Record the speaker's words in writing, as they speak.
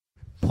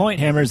Point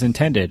Hammer is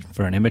intended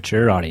for an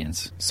immature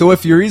audience. So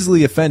if you're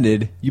easily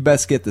offended, you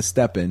best get the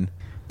step in.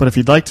 But if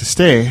you'd like to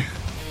stay,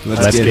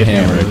 Let's get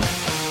hammered.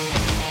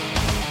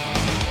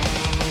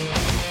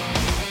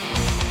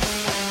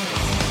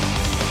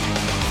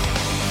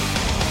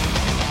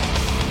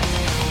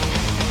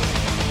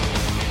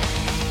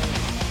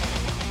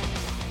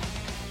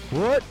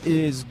 What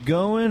is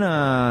going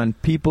on,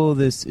 people?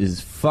 This is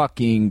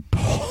fucking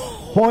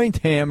Point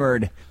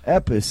Hammered,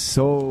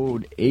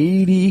 episode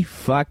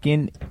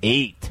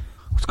 80-fucking-8.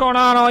 What's going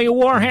on, all you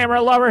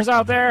Warhammer lovers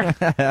out there?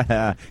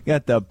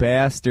 Got the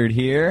bastard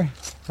here.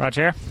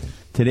 Roger.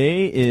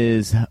 Today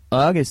is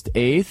August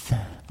 8th,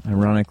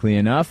 ironically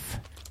enough.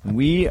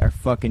 We are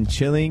fucking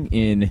chilling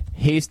in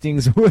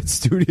Hastings Wood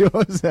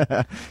Studios.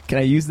 Can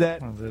I use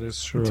that? Oh, that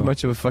is true. Too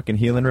much of a fucking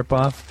healing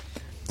ripoff?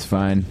 It's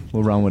fine.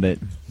 We'll run with it.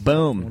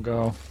 Boom. We'll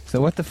go.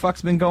 So what the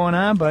fuck's been going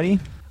on, buddy?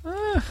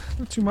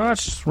 Not too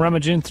much. Just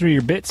rummaging through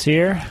your bits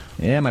here.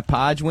 Yeah, my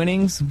Podge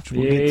winnings, which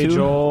we'll The get to.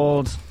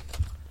 age-old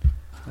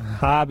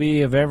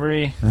hobby of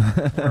every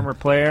former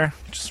player.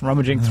 Just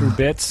rummaging through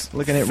bits.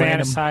 Looking at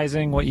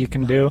fantasizing what you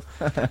can do.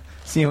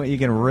 Seeing what you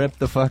can rip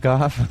the fuck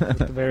off. With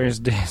the various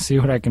days. See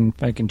what I can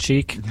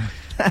cheek.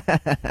 I'm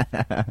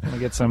gonna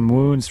get some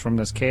wounds from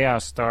this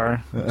Chaos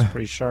Star. It's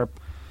pretty sharp.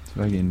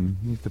 Fucking,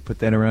 you have to put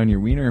that around your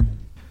wiener.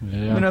 What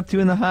Yeah. been up to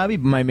in the hobby,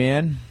 my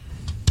man?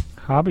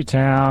 Hobby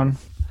Town.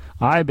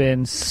 I've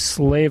been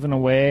slaving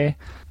away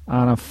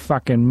on a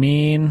fucking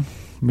mean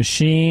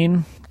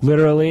machine.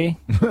 Literally,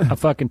 a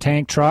fucking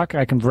tank truck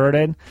I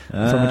converted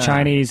from a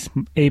Chinese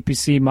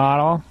APC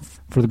model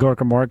for the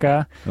Gorka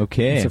Morka.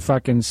 Okay. It's a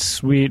fucking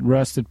sweet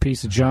rusted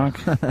piece of junk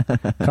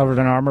covered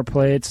in armor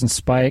plates and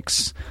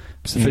spikes.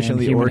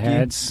 Sufficiently and human orky?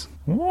 heads.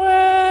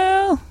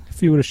 Well,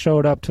 if you would have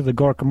showed up to the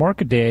Gorka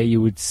Morka day,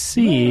 you would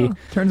see. Well,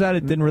 turns out I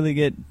didn't really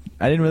get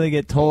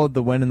told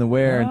the when and the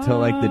where until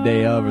like the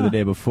day of or the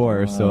day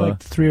before. So like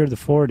 3 or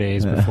 4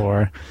 days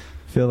before.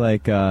 I feel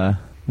like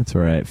that's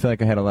all right. I feel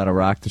like I had a lot of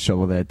rock to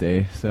shovel that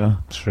day. So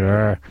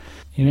Sure.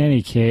 In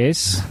any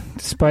case,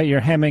 despite your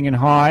hemming and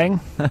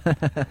hawing,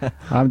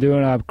 I'm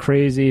doing a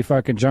crazy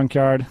fucking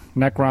junkyard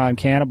Necron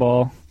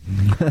cannibal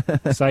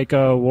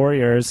psycho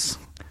warriors.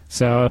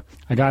 So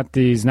I got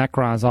these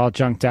Necrons all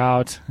junked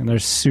out, and they're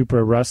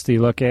super rusty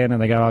looking, and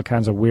they got all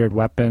kinds of weird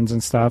weapons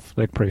and stuff.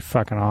 They're pretty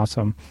fucking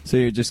awesome. So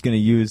you're just gonna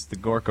use the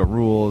Gorka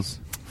rules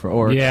for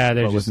orcs? Yeah,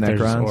 they're but just, with they're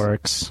just Necrons?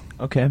 orcs.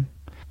 Okay.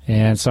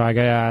 And so I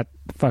got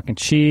fucking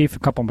chief, a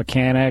couple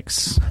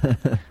mechanics,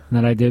 and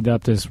then I did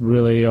up this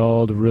really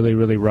old, really,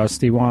 really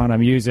rusty one.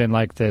 I'm using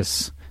like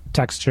this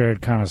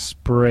textured kind of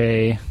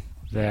spray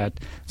that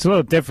it's a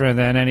little different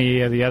than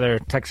any of the other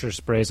texture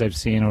sprays I've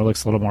seen. It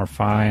looks a little more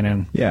fine,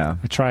 and Yeah.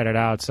 I tried it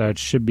out, so it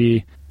should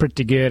be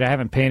pretty good. I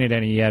haven't painted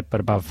any yet, but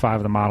about 5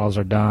 of the models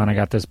are done. I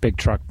got this big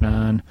truck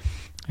done,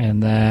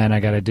 and then I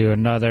got to do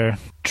another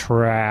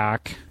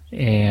track,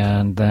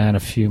 and then a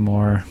few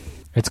more.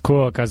 It's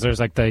cool because there's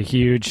like the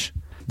huge,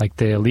 like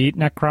the elite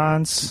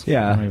Necrons.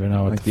 Yeah. I don't even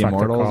know what Like the the fuck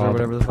they're Immortals or called.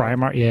 whatever the fuck?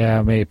 Primar,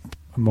 yeah, maybe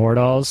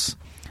Immortals.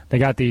 They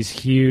got these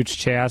huge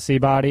chassis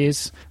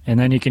bodies, and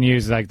then you can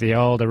use like the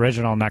old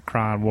original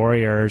Necron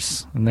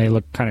warriors, and they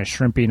look kind of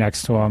shrimpy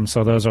next to them.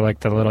 So those are like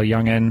the little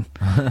youngin'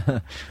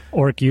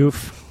 orc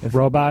youth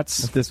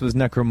robots, If this was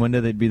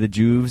Necromunda, they'd be the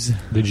Juves.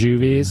 the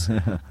Juvies.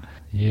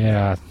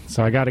 Yeah,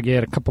 so I got to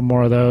get a couple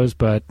more of those,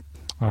 but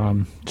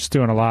just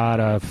doing a lot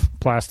of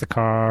plastic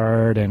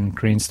art and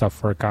green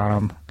stuff work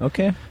on them.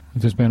 Okay.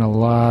 There's been a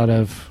lot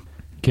of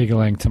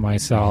giggling to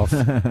myself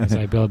as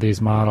I build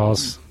these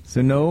models.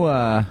 So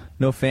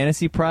no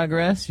fantasy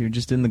progress. You're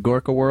just in the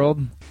Gorka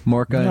world.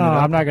 Morka. No,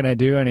 I'm not going to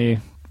do any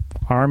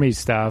army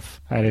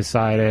stuff, I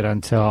decided,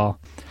 until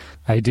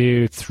I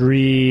do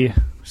 3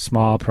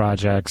 small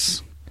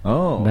projects.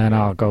 Oh. Then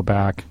I'll go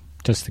back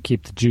just to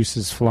keep the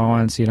juices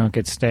flowing so you don't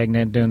get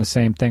stagnant doing the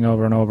same thing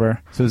over and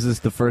over. So is this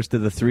the first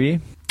of the 3?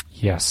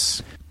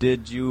 Yes.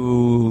 Did you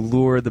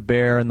lure the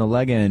bear and the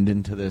legend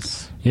into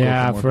this?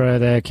 Yeah, Gorka for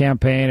the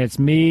campaign, it's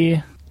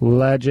me,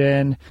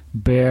 Legend,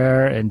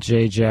 Bear, and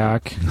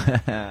J-Jack.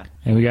 Morka?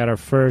 And we got our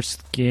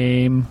first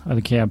game of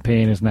the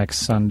campaign is next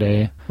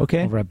Sunday.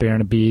 Okay. Over at Bear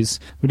and the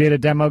Bees. We did a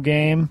demo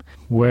game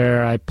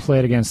where I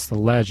played against the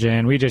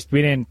Legend. We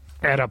didn't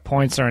add up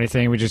points or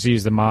anything. We just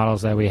used the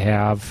models that we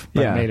have.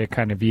 But Yeah. made it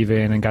kind of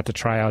even and got to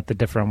try out the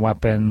different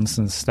weapons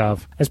and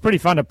stuff. It's pretty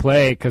fun to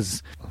play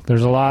because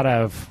there's a lot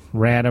of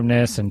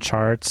randomness and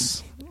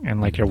charts. And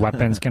like your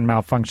weapons can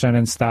malfunction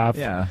and stuff.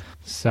 Yeah.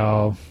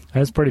 So it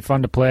was pretty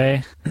fun to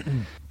play.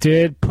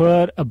 Did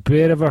put a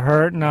bit of a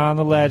hurting on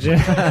the Legend.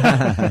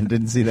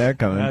 Didn't see that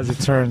coming. As it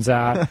turns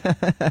out.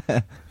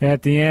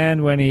 At the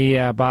end, when he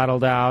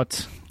bottled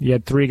out, he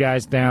had 3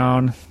 guys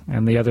down,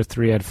 and the other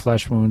 3 had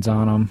flesh wounds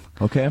on them.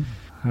 Okay.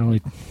 I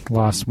only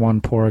lost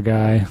 1 poor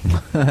guy.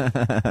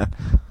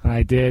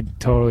 I did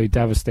totally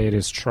devastate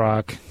his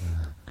truck.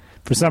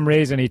 For some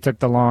reason, he took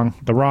the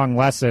wrong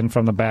lesson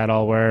from the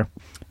battle, where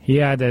he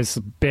had this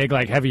big,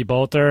 like, heavy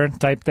bolter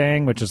type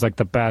thing, which is like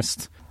the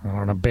best I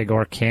don't know, big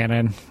orc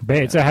cannon.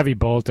 It's a heavy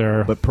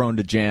bolter. But prone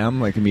to jam,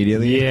 like,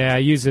 immediately? Yeah,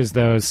 he uses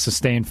those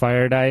sustained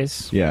fire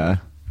dice. Yeah.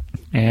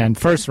 And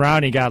first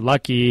round, he got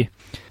lucky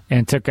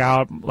and took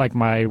out, like,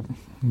 my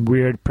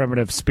weird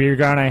primitive spear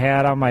gun I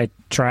had on my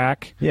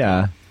track.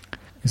 Yeah.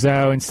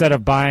 So instead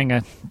of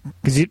buying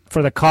because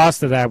for the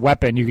cost of that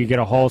weapon, you could get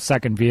a whole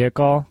second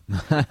vehicle.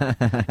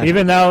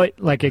 Even though,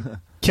 it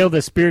killed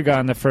the spear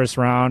gun the first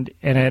round,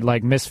 and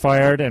it,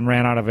 misfired and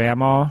ran out of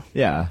ammo.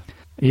 Yeah.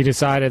 He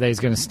decided that he's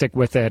going to stick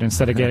with it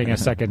instead of getting a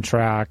second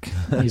track.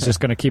 He's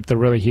just going to keep the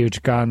really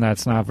huge gun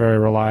that's not very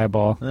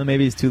reliable. Well,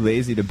 maybe he's too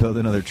lazy to build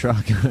another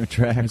track.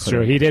 That's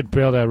true. He did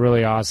build a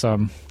really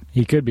awesome.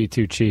 He could be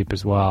too cheap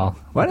as well.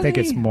 I think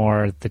it's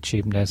more the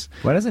cheapness.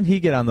 Why doesn't he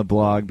get on the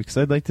blog? Because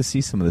I'd like to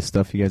see some of the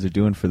stuff you guys are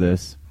doing for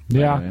this.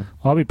 Yeah,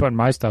 I'll be putting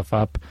my stuff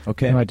up.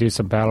 Okay. I might do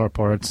some battle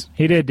reports.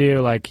 He did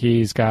do,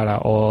 he's got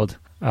an old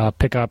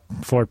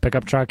Ford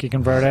pickup truck he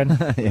converted.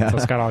 Yeah. So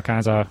it's got all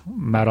kinds of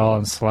metal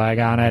and slag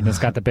on it, and it's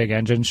got the big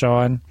engine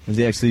showing. Is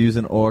he actually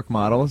using orc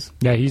models?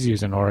 Yeah, he's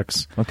using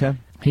orcs. Okay.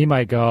 He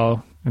might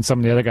go, and some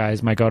of the other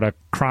guys might go to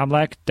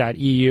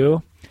cromlech.eu.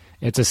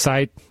 It's a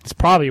site, it's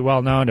probably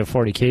well known to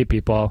 40K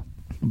people,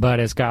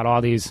 but it's got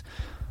all these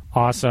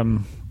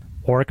awesome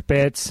orc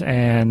bits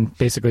and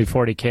basically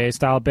 40K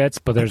style bits,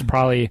 but there's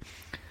probably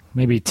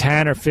maybe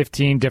 10 or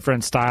 15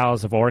 different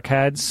styles of orc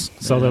heads.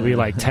 So there'll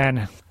be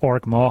 10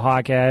 orc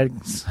mohawk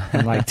heads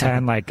and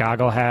 10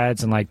 goggle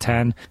heads and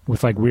 10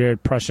 with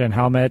weird Prussian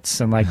helmets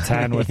and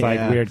 10 with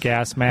weird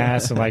gas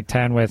masks and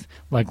 10 with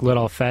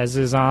little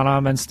fezzes on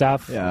them and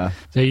stuff. Yeah.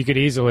 So you could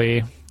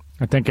easily,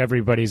 I think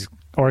everybody's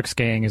Orcs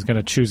gang is going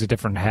to choose a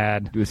different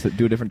head. Do a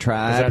different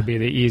tribe. That'd be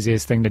the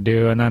easiest thing to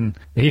do. And then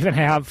they even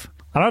have,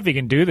 I don't know if you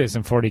can do this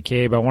in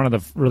 40K, but one of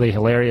the really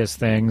hilarious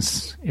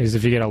things is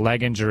if you get a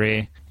leg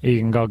injury, you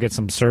can go get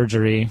some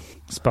surgery,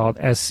 spelled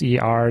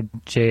Serjery,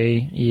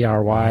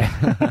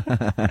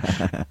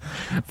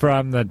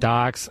 from the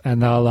docs,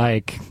 and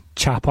they'll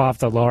chop off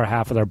the lower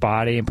half of their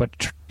body and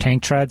put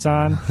tank treads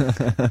on,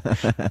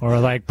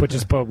 or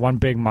just put one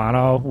big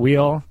mono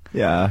wheel.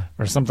 Yeah.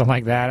 Or something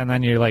like that, and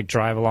then you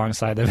drive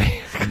alongside the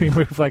vehicle, you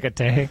move like a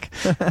tank.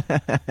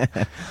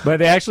 But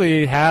they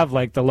actually have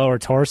the lower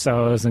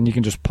torsos, and you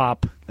can just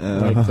pop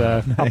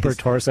the nice. upper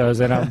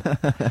torsos in them.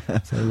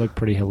 So they look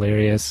pretty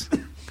hilarious.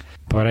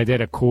 But I did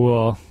a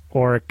cool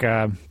orc,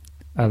 a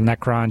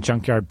Necron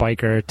junkyard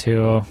biker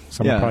too.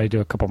 So I'll probably do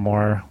a couple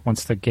more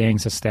once the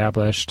gang's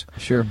established.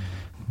 Sure.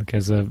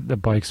 Because the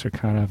bikes are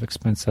kind of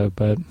expensive,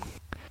 but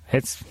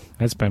it's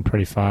been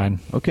pretty fun.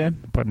 Okay.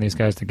 Putting these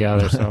guys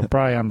together. So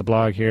probably on the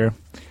blog here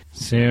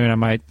soon. I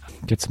might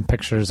get some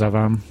pictures of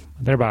them.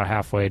 They're about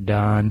halfway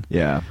done.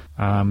 Yeah.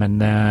 And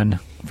then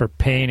for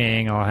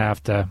painting, I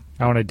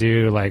want to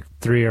do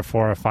 3 or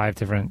 4 or 5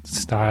 different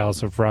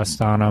styles of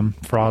rust on them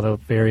for all the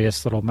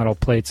various little metal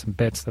plates and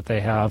bits that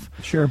they have.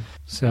 Sure.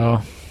 So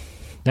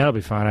that'll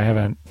be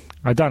fun.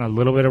 I've done a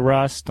little bit of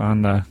rust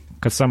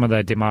because some of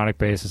the demonic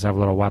bases have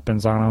little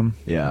weapons on them.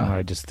 Yeah.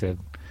 I just did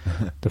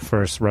the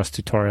first Rust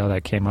tutorial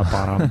that came up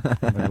on them.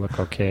 They look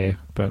okay,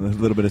 but a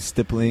little bit of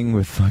stippling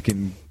with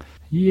fucking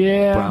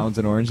browns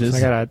and oranges.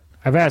 So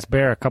I've asked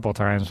Bear a couple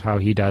times how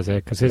he does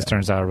it because his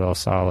turns out real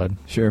solid.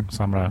 Sure.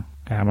 So I'm gonna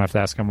have to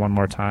ask him one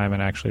more time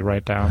and actually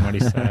write down what he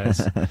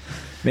says.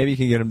 Maybe you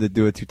can get him to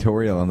do a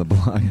tutorial on the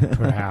blog.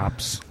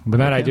 Perhaps. But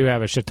then I do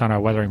have a shit ton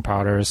of weathering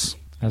powders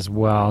as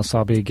well, so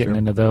I'll be getting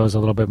into those a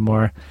little bit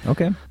more.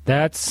 Okay.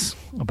 That's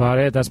about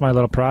it. That's my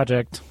little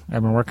project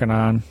I've been working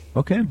on.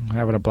 Okay. I'm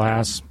having a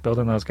blast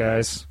building those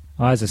guys.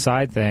 Well, as a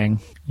side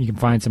thing, you can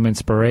find some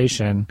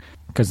inspiration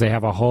because they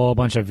have a whole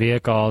bunch of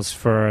vehicles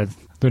for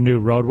the new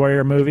Road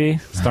Warrior movie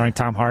starring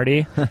Tom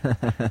Hardy.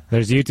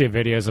 There's YouTube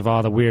videos of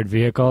all the weird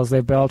vehicles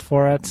they built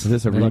for it. Is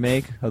this a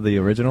remake of the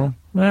original?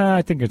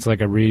 I think it's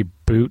like a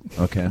reboot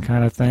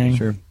kind of thing.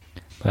 Sure.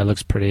 But it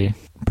looks pretty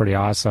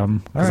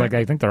awesome. It's right.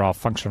 I think they're all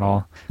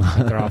functional.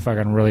 They're all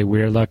fucking really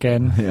weird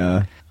looking.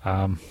 Yeah.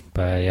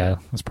 But yeah,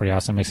 it's pretty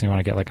awesome. Makes me want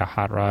to get a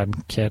hot rod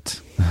kit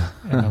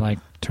and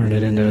then turn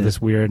it into this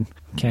weird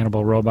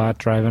cannibal robot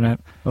driving it.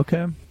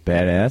 Okay.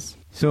 Badass.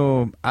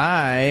 So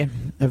I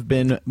have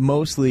been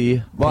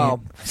mostly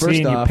first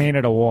seeing off, you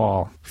painted a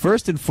wall.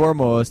 First and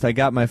foremost, I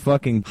got my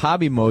fucking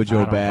hobby mojo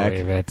I don't back.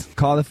 believe it.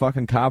 Call the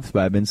fucking cops,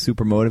 but I've been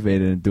super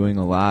motivated and doing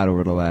a lot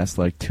over the last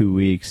 2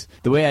 weeks.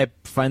 The way I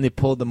finally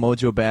pulled the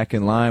mojo back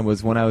in line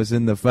was when I was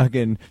in the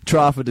fucking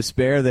trough of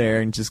despair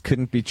there and just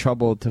couldn't be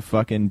troubled to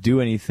fucking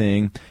do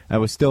anything. I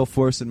was still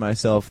forcing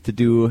myself to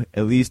do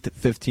at least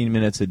 15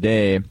 minutes a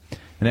day,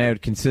 and I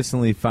would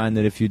consistently find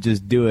that if you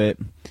just do it,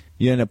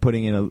 you end up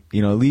putting in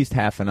at least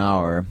half an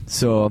hour.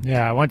 So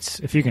yeah,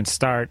 if you can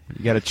start,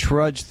 you got to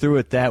trudge through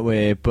it that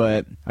way.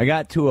 But I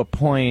got to a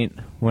point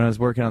when I was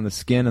working on the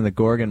skin and the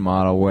Gorgon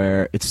model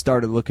where it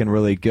started looking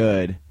really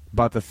good.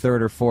 About the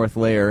 3rd or 4th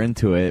layer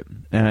into it,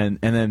 and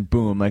then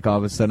boom, all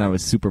of a sudden I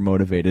was super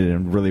motivated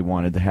and really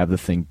wanted to have the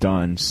thing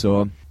done.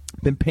 So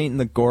been painting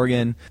the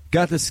Gorgon,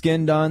 got the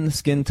skin done. The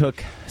skin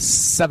took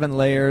 7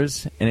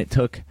 layers, and it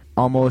took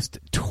almost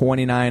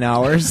 29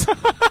 hours.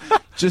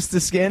 Just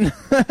the skin.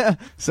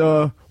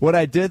 So what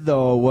I did,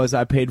 though, was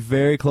I paid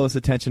very close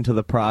attention to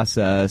the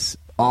process,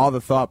 all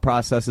the thought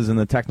processes and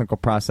the technical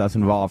process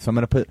involved. So I'm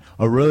going to put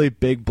a really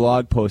big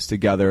blog post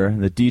together,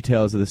 the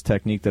details of this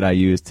technique that I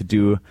use to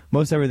do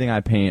most everything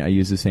I paint. I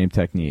use the same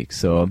technique.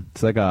 So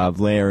it's like a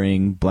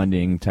layering,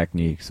 blending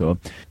technique. So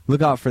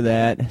look out for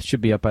that. It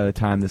should be up by the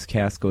time this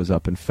cast goes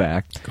up, in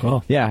fact.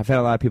 Cool. Yeah, I've had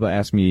a lot of people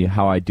ask me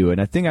how I do it.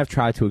 And I think I've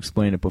tried to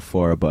explain it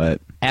before,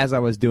 but as I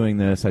was doing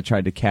this, I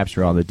tried to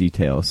capture all the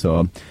details.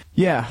 So,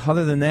 yeah,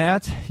 other than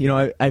that, you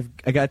know, I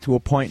got to a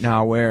point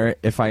now where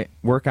if I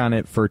work on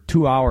it for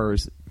 2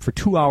 hours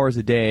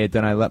a day,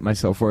 then I let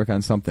myself work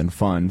on something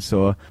fun.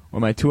 So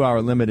when my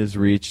 2-hour limit is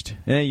reached,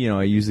 and you know,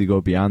 I usually go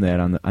beyond that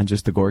on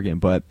just the Gorgon,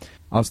 but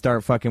I'll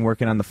start fucking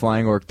working on the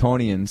Flying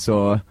Orktonian.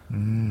 So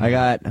I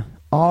got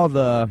all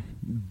the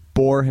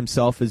boar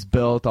himself is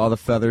built, all the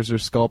feathers are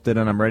sculpted,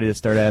 and I'm ready to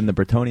start adding the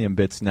Bretonnian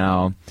bits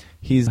now.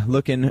 He's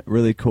looking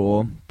really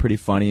cool, pretty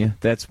funny.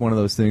 That's one of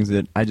those things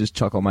that I just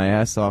chuckle my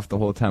ass off the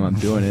whole time I'm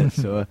doing it.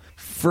 So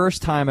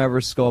first time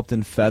ever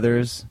sculpting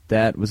feathers,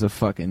 that was a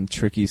fucking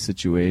tricky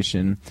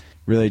situation.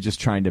 Really just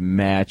trying to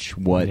match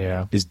what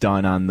is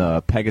done on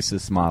the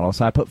Pegasus model.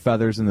 So I put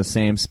feathers in the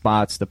same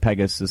spots, the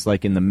Pegasus,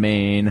 like in the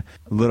mane,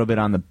 a little bit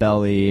on the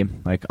belly,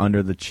 like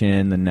under the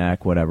chin, the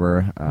neck,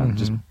 whatever.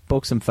 Just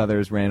poke some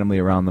feathers randomly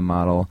around the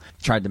model.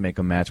 Tried to make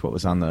them match what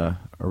was on the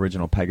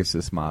original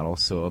Pegasus model.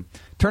 So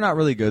turned out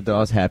really good, though. I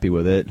was happy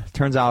with it.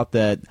 Turns out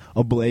that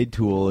a blade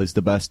tool is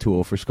the best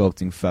tool for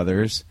sculpting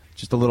feathers.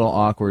 Just a little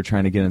awkward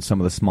trying to get in some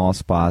of the small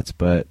spots,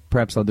 but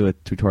perhaps I'll do a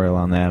tutorial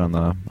on that on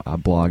the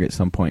blog at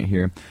some point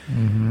here.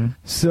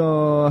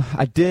 So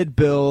I did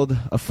build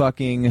a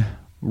fucking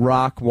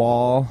rock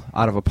wall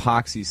out of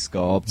epoxy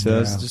sculpt. So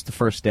that's just the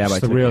first stab I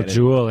took. It's the real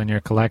jewel in your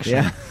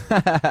collection.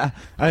 Yeah.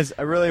 I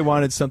really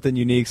wanted something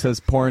unique, so I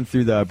was pouring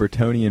through the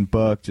Bretonnian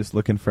book, just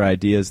looking for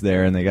ideas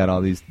there, and they got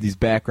all these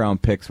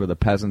background pics where the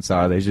peasants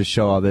are. They just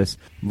show all these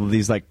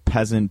like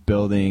peasant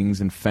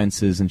buildings and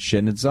fences and shit,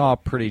 and it's all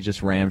pretty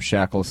just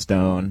ramshackle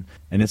stone,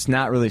 and it's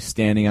not really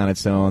standing on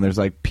its own. There's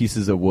like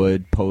pieces of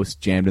wood, posts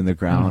jammed in the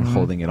ground,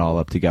 holding it all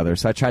up together.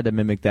 So I tried to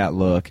mimic that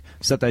look,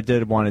 except I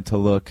wanted to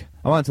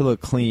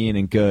look clean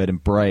and good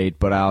and bright,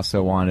 but I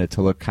also wanted it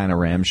to look kind of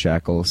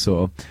ramshackle.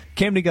 So it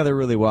came together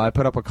really well. I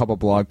put up a couple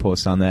blog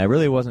posts on that. I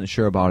really wasn't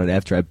sure about it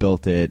after I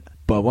built it,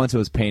 but once it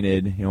was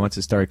painted, you know, once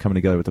it started coming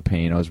together with the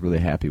paint, I was really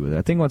happy with it.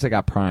 I think once I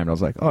got primed, I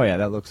was like, oh yeah,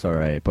 that looks all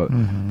right. But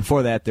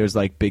before that, there's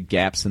like big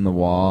gaps in the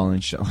wall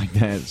and shit like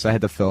that. So I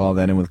had to fill all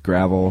that in with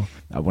gravel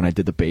when I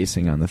did the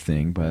basing on the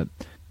thing. But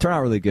it turned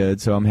out really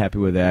good, so I'm happy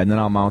with that. And then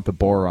I'll mount the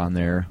boar on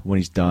there when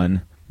he's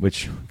done,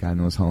 which God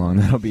knows how long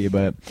that'll be.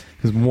 But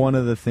because one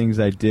of the things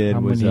I did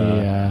was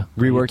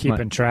rework.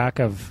 Keeping track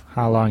of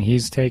how long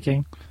he's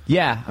taking?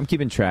 Yeah, I'm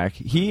keeping track.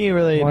 He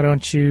really. Why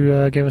don't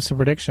you give us a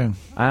prediction?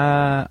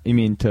 You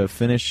mean to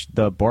finish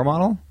the boar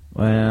model?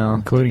 Well,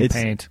 including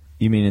paint.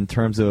 You mean in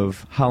terms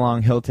of how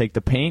long he'll take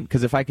to paint?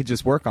 Because if I could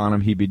just work on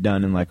him, he'd be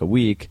done in like a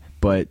week.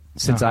 But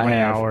since how many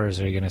hours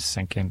are you going to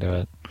sink into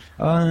it?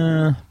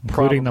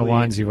 Including the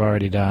ones you've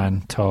already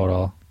done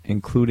total.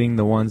 Including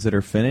the ones that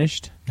are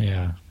finished?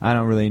 Yeah. I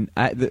don't really.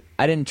 I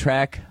didn't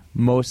track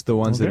most of the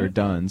ones that are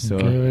done.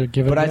 So,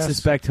 but I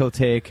suspect he'll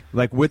take,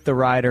 like with the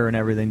rider and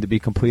everything to be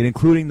complete,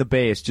 including the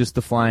base, just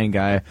the flying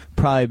guy,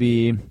 probably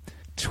be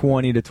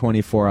 20 to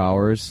 24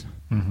 hours.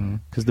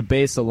 Because the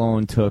base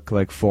alone took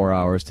like 4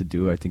 hours to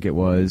do, I think it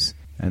was.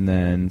 And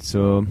then,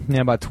 so,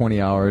 yeah, about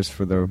 20 hours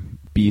for the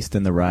beast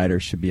and the rider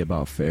should be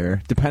about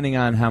fair. Depending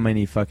on how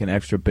many fucking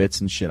extra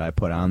bits and shit I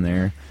put on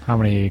there. How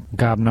many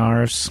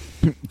gobnars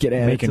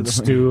making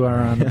stew are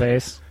on the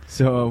base.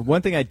 So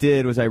one thing I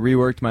did was I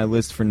reworked my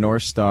list for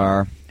North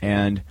Star,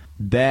 and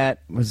it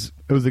was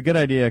a good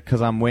idea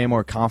because I'm way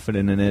more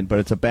confident in it, but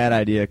it's a bad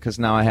idea because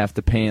now I have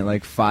to paint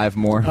like 5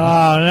 more.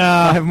 Oh,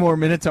 no. 5 more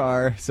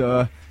Minotaur.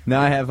 So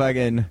now I have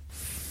fucking,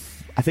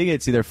 I think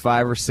it's either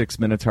 5 or 6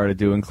 Minotaur to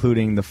do,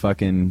 including the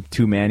fucking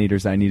 2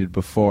 man-eaters I needed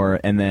before,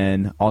 and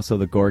then also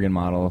the Gorgon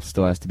model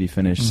still has to be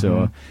finished.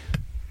 So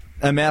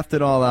I mapped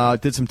it all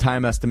out, did some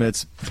time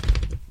estimates.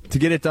 To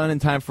get it done in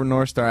time for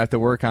North Star, I have to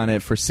work on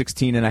it for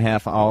 16 and a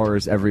half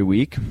hours every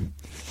week.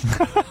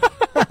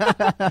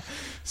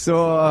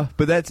 So,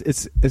 but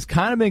it's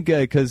kind of been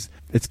good because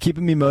it's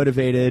keeping me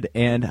motivated,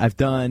 and I've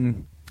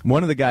done.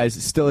 One of the guys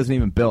still isn't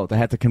even built. I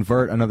had to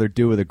convert another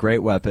dude with a great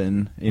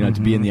weapon, to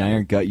be in the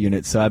Iron Gut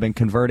unit. So I've been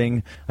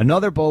converting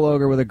another Bull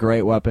Ogre with a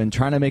great weapon,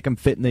 trying to make him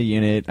fit in the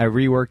unit. I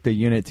reworked the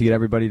unit to get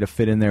everybody to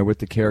fit in there with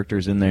the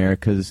characters in there,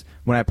 because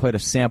when I played a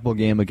sample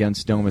game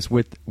against Domus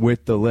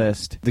with the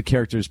list, the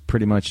characters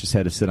pretty much just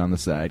had to sit on the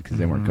side because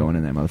they weren't going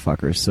in there,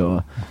 motherfuckers.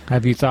 So,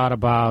 have you thought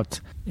about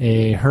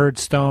a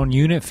Herdstone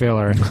unit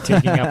filler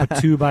taking up a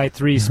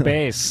 2x3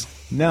 space?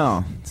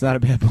 No, it's not a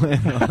bad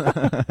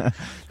plan.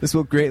 This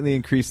will greatly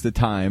increase the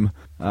time,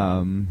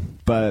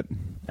 but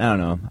I don't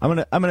know.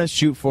 I'm gonna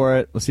shoot for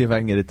it. We'll see if I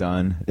can get it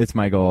done. It's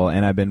my goal,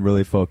 and I've been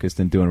really focused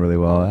and doing really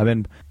well. I've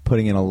been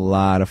putting in a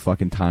lot of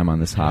fucking time on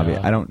this hobby. Yeah.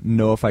 I don't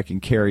know if I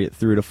can carry it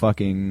through to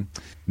fucking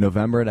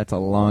November. That's a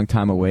long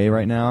time away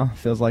right now,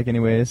 feels like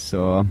anyways.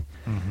 So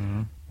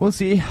we'll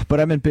see. But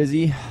I've been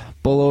busy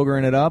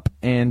bull-ogering it up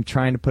and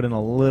trying to put in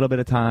a little bit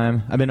of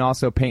time. I've been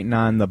also painting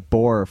on the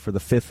boar for the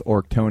 5th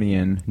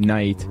Orktonian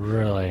night.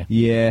 Really?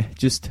 Yeah,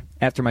 just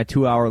after my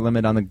 2-hour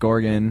limit on the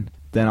Gorgon,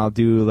 then I'll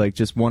do like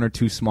just 1 or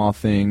 2 small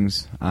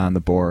things on the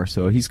boar.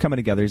 So he's coming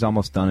together. He's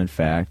almost done, in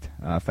fact.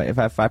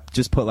 If I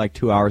just put like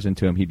 2 hours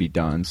into him, he'd be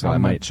done. So How I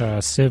might.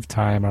 much Civ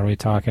time are we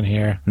talking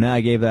here? No, I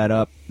gave that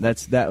up.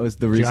 That was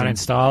the Did you reason.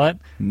 uninstall it?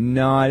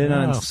 No, I didn't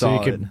uninstall So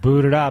you it. could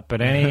boot it up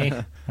at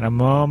a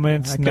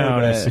moment's I could've,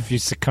 notice if you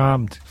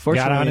succumbed. You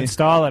gotta Fortunately-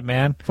 uninstall it,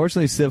 man.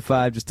 Fortunately, Civ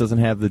 5 just doesn't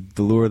have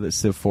the lure that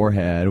Civ 4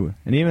 had.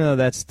 And even though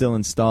that's still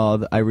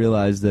installed, I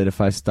realized that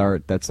if I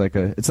start, it's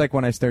like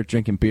when I start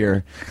drinking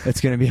beer,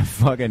 it's going to be a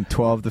fucking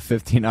 12 to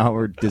 15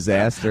 hour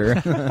disaster.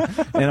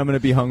 And I'm going to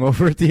be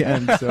hungover at the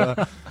end. So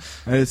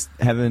I just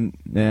haven't,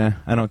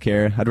 I don't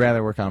care. I'd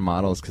rather work on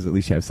models because at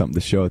least you have something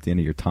to show at the end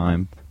of your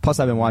time. Plus,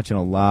 I've been watching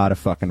a lot of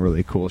fucking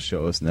really cool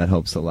shows, and that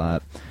helps a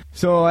lot.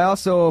 So I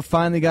also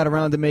finally got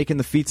around to making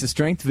the Feats of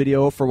Strength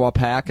video for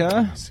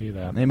Wapaka. I see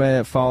that. Anybody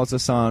that follows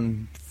us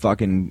on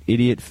fucking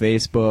idiot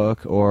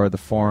Facebook or the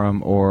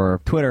forum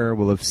or Twitter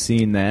will have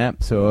seen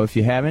that. So if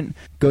you haven't,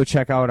 go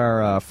check out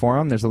our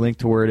forum. There's a link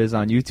to where it is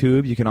on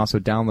YouTube. You can also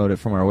download it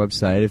from our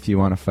website if you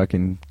want a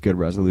fucking good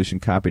resolution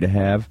copy to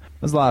have.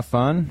 It was a lot of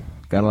fun.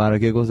 Got a lot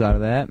of giggles out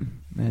of that.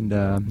 And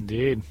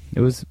Indeed. it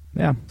was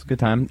a good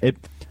time.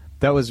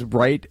 That was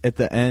right at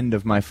the end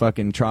of my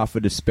fucking Trough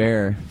of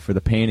Despair for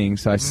the painting.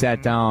 So I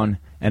sat down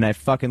and I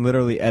fucking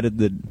literally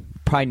edited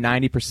probably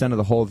 90% of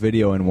the whole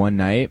video in one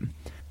night.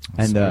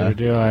 And to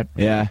do it.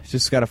 Yeah,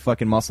 just got to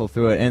fucking muscle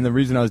through it. And the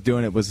reason I was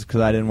doing it was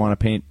because I didn't want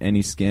to paint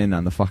any skin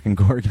on the fucking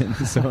Gorgon.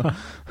 So,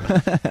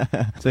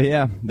 so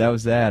yeah, that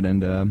was that.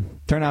 And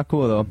turned out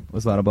cool though. It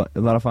was a lot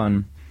of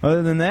fun.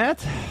 Other than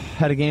that,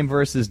 had a game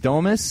versus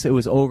Domus. It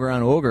was Ogre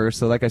on Ogre,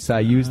 so like I said,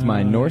 I used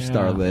my North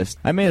Star list.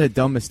 I made a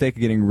dumb mistake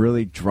of getting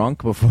really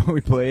drunk before we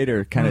played,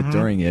 or kind of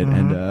during it,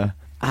 and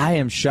I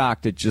am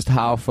shocked at just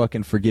how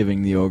fucking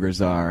forgiving the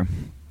Ogres are.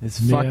 It's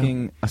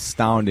fucking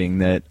astounding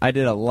that I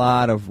did a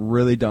lot of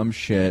really dumb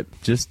shit.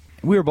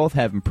 We were both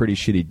having pretty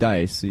shitty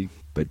dice,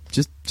 but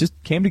just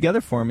came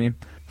together for me.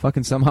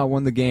 Fucking somehow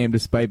won the game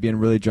despite being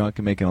really drunk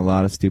and making a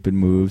lot of stupid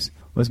moves.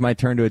 It was my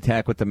turn to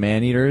attack with the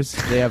Man-Eaters.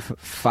 They have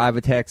 5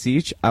 attacks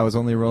each. I was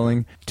only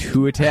rolling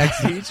 2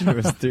 attacks each. It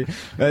was 3. I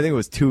think it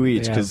was 2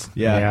 each.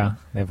 They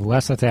have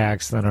less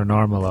attacks than a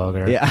normal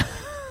ogre. Yeah.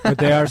 But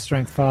they are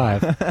strength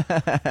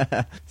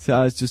 5. So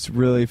I was just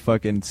really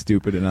fucking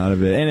stupid and out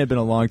of it. And it had been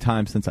a long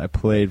time since I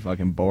played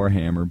fucking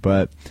Boarhammer.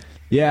 But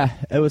yeah,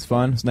 it was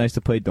fun. It was nice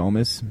to play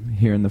Domus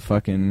here in the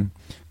fucking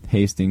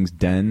Hastings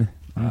den.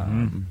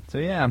 So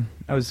yeah,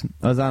 I was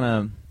on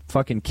a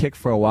fucking kick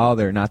for a while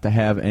there not to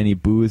have any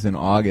booze in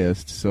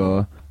August.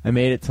 So I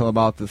made it till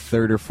about the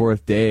 3rd or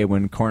 4th day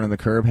when Corn on the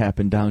Curb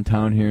happened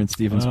downtown here in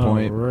Stevens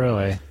Point.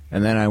 Really?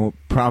 And then I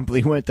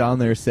promptly went down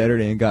there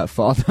Saturday and got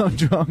fall down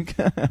drunk.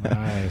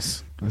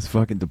 Nice. It was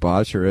fucking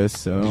debaucherous.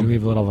 So Did you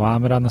leave a little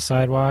vomit on the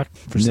sidewalk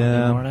for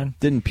Sunday morning?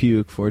 Didn't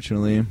puke,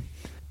 fortunately.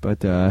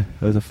 But it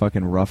was a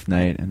fucking rough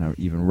night and an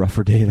even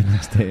rougher day the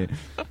next day.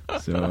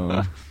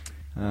 So,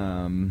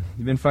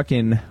 you've been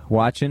fucking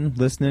watching,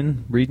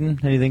 listening, reading?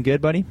 Anything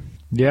good, buddy?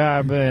 Yeah,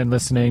 I've been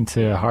listening to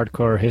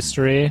Hardcore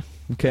History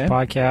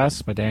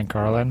podcast by Dan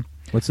Carlin.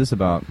 What's this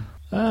about?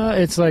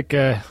 It's like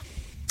a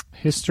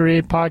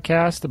history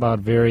podcast about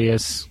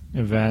various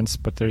events,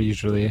 but they're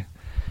usually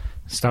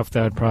stuff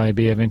that would probably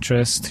be of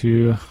interest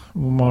to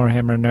more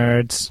Hammer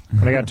nerds.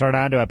 But I got turned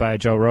on to it by a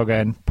Joe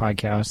Rogan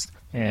podcast,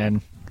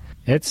 and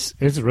it's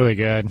really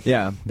good.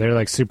 Yeah. They're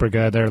like super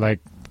good. They're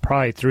like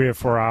probably 3 or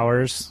 4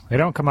 hours. They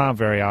don't come out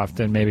very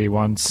often, maybe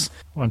once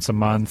a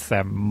month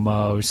at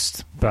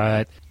most.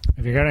 But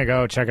if you're gonna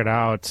go check it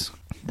out,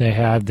 they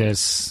had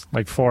this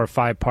like 4 or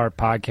 5 part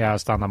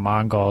podcast on the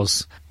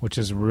Mongols, which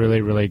is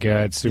really, really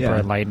good, super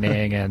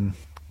enlightening, and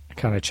it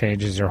kind of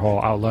changes your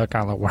whole outlook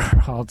on the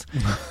world.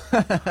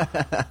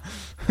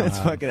 It's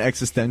fucking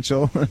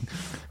existential.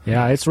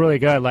 Yeah, it's really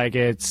good. Like,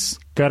 it's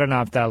good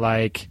enough that,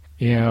 like,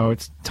 you know,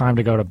 it's time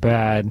to go to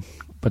bed,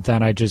 but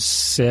then I just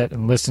sit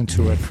and listen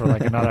to it for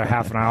like another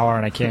half an hour,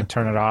 and I can't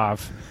turn it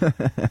off. I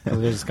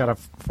just gotta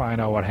find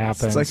out what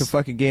happens. It's like a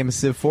fucking game of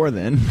Civ 4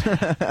 then.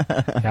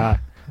 Yeah,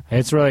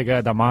 it's really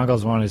good. The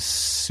Mongols one is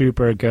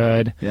super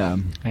good. Yeah.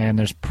 And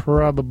there's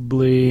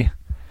probably,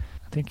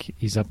 I think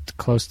he's up to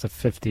close to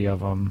 50 of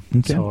them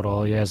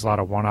total. He has a lot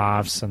of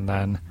one-offs, and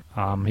then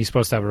he's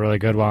supposed to have a really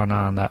good one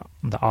on the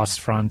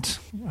Ostfront,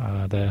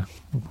 the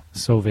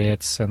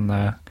Soviets and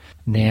the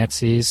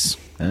Nazis.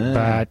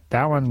 But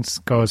that one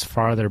goes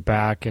farther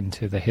back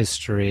into the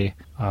history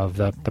of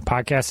the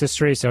podcast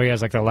history, so he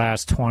has like the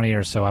last 20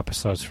 or so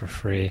episodes for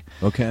free.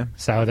 Okay.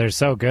 So they're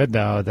so good,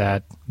 though,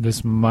 that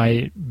this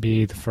might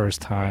be the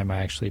first time I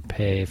actually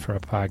pay for a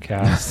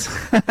podcast.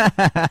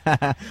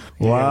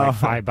 Wow.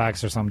 Like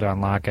 $5 or something to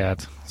unlock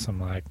it. So I'm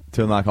like,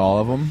 to unlock all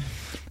of them?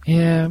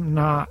 Yeah, I'm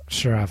not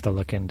sure. I have to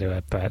look into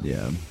it, but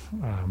Yeah.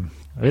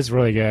 it's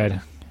really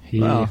good.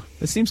 Well,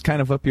 this seems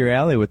kind of up your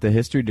alley with the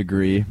history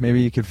degree.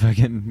 Maybe you could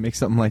fucking make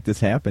something like this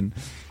happen.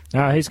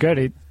 No, he's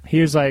good. He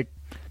was like,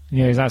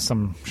 he's not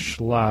some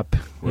schlub.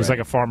 He's Right. like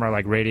a former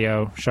like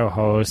radio show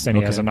host, and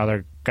he has Okay.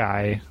 another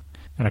guy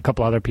and a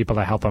couple other people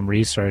that help him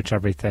research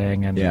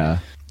everything. And Yeah.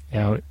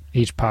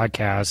 each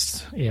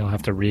podcast, you'll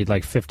have to read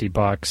like 50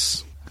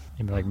 books,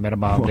 maybe like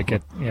minimum, to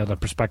get the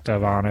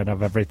perspective on it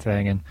of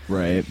everything. And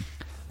Right.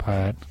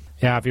 but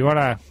yeah, if you want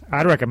to,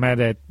 I'd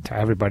recommend it to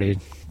everybody.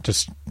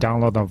 Just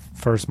download the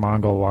first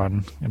Mongol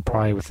one, and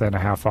probably within a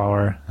half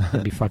hour,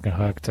 you'll be fucking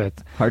hooked at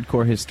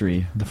Hardcore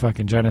history. the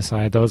fucking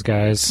genocide those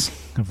guys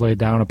have laid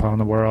down upon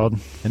the world.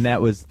 And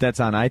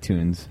that's on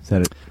iTunes. Is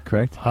that it,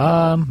 correct?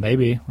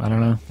 Maybe. I don't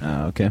know.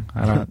 Oh, okay.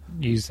 I don't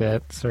use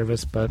that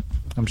service, but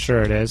I'm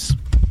sure it is.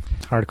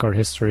 Hardcore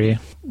history.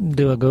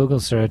 Do a Google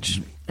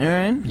search. All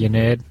right. You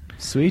need.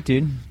 Sweet,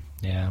 dude.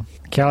 Yeah.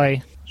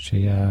 Kelly,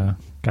 she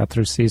got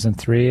through season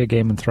 3 of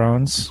Game of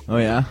Thrones. Oh,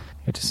 yeah?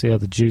 Get to see all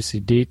the juicy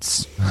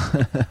deets.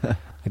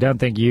 I don't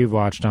think you've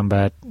watched them,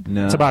 but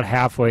No. it's about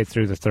halfway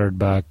through the third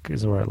book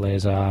is where it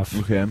lays off.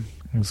 Okay.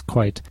 It was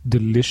quite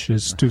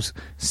delicious to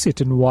sit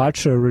and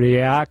watch her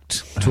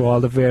react to all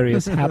the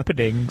various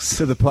happenings.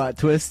 So the plot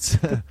twists.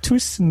 The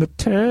twists and the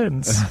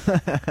turns.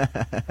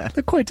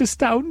 They're quite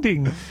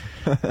astounding.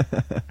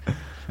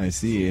 I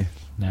see.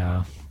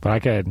 No, but I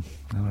don't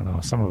know,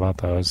 some about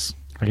those.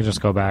 I could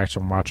just go back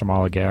and watch them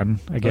all again.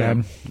 Maybe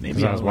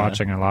Because I was I'll,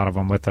 watching a lot of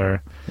them with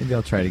her. Maybe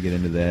I'll try to get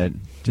into that.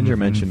 Ginger Mhm.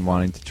 mentioned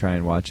wanting to try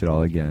and watch it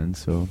all again,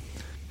 so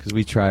because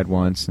we tried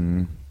once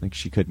and like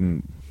she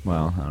couldn't.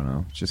 Well, I don't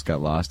know. Just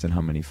got lost in how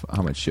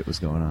much shit was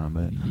going on.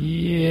 But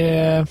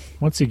Yeah,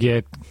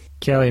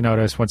 Kelly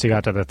noticed once you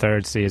got to the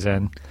third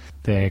season,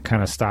 they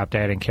kind of stopped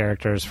adding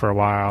characters for a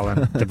while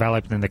and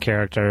developing the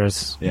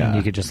characters. Yeah. And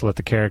you could just let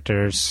the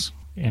characters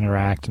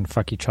interact and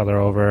fuck each other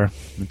over.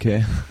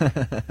 okay.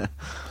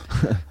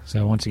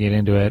 So once you get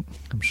into it,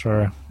 I'm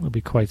sure it'll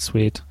be quite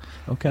sweet.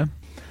 Okay.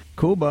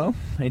 Cool, Bo.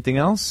 Anything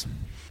else?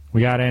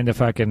 We got into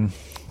fucking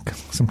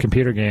some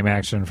computer game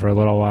action for a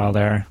little while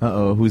there.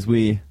 Uh-oh. Who's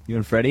we? You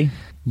and Freddie?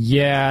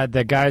 Yeah,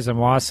 the guys in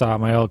Wausau,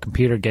 my old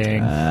computer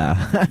gang,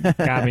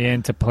 got me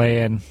into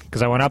playing,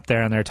 because I went up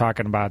there and they're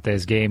talking about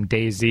this game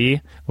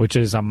DayZ, which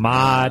is a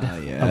mod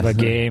yeah. of a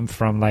game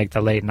from like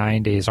the late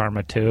 90s,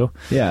 Arma 2.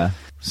 Yeah.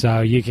 So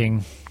you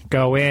can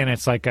go in,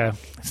 it's not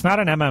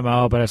an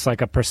MMO, but it's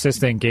like a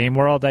persistent game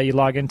world that you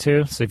log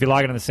into. So if you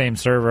log into the same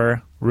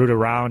server, root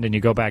around, and you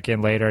go back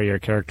in later, your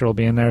character will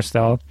be in there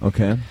still.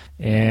 Okay.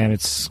 And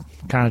it's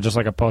kind of just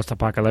like a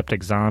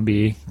post-apocalyptic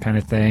zombie kind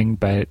of thing,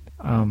 but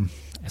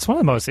it's one of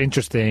the most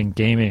interesting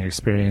gaming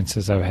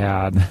experiences I've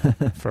had.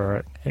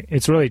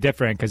 It's really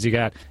different because you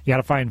got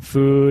to find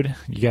food,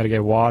 you got to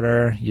get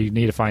water, you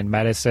need to find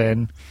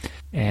medicine,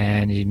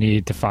 and you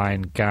need to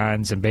find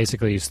guns, and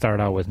basically you start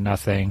out with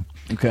nothing.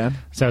 Okay.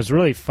 So it's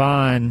really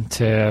fun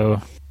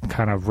to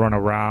kind of run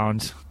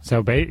around.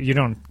 So you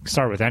don't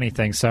start with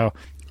anything. So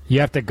you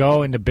have to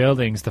go into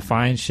buildings to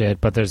find shit,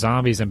 but there's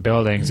zombies in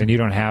buildings, and you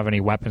don't have any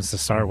weapons to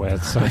start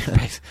with. So,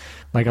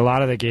 like, a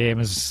lot of the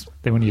game is,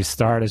 when you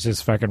start, is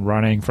just fucking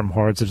running from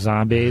hordes of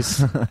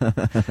zombies.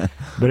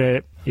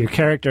 But your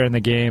character in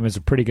the game is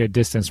a pretty good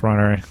distance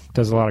runner.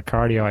 Does a lot of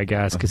cardio, I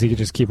guess, because he can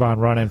just keep on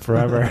running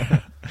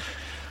forever.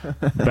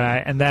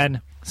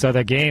 So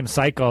the game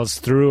cycles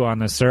through on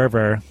the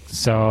server.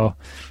 So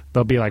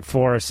there'll be like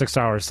 4 or 6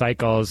 hour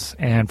cycles,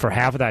 and for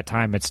half of that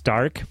time, it's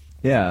dark.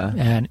 Yeah.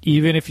 And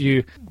even if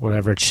you,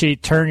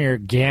 turn your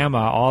gamma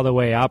all the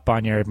way up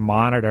on your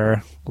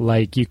monitor,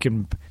 like you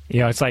can,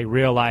 it's like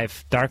real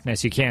life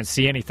darkness. You can't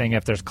see anything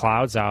if there's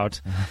clouds out.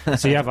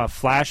 So you have a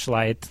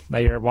flashlight that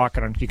you're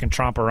walking on, you can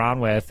tromp around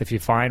with if you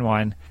find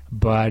one,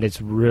 but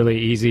it's really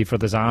easy for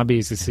the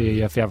zombies to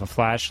see if you have a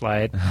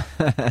flashlight.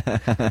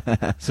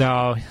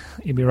 So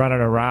you'd be running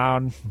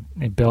around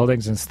in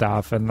buildings and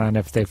stuff, and then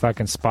if they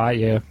fucking spot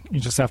you, you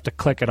just have to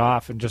click it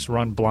off and just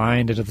run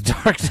blind into the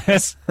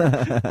darkness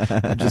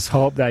and just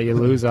hope that you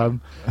lose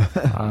them.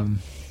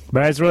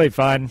 But it's really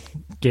fun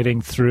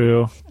getting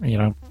through,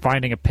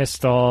 finding a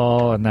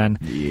pistol and then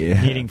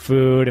eating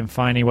food and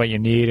finding what you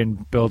need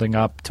and building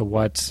up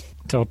to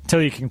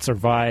till you can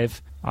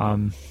survive.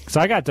 So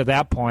I got to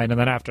that point, and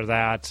then after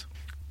that,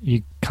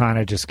 you kind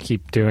of just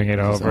keep doing it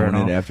over and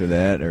over. After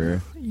that,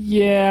 or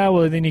yeah,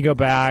 well, then you go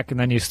back and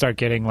then you start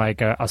getting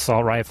like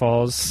assault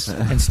rifles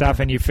and stuff,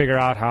 and you figure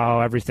out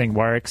how everything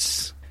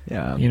works.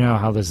 Yeah.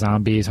 How the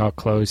zombies, how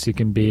close you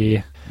can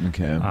be.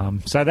 Okay.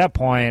 So at that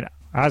point,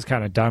 I was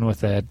kind of done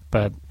with it,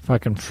 but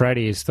fucking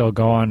Freddy is still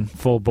going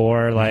full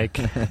bore, like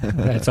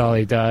that's all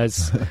he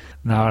does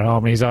now at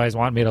home. And he's always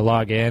wanting me to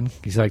log in.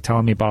 He's like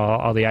telling me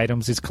about all the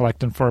items he's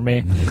collecting for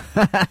me.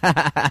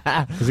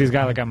 Because he's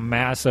got like a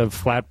massive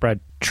flatbread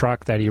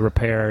truck that he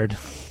repaired.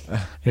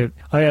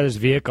 There's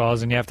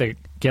vehicles, and you have to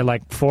get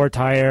like 4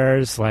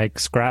 tires, like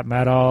scrap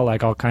metal,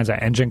 like all kinds of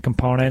engine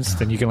components.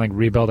 Then you can like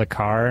rebuild a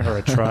car or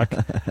a truck.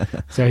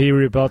 So he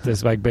rebuilt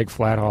this like big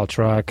flat haul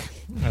truck,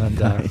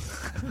 and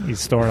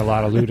he's storing a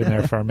lot of loot in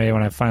there for me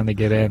when I finally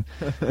get in.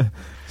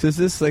 So is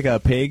this like a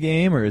pay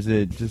game, or is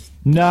it just...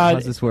 No, how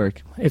does this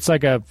work? It's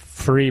like a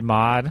free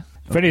mod.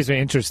 If anybody's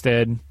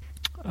interested,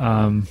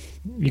 I'd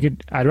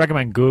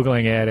recommend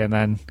Googling it, and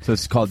then... So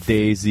it's called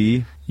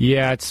DayZ?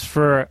 Yeah, it's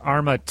for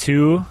Arma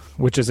 2,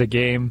 which is a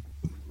game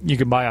you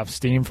can buy off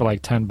Steam for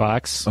like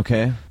 $10.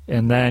 Okay.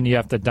 And then you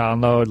have to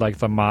download like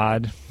the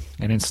mod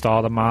and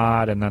install the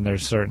mod, and then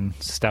there's certain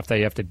stuff that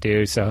you have to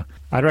do. So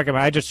I'd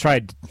recommend... I just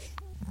tried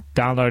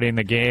downloading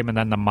the game and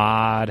then the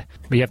mod,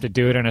 but you have to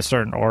do it in a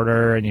certain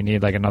order, and you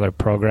need like another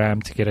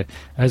program to get it.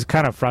 It's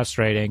kind of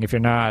frustrating. If you're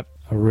not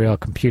a real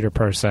computer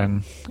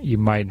person, you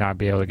might not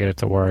be able to get it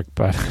to work,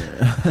 but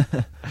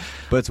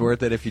But it's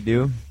worth it if you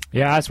do?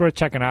 yeah, it's worth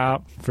checking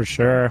out for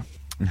sure.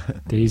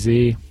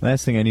 DayZ.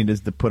 Last thing I need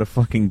is to put a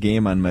fucking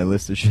game on my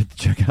list of shit to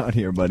check out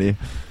here, buddy.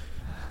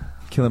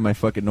 Killing my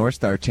fucking North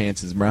Star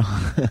chances, bro.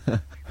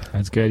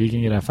 That's good. You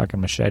can get a fucking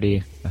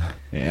machete.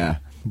 Yeah.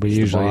 We It's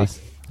the usually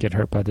boss. get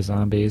hurt by the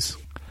zombies.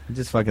 I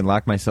just fucking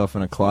lock myself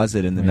in a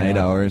closet in the night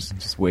hours and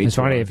just wait. It's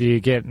for funny, it. if you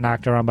get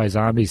knocked around by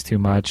zombies too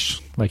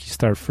much, like you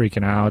start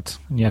freaking out,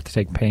 and you have to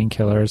take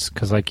painkillers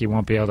because like you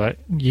won't be able to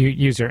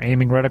use your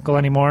aiming reticle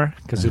anymore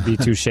because it'd be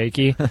too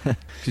shaky. Because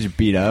you're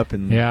beat up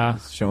and Yeah.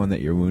 it's showing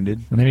that you're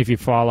wounded. And then if you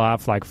fall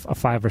off like a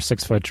 5 or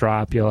 6 foot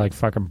drop, you'll like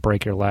fucking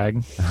break your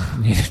leg.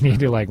 You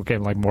need to like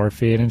get like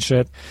morphine and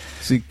shit.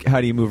 So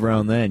how do you move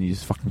around then? You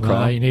just fucking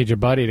crawl? Well, you need your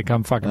buddy to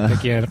come fucking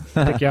pick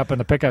you up in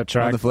the pickup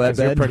truck the 'cause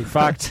you're flatbed? pretty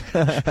fucked.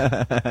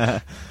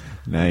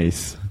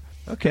 Nice.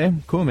 Okay,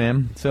 cool,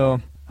 man.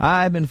 So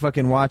I've been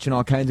fucking watching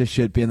all kinds of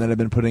shit, being that I've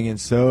been putting in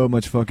so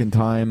much fucking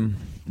time.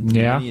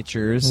 Yeah.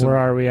 Miniatures. Where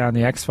are we on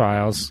the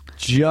X-Files?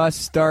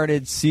 Just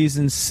started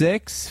season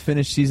 6,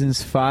 finished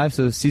seasons 5.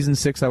 So season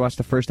 6, I watched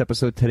the first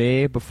episode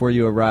today before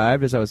you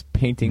arrived as I was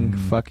painting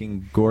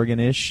fucking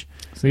Gorgonish.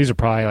 So these are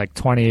probably like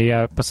 20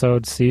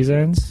 episode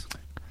seasons.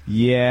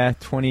 Yeah,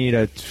 20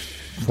 to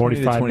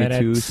 45 22,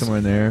 minutes somewhere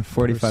in there.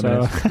 45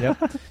 or so. minutes.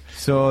 Yep.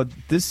 So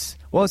this,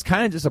 well, it's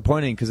kind of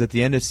disappointing because at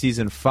the end of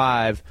season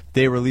 5,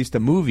 they released a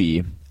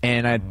movie,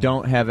 and I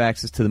don't have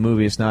access to the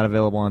movie. It's not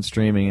available on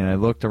streaming, and I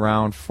looked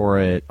around for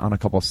it on a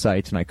couple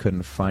sites, and I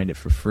couldn't find it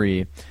for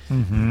free.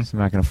 Mm-hmm. So I'm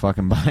not gonna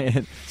fucking buy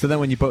it. So then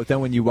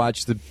when you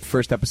watch the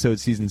first episode,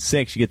 season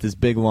 6, you get this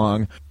big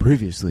long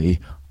previously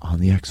on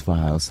the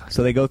X-Files.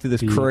 So they go through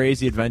this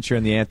crazy adventure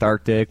in the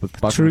Antarctic with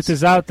Buck. Truth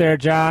is out there,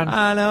 John.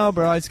 I know,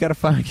 bro. I just gotta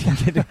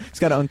just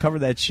gotta uncover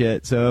that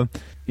shit. So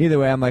either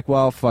way, I'm like,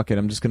 well, fuck it.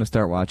 I'm just gonna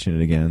start watching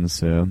it again.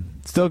 So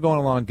still going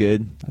along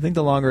good. I think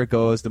the longer it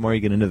goes, the more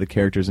you get into the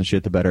characters and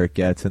shit, the better it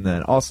gets. And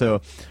then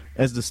also,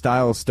 as the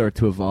styles start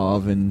to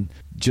evolve and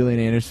Gillian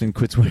Anderson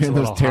quits wearing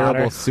those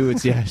terrible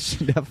suits, yeah,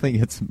 she definitely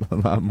gets a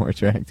lot more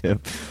attractive.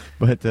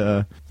 But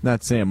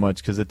not saying much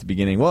because at the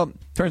beginning, well,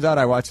 turns out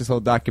I watched this whole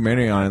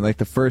documentary on it. Like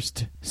the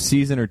first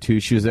season or 2,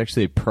 she was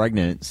actually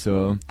pregnant.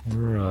 So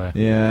Really?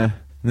 yeah.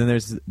 And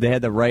then they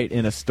had to write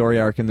in a story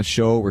arc in the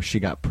show where she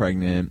got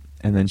pregnant,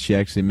 and then she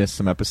actually missed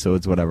some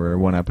episodes, whatever,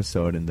 one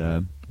episode,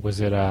 and Was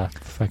it a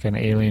fucking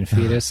alien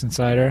fetus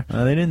inside her?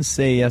 they didn't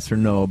say yes or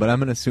no, but I'm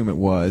gonna assume it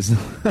was.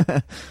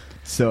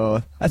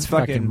 So that's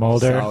fucking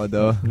Mulder solid,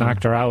 though.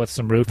 knocked her out with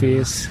some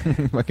roofies.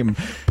 Fucking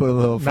put a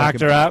little Knocked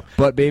fucking her up.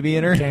 butt baby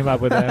in her. Came up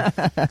with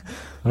that.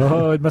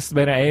 Oh, it must have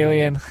been an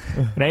alien.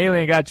 An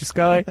alien got you,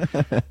 Scully.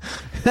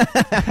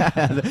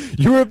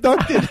 You were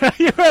abducted.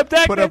 You were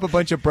abducted. Put up a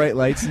bunch of bright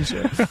lights and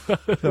shit.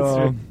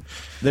 So,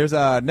 there's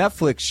a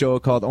Netflix show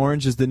called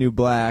Orange Is the New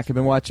Black.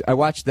 I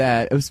watched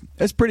that.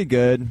 It's pretty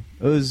good.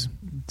 It was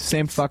the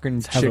same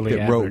fucking chick heavily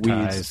that wrote Weeds.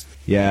 advertised.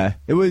 Yeah,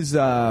 it was.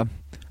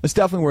 It's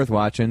definitely worth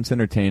watching. It's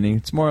entertaining.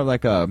 It's more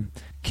like a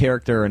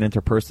character and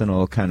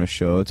interpersonal kind of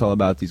show. It's all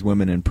about these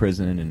women in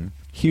prison and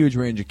huge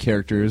range of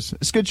characters.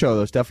 It's a good show,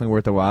 though. It's definitely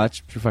worth a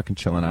watch if you're fucking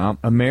chilling out.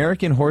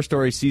 American Horror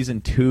Story Season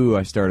 2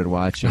 I started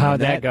watching. How'd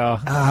that go?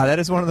 That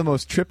is one of the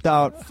most tripped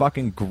out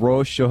fucking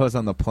gross shows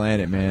on the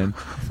planet, man.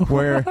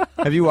 Where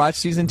have you watched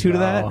Season 2 to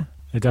that? No,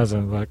 it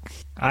doesn't look...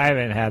 I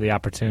haven't had the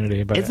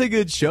opportunity, but... It's a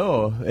good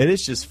show. It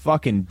is just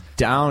fucking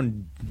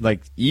down,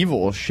 like,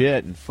 evil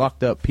shit and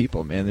fucked up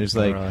people, man. There's,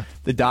 like, Really?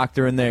 the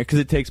doctor in there, because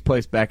it takes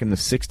place back in the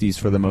 60s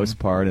for the most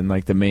part, and,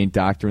 like, the main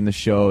doctor in the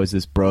show is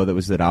this bro that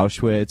was at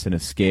Auschwitz and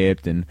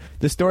escaped, and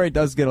the story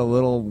does get a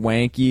little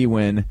wanky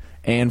when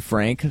Anne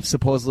Frank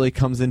supposedly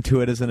comes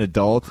into it as an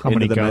adult How into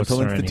many the ghosts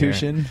mental are in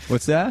institution.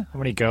 What's that? How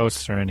many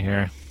ghosts are in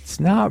here? It's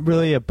not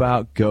really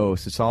about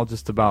ghosts. It's all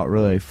just about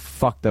really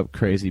fucked up,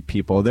 crazy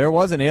people. There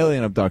was an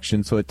alien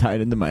abduction, so it tied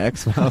into my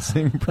X-Files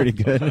thing pretty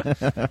good.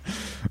 But,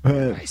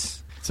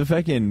 Nice. It's a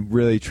fucking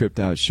really tripped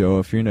out show.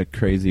 If you're into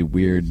crazy,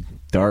 weird,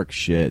 dark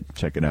shit,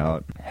 check it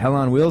out. Hell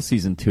on Wheels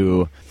Season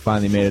 2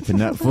 finally made it to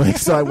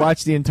Netflix, so I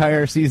watched the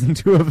entire Season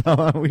 2 of Hell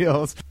on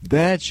Wheels.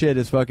 That shit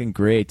is fucking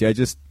great, dude. I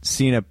just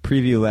seen a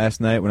preview last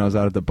night when I was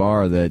out at the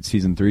bar that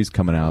Season 3's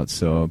coming out,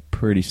 so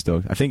pretty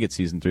stoked. I think it's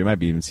Season 3. It might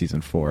be even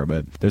Season 4,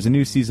 but there's a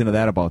new season of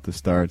that about to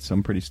start, so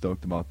I'm pretty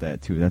stoked about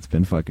that, too. That's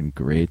been fucking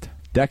great.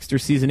 Dexter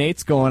Season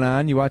 8's going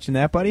on. You watching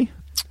that, buddy?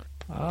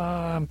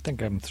 I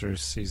think I'm through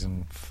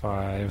season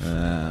 5.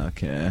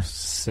 Okay.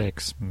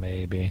 6,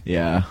 maybe.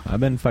 Yeah,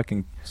 I've been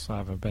fucking... So I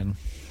haven't been...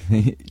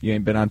 You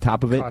ain't been on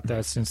top of it? Caught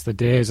that since the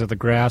days of the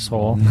grass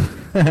hole.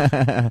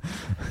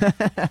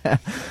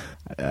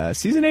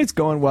 Season 8's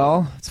going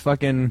well. It's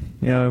fucking,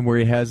 where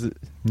he has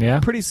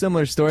a pretty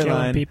similar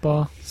storyline.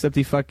 People. Except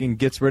he fucking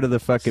gets rid of the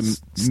fucking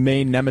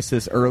main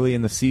nemesis early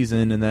in the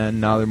season, and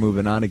then now they're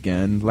moving on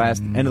again.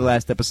 End of the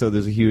last episode,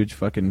 there's a huge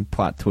fucking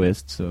plot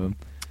twist, so...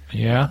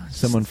 Yeah.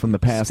 Someone from the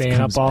past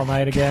staying up all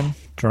night again,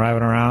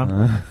 driving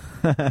around.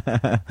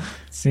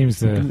 Seems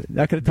to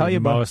not gonna tell you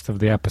about most of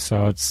the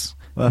episodes.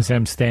 It's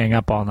him staying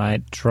up all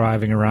night,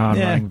 driving around,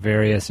 running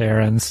various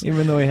errands.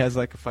 Even though he has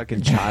like a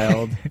fucking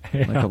child,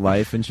 like a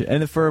life and shit.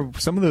 And for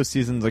some of those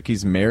seasons, like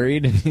he's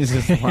married and he's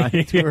just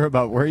lying to her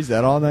about where he's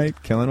at all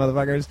night, killing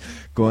motherfuckers,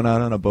 going out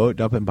on a boat,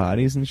 dumping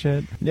bodies and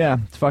shit. Yeah,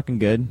 it's fucking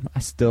good. I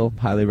still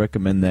highly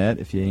recommend that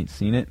if you ain't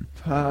seen it.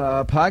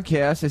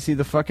 Podcast, I see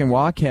the fucking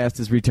Wildcast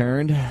has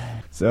returned.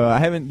 So I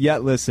haven't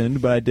yet listened,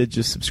 but I did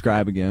just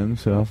subscribe again.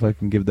 So if I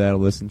can give that a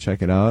listen,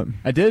 check it out.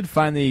 I did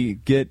finally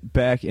get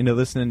back into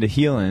listening to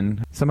Healin'.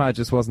 Somehow it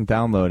just wasn't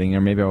downloading,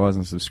 or maybe I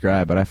wasn't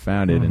subscribed, but I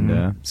found it, and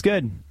it's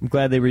good. I'm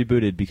glad they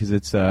rebooted because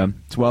it's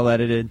well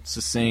edited,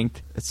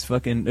 succinct. It's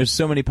fucking. There's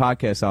so many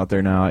podcasts out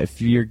there now.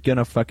 If you're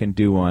gonna fucking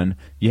do one,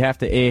 you have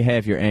to A,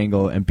 have your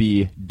angle, and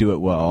B, do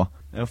it well.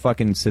 Don't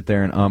fucking sit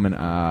there and and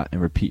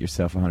and repeat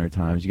yourself 100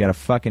 times. You gotta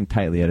fucking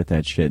tightly edit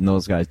that shit, and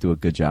those guys do a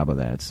good job of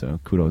that, so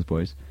kudos,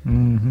 boys.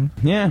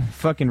 Yeah,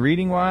 fucking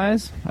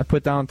reading-wise, I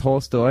put down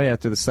Tolstoy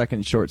after the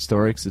second short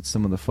story because it's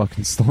some of the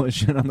fucking slowest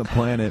shit on the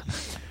planet.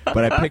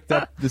 But I picked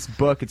up this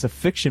book. It's a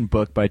fiction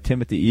book by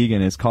Timothy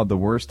Egan. It's called The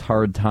Worst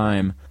Hard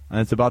Time,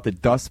 and it's about the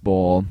Dust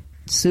Bowl.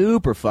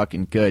 Super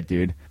fucking good,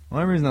 dude. The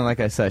only reason, like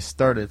I said, I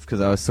started is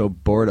because I was so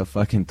bored of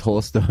fucking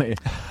Tolstoy.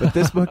 But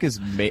this book is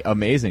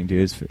amazing,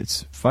 dude.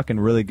 It's fucking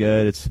really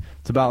good. It's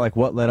about like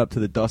what led up to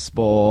the Dust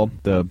Bowl,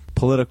 the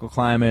political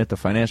climate, the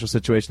financial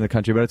situation of the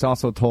country. But it's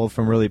also told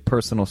from really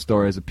personal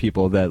stories of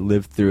people that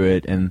lived through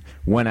it and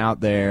went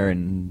out there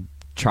and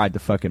tried to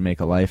fucking make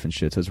a life and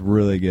shit. So it's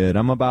really good.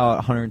 I'm about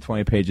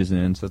 120 pages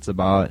in, so it's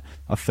about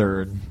a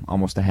third,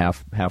 almost a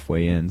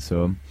halfway in.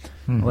 So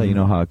I'll let you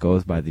know how it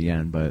goes by the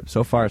end. But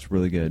so far, it's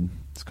really good.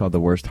 It's called The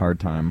Worst Hard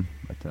Time.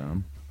 But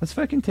let's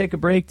fucking take a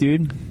break,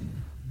 dude.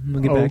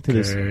 We'll get back to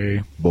this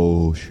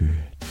bullshit.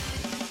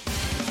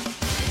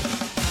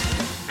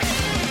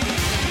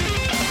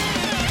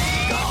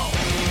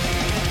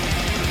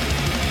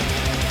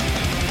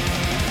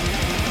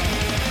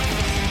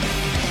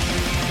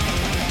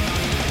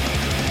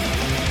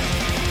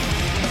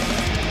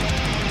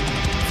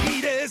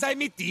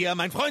 Mit dir,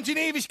 mein Freund, in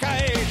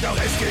Ewigkeit. Doch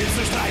es gilt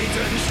zu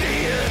streiten,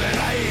 stehe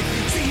bereit.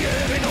 Siehe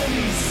in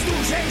uns, du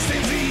schenkst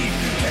den Sieg.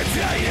 Kämpf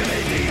für eine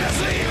Welt, die das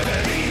Leben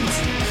verdient.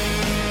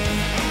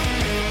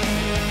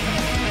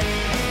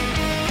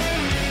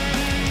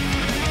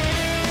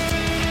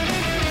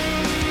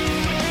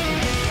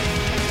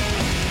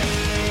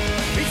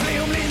 Ich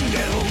flehe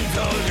Linderung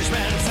für eure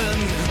Schmerzen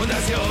und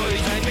dass ihr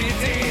euch ein mit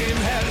dem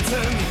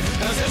Herzen,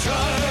 dass ihr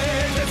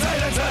schreit der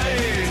Zeit an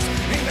Zeit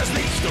in das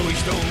Licht durch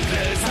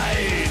dunkle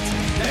Zeit.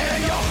 Der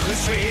Joch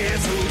ist schwer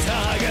zu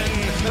tragen,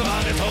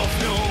 wartet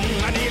Hoffnung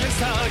an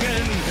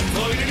Elendstagen.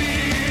 Freude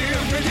dir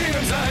mit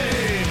jedem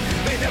Sein,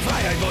 wenn der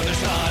Freiheit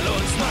Wonnestrahl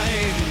uns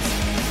meint.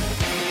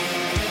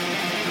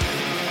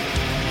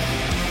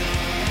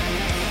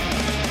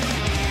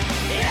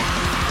 Ja!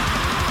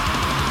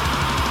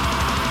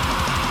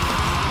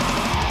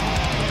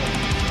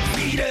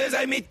 Friede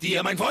sei mit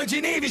dir, mein Freund,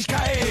 in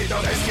Ewigkeit.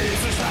 Doch es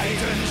gilt zu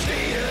streiten,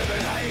 stehe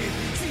bereit.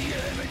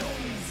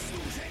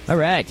 All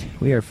right,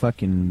 we are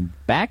fucking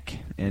back,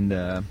 and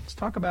let's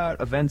talk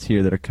about events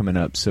here that are coming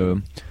up.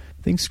 So,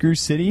 I think Screw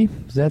City,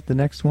 is that the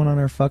next one on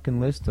our fucking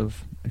list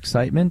of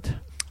excitement?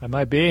 It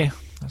might be.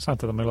 That's not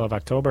to the middle of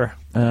October.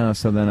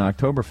 So then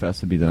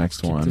Oktoberfest would be the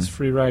next one. Keep this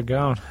free ride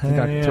going. I think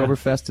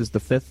Oktoberfest is the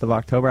 5th of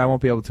October. I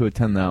won't be able to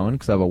attend that one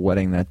because I have a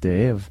wedding that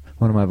day of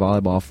one of my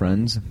volleyball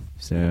friends.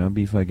 So I'll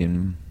be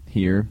fucking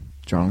here,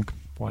 drunk.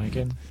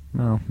 Wanking?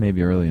 Well,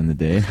 maybe early in the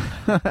day.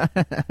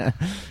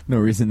 No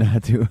reason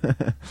not to.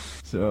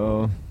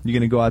 So, you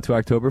going to go out to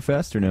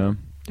Oktoberfest or no?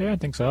 Yeah, I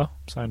think so.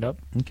 Signed up.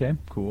 Okay,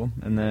 cool.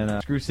 And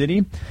then Screw City.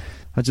 I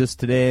was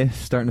just today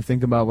starting to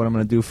think about what I'm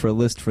going to do for a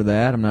list for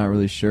that. I'm not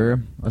really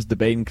sure. I was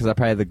debating because I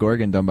probably had the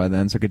Gorgon done by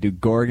then, so I could do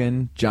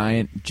Gorgon,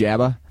 Giant,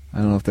 Jabba. I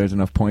don't know if there's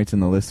enough points in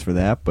the list for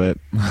that, but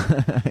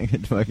I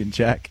could fucking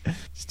check.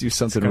 Just do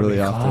something really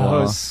off the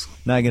wall.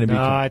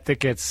 No, I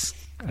think it's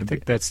I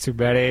think that's too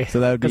many. So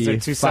that would 'Cause be they're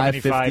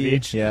 $275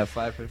 each. Yeah,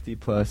 $550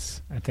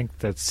 plus. I think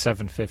that's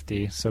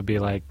 $750, so it'd be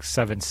like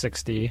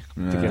 $760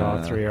 to get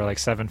all three, or like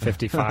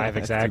 $755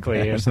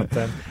 exactly, or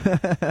something.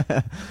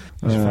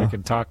 If I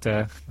can talk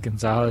to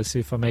Gonzalez,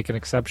 see if I'll make an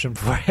exception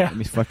for you. Let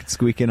me fucking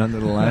squeak in under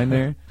the line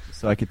there,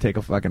 so I could take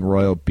a fucking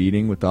royal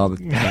beating with all the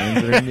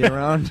fans that are gonna be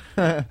around.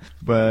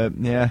 But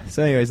yeah.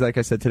 So, anyways, like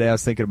I said, today I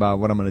was thinking about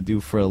what I'm gonna do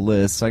for a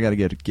list. So I got to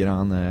get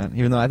on that.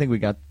 Even though I think we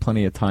got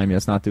plenty of time. Yeah,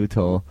 it's not due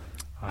till.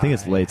 I think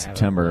it's late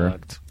September.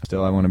 Looked.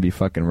 Still, I want to be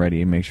fucking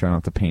ready and make sure I don't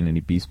have to paint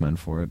any Beastmen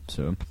for it.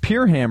 So,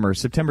 Pure Hammer,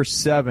 September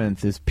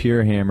 7th is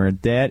Pure Hammer.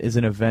 That is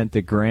an event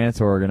that Grant's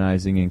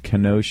organizing in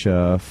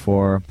Kenosha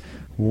for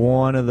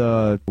one of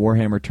the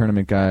Warhammer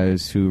tournament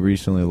guys who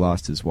recently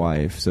lost his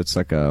wife. So it's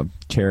like a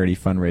charity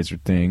fundraiser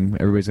thing.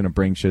 Everybody's going to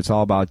bring shit. It's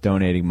all about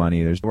donating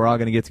money. We're all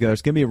going to get together.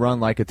 It's going to be run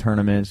like a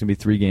tournament. It's going to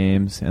be 3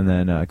 games. And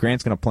then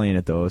Grant's going to play in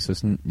it, though. So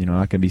it's not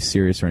going to be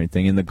serious or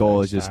anything. And the goal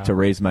is just to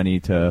raise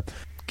money to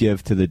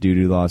give to the dude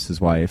who lost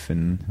his wife,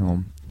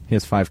 and he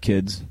has 5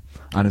 kids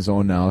on his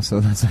own now, so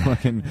that's a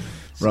fucking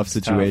rough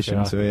situation.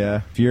 Tough, yeah. So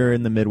yeah, if you're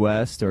in the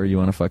Midwest or you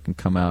want to fucking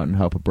come out and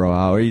help a bro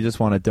out, or you just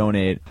want to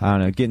donate, I don't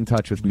know, get in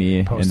touch with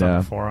me. Post on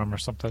the forum or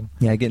something.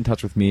 Yeah, get in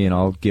touch with me and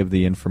I'll give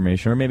the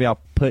information, or maybe I'll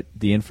put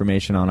the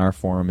information on our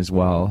forum as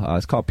well.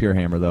 It's called Pure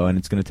Hammer, though, and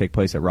it's going to take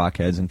place at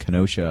Rockheads in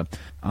Kenosha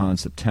on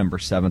September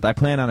 7th. I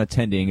plan on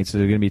attending. It's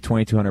going to be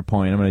 2,200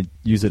 point. I'm going to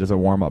use it as a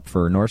warm-up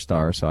for North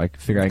Star, so I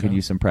figure I could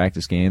use some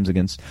practice games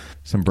against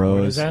some bros.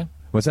 When is that?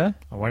 What's that?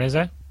 When is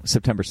that?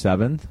 September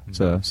 7th. It's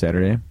a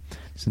Saturday.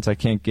 Since I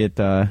can't get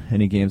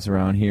any games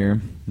around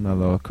here,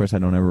 although, of course, I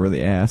don't ever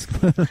really ask.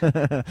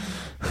 I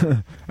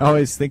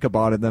always think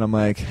about it, then I'm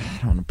like, I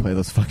don't want to play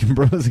those fucking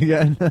bros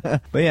again.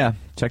 But yeah,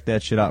 check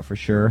that shit out for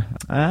sure.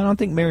 I don't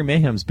think Mary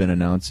Mayhem's been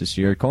announced this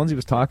year. Colsey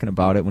was talking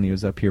about it when he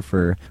was up here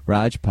for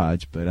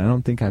Rajpaj, but I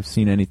don't think I've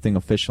seen anything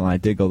official. I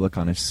did go look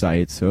on his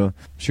site, so I'm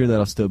sure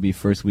that'll still be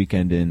first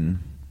weekend in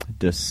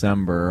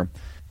December.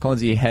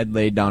 Colsey had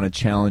laid down a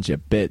challenge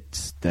at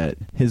Bits that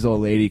his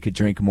old lady could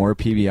drink more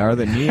PBR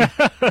than me,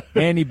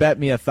 and he bet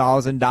me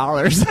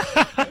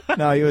 $1,000.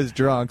 No, he was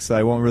drunk, so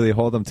I won't really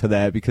hold him to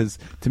that, because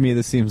to me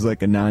this seems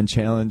like a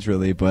non-challenge,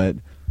 really, but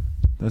it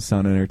does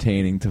sound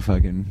entertaining to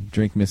fucking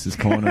drink Mrs.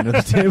 Cohn under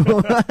the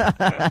table.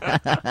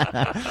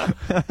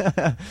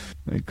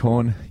 Like,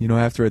 Cohn,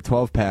 after a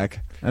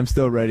 12-pack, I'm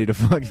still ready to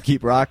fucking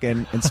keep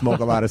rocking and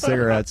smoke a lot of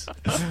cigarettes.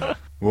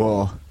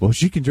 Well,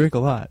 she can drink a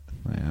lot.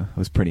 Yeah, it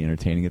was pretty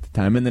entertaining at the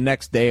time. And the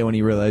next day, when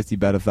he realized he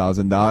bet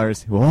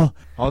 $1,000, well,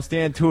 I'll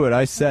stand to it.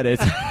 I said it.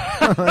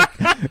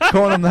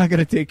 Cohen, I'm not going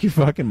to take your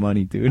fucking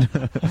money, dude.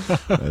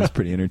 That was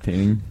pretty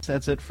entertaining.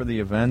 That's it for the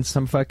events.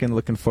 I'm fucking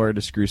looking forward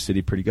to Screw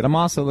City pretty good. I'm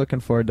also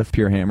looking forward to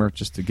Pure Hammer,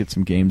 just to get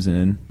some games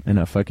in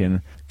a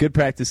fucking good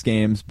practice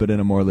games, but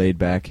in a more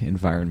laid-back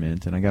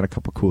environment. And I got a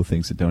couple cool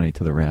things to donate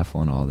to the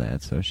raffle and all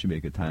that, so it should be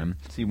a good time.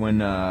 See, when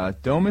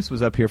Domus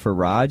was up here for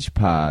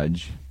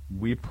Rajpaj,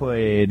 we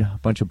played a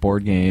bunch of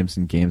board games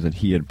and games that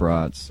he had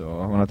brought, so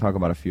I want to talk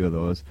about a few of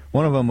those.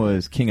 One of them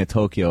was King of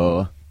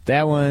Tokyo.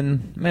 That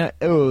one, man,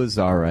 it was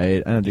all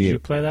right. Did you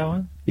play that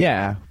one?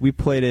 Yeah, we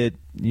played it.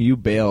 You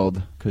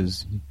bailed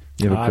because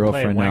you have a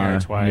girlfriend now.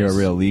 You're a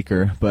real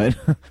leaker. But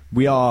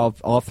we all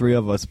 3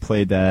 of us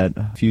played that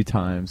a few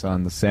times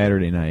on the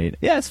Saturday night.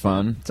 Yeah, it's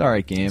fun. It's all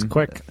right game. It's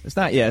quick. It's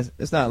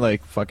not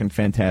like fucking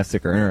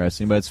fantastic or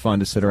interesting, but it's fun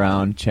to sit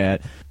around,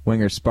 chat.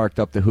 Winger sparked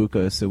up the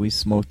hookah, so we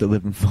smoked the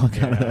living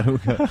fuck out of that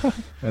hookah.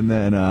 And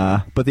then,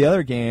 but the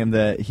other game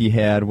that he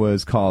had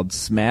was called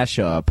Smash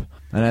Up,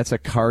 and that's a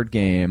card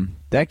game.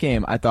 That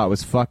game I thought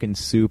was fucking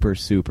super,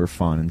 super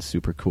fun and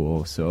super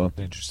cool. So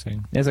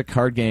interesting. It's a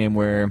card game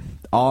where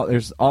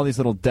there's all these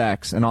little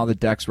decks, and all the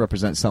decks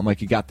represent something.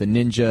 Like you got the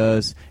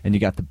ninjas, and you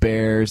got the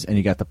bears, and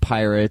you got the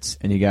pirates,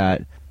 and you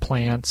got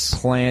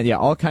plants. Yeah,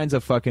 all kinds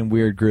of fucking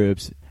weird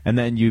groups. And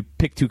then you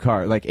pick 2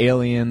 cards, like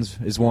aliens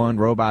is one,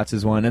 robots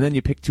is one, and then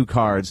you pick 2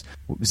 cards.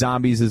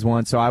 Zombies is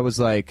one. So I was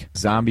like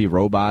zombie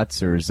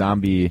robots or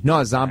zombie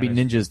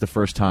ninjas the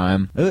first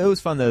time. It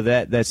was fun though.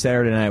 That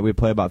Saturday night we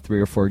played about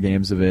 3 or 4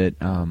 games of it.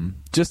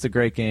 Just a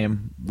great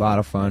game, a lot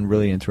of fun,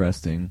 really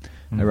interesting.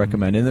 I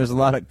recommend it. And there's a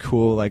lot of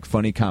cool, like,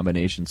 funny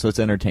combinations, so it's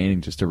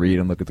entertaining just to read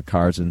and look at the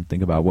cards and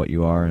think about what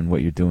you are and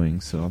what you're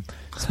doing. So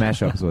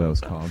Smash Up is what that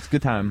was called. It's a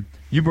good time.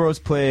 You bros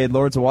played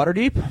Lords of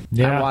Waterdeep?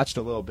 Yeah. I watched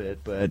a little bit,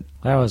 but...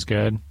 That was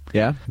good.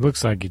 Yeah? It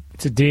looks like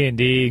it's a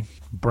D&D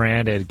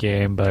branded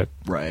game, but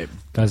right.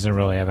 Doesn't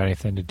really have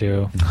anything to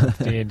do with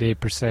D&D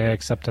per se,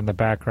 except in the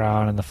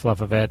background and the fluff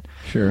of it.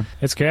 Sure.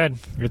 It's good.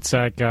 It's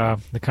like the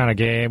kind of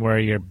game where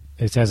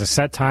it has a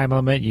set time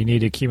limit. You need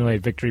to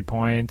accumulate victory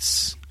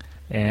points.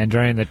 And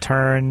during the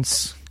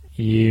turns,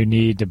 you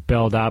need to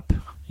build up.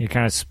 You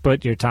kind of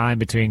split your time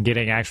between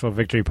getting actual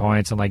victory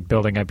points and like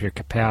building up your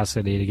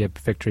capacity to get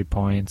victory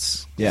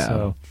points. Yeah.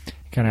 So you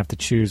kind of have to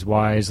choose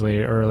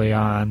wisely early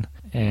on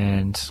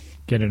and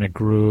get in a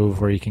groove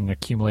where you can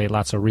accumulate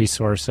lots of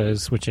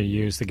resources, which you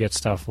use to get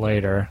stuff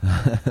later.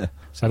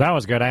 So that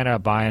was good. I ended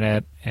up buying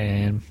it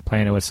and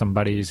playing it with some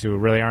buddies who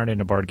really aren't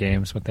into board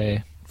games, but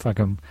they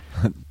fucking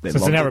They since they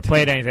loved never it.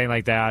 played anything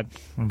like that.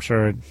 I'm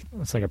sure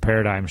it's like a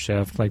paradigm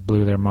shift, like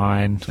blew their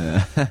mind.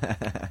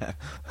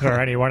 Or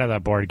any one of the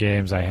board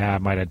games I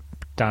have might have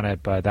done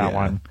it, but that Yeah.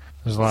 one,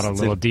 there's a lot of It's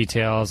little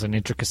details and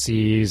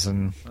intricacies,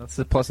 and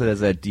Plus, it has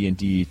that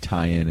D&D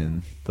tie-in,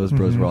 and those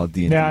bros were all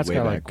D&D Yeah, it's way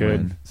got, back like, good-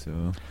 when.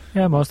 So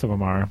yeah, most of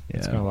them are.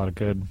 It's Yeah. got a lot of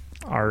good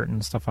art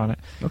and stuff on it.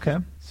 okay.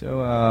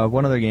 So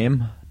one other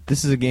game.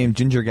 This is a game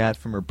Ginger got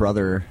from her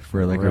brother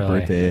for like her Really?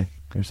 birthday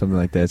or something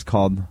like that. It's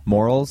called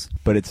Morals,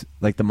 but it's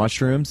like the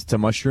mushrooms. It's a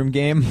mushroom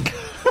game.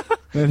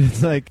 And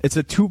it's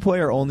a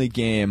 2-player only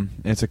game,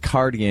 and it's a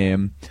card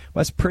game.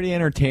 But it's pretty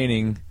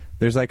entertaining.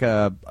 There's like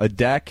a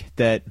deck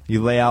that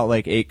you lay out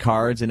like 8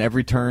 cards, and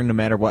every turn, no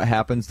matter what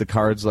happens, the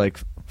cards like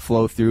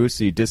flow through.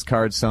 So you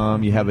discard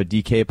some, you have a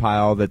DK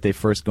pile that they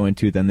first go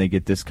into, then they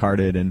get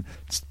discarded, and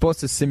it's supposed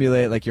to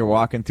simulate like you're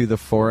walking through the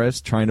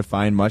forest trying to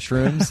find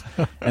mushrooms.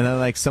 And then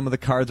like some of the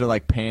cards are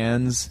like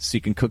pans, so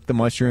you can cook the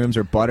mushrooms,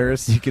 or butter,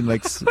 so you can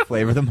like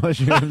flavor the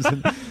mushrooms.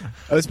 And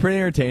it was pretty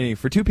entertaining.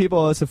 For 2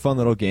 people, it's a fun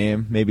little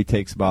game. Maybe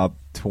takes about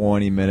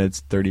 20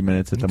 minutes, 30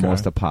 minutes at the Okay.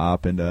 most to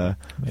pop. And if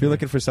you're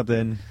looking for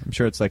something, I'm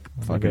sure it's like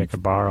Maybe I fucking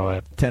could borrow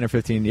it. 10 or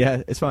 15.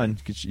 Yeah, it's fun.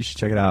 You should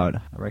check it out. I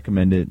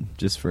recommend it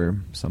just for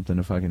something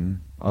to fucking,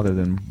 other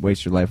than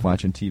waste your life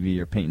watching TV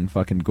or painting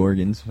fucking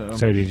gorgons.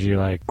 So did you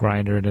like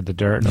grind her into the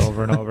dirt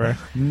over and over?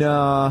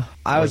 No,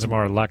 I Or was was it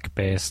more luck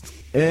based?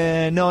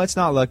 no, it's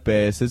not luck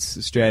based.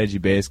 It's strategy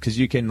based, because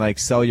you can like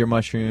sell your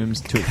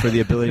mushrooms for the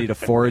ability to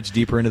forage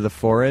deeper into the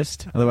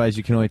forest. Otherwise,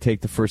 you can only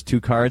take the first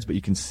 2 cards, but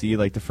you can see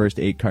like the first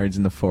 8 cards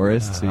in the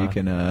forest, so you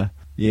can.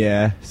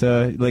 Yeah,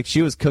 so like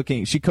she was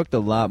cooking. She cooked a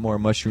lot more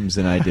mushrooms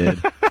than I did.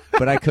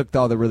 But I cooked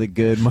all the really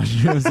good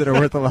mushrooms that are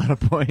worth a lot of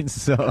points.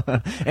 So,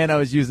 and I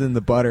was using the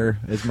butter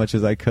as much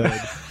as I could.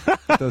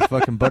 Get those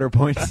fucking butter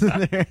points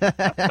in there.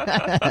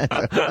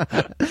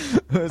 It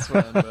was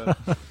fun. But.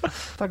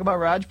 Talk about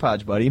Raj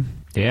Podge, buddy.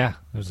 Yeah,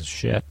 it was a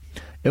shit.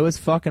 It was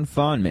fucking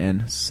fun,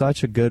 man.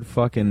 Such a good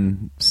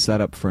fucking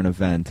setup for an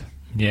event.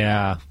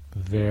 Yeah,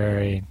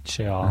 very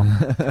chill.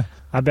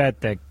 I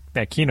bet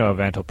that Kino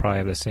event will probably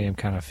have the same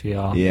kind of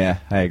feel. Yeah,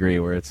 I agree.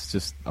 Where it's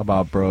just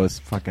about bros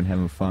fucking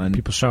having fun.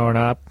 People showing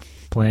up,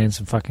 playing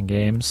some fucking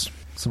games.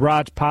 So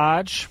Raj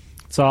Podge,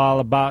 it's all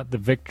about the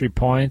victory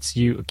points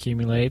you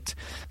accumulate.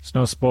 There's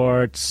no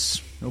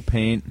sports, No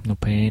paint. no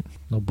paint,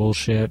 no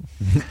bullshit.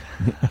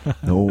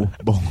 No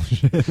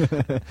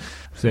bullshit.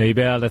 So you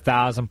build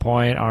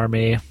 1,000-point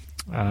army.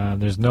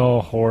 There's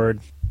no horde.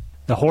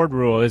 The horde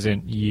rule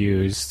isn't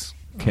used.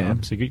 Okay.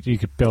 So you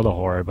could build a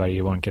horde, but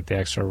you won't get the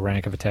extra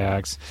rank of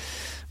attacks.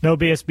 No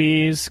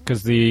BSBs,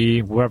 because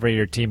whoever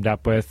you're teamed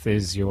up with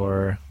is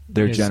Their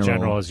his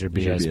general is your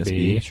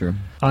BSB. Sure.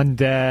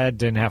 Undead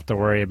didn't have to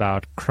worry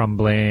about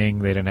crumbling.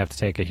 They didn't have to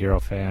take a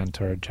Hierophant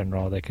or a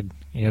general. They could,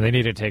 they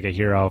needed to take a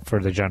hero for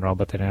the general,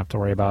 but they didn't have to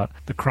worry about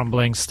the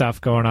crumbling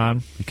stuff going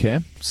on. Okay.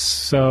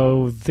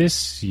 So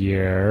this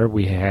year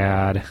we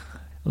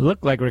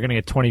looked like we were going to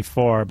get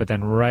 24, but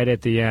then right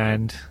at the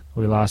end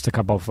we lost a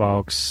couple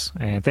folks,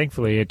 and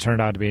thankfully it turned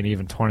out to be an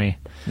even 20.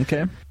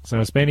 Okay. So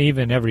it's been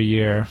even every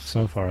year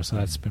so far, so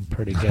that's been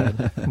pretty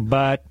good.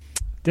 But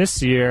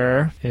this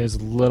year is a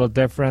little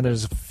different.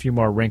 There's a few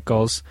more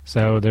wrinkles.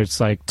 So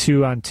there's like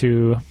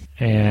 2-on-2,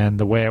 and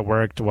the way it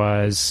worked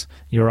was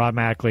you were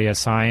automatically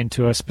assigned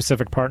to a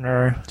specific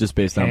partner. Just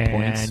based on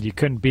points. And you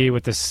couldn't be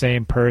with the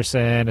same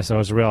person, so it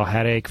was a real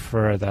headache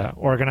for the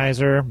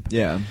organizer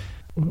Yeah.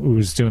 who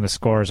was doing the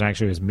scores, and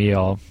actually it was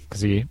Meal,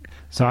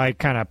 so I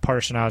kind of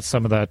portion out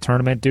some of the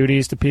tournament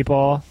duties to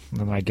people,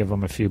 and I give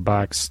them a few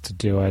bucks to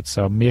do it.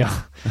 So Meal,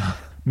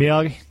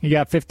 he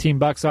got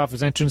 $15 off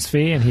his entrance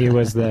fee, and he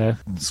was the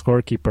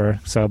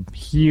scorekeeper. So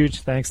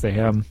huge thanks to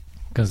him,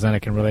 because then I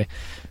can really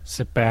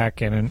sit back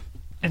and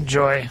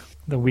enjoy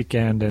the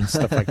weekend and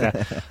stuff like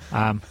that.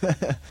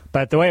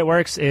 But the way it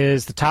works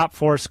is the top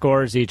 4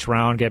 scores each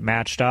round get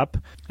matched up,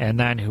 and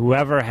then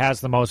whoever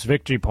has the most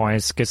victory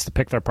points gets to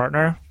pick their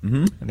partner,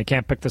 and they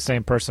can't pick the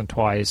same person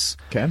twice.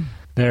 Okay.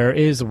 There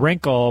is a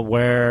wrinkle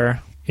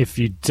where if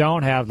you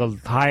don't have the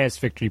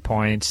highest victory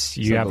points,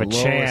 you So have the a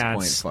lowest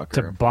chance point fucker.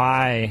 to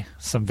buy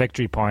some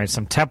victory points,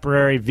 some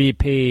temporary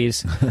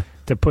VPs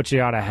to put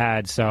you out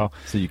ahead. So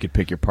you could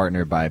pick your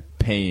partner by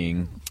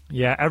paying.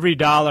 yeah, every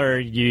dollar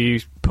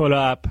you put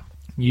up,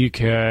 you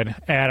could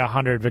add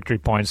 100 victory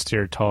points to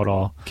your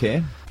total.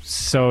 Okay.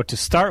 So to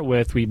start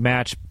with, we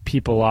match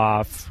people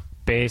off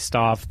based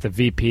off the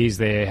VPs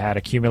they had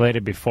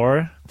accumulated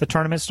before the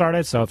tournament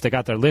started. So if they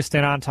got their list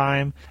in on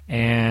time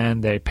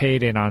and they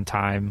paid in on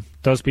time,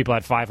 those people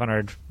had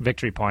 500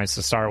 victory points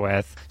to start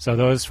with. So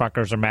those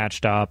fuckers are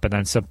matched up, and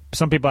then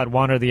some people had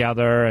one or the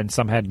other, and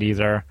some had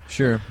neither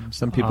Sure.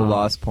 Some people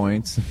lost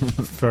points.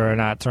 for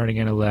not turning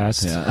in a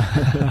list.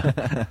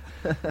 Yeah.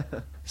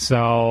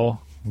 So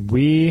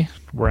we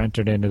were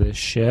entered into this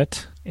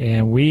shit,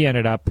 and we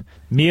ended up...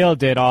 Meal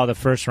did all the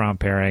first round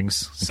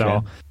pairings, so...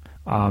 Okay.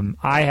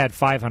 I had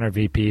 500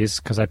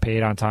 VPs because I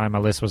paid on time. My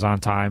list was on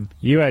time.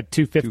 You had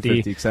 250,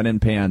 250 because I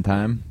didn't pay on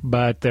time.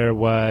 but there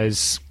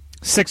was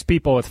 6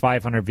 people with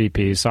 500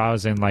 VPs. So I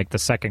was in like the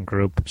second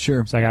group.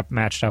 Sure. So I got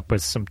matched up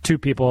with 2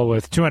 people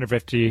with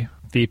 250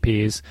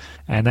 VPs,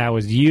 and that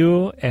was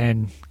you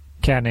and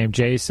a cat named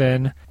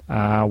Jason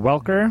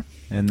Welker.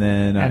 And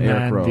then And Eric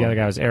then Rowe. the other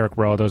guy was Eric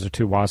Rowe. Those are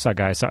 2 Wausau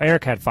guys. So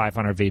Eric had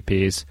 500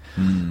 VPs.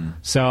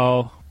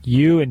 So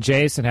you and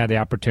Jason had the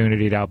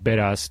opportunity to outbid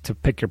us to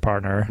pick your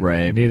partner.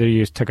 Right. Neither of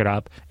you took it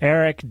up.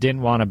 Eric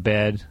didn't want to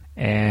bid,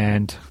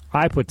 and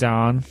I put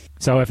down.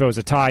 So if it was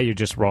a tie, you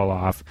just roll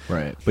off.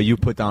 Right. But you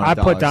put down I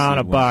 $1, put down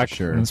so a you won for buck.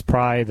 Sure. And it's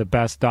probably the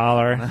best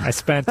dollar I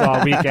spent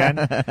all weekend.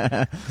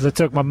 Because I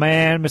took my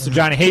man, Mr.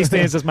 Johnny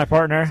Hastings, as my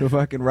partner. So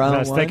fucking And round I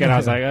was one. thinking, I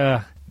was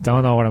like,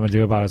 don't know what I'm going to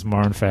do about his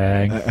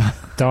Mournfang.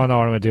 Don't know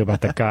what I'm going to do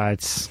about the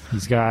guts.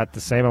 He's got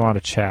the same amount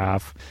of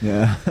chaff.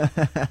 Yeah.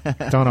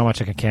 Don't know how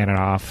much I can can it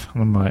off.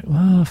 I'm like,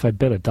 well, if I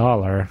bid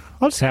 $1,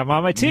 I'll just have him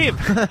on my team.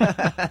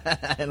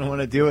 I don't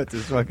want to deal with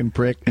this fucking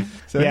prick.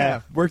 So Yeah.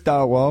 yeah, worked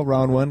out well.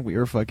 Round 1, we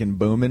were fucking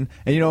booming.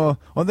 And you know,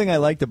 one thing I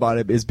liked about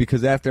it is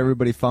because after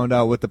everybody found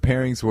out what the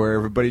pairings were,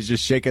 everybody's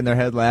just shaking their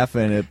head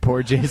laughing at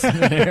poor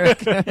Jason and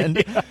Eric.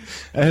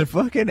 And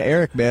fucking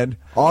Eric, man,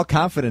 all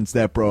confidence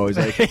that bro. He's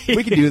like,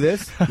 we can do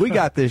this. We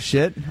got this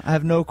shit. I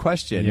have no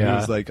question. Yeah. He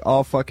was like,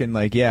 all fucking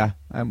like, yeah,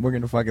 we're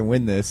going to fucking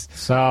win this.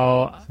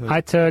 So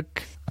I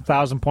took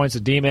 1,000 points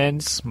of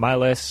demons. My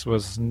list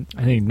was,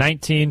 I think,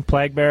 19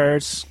 Plague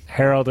Bearers,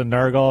 Herald and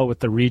Nurgle with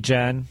the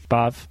regen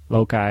buff,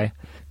 Lokai.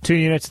 2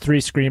 units, 3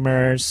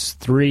 Screamers,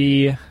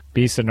 3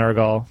 Beasts of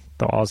Nurgle,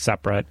 they're all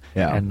separate.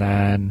 Yeah. And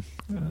then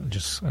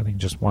I think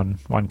just one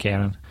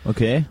cannon.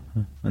 Okay.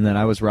 And then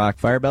I was Rock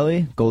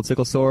Firebelly, Gold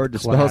Sickle Sword,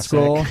 Dispel Classic.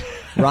 Scroll,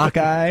 Rock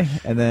Eye,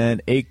 and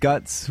then 8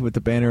 Guts with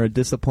the Banner of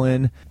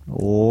Discipline,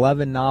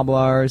 11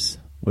 Noblars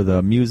with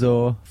a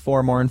Muso,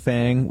 4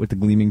 Mournfang with the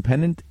Gleaming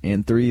Pendant,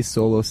 and 3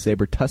 Solo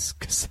Saber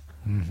Tusks.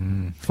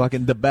 Mm-hmm.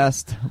 Fucking the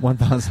best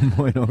 1,000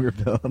 point ogre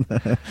build.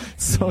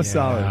 So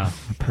solid.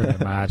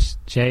 Pretty much.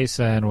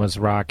 Jason was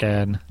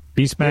rocking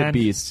Beastman. Yeah,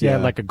 Beast, yeah.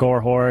 Like a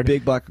Gore Horde.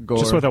 Big block of gore.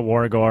 Just with a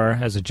War Gore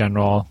as a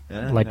general.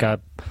 Yeah, like yeah. a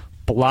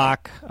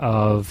block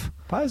of...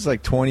 Probably was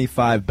like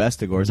 25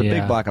 Bestigors. A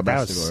big block of that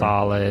was Bestigor.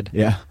 solid.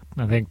 Yeah.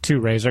 I think 2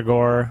 Razor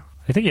Gore.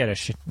 I think he had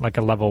like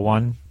a level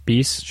 1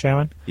 Beast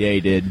Shaman. Yeah,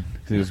 he did.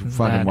 'Cause he was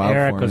fucking And wild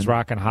Eric for was him.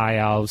 rocking High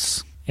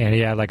Elves. And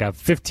he had like a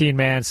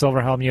 15-man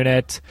Silverhelm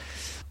unit.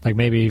 Like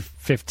maybe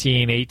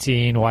 15,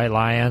 18 White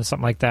Lions,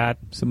 something like that.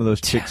 Some of those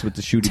chicks with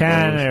the shooting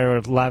 10 bows. or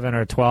 11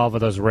 or 12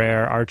 of those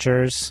rare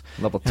archers.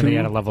 Level And he 2.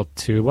 had a level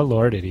 2. What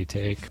lore did he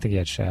take? I think he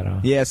had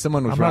Shadow. Yeah,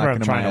 someone was I remember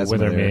rocking him trying to miasma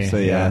wither there. me. So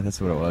yeah, Yeah.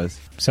 that's what it was.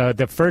 So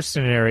the first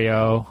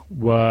scenario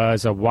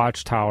was a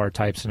watchtower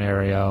type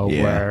scenario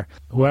Yeah. where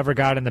whoever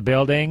got in the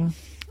building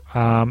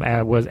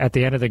was at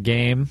the end of the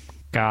game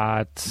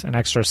got an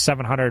extra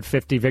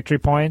 750 victory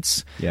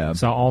points. Yeah.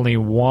 So only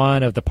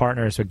one of the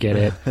partners would get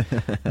it.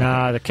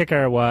 Now the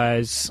kicker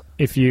was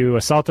if you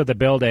assaulted the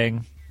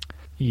building,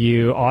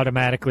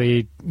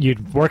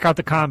 you'd work out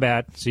the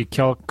combat, so you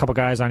kill a couple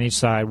guys on each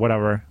side,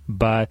 whatever.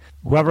 But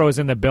whoever was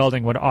in the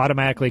building would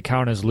automatically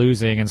count as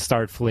losing and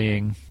start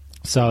fleeing.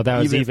 So that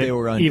was Even if they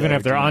were undead even or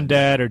if they're demons.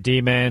 undead or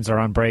demons or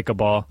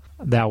unbreakable,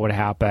 that would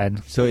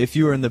happen. So if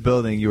you were in the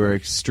building, you were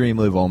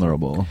extremely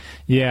vulnerable.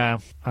 Yeah,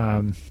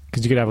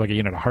 because you could have like a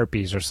unit of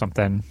harpies or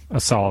something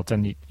assault,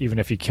 and even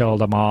if you killed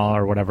them all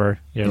or whatever,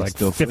 you're You'd like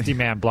still flee.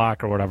 50-man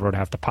block or whatever would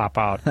have to pop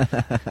out.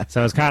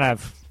 So it's kind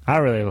of.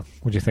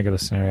 What'd you think of the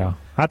scenario?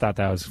 I thought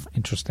that was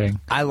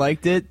interesting. I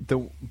liked it,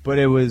 but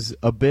it was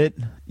a bit...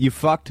 You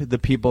fucked the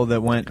people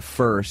that went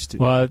first.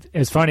 Well,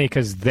 it's funny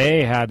because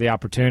they had the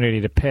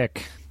opportunity to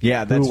pick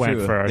Yeah, that's who went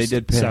true. first. They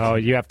did pick. So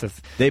you have to.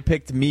 They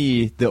picked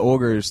me, the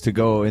ogres, to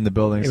go in the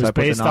building. It so was I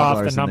put based the off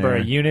Noblars the in number there.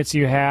 of units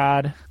you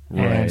had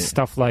Right. and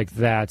stuff like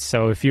that.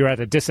 So if you were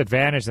at a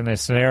disadvantage in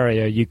this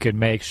scenario, you could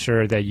make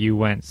sure that you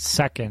went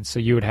second, so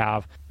you would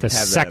have the Have that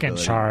second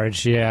ability.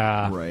 charge.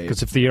 Yeah, Right.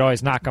 because if you'd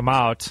always knock them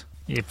out,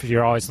 if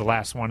you're always the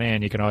last one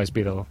in, you can always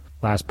be the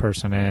last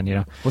person in. You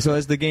know. Well, so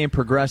as the game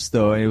progressed,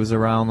 though, it was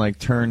around like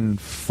turn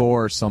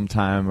 4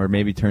 sometime, or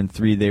maybe turn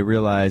 3, they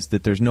realized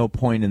that there's no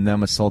point in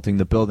them assaulting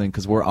the building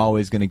because we're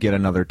always going to get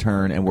another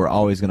turn and we're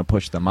always going to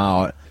push them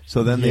out.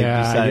 So then they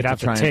decided you'd have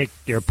to try to take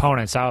your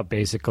opponents out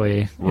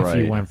basically if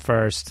Right. you went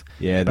first.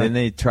 Yeah, But- then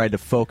they tried to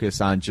focus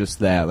on just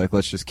that. Like,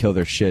 let's just kill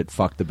their shit,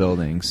 fuck the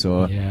building.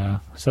 So, Yeah.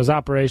 So it was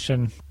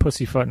Operation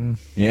Pussyfootin'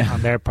 Yeah.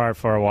 on their part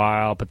for a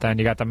while, but then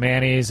you got the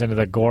Mannies into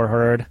the Gore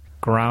Herd,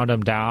 ground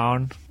them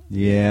down.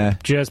 yeah.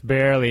 Just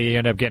barely, you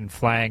end up getting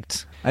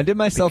flanked. I did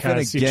myself in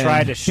Because again. you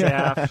tried to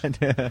shaft.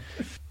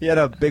 He had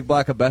a big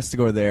block of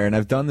Bestigor there, and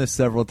I've done this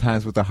several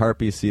times with the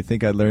Harpies, so you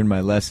think I'd learned my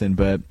lesson,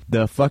 but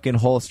the fucking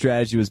whole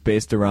strategy was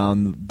based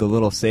around the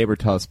little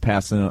Sabertusk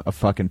passing a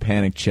fucking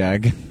panic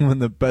check when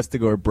the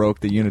Bestigor broke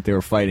the unit they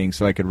were fighting,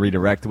 so I could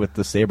redirect with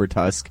the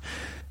Sabertusk.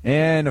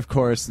 And, of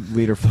course,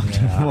 leader fucked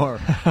Yeah. more.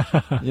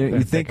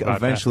 You think about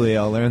eventually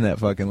I'll learn that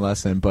fucking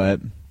lesson, but,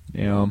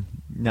 you know,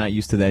 not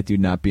used to that dude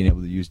not being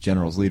able to use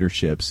General's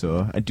leadership,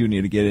 so I do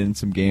need to get in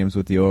some games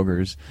with the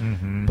ogres.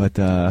 Mm-hmm. But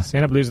So they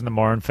ended up losing the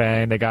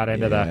Mournfang. They got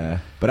into the...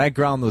 But I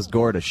ground those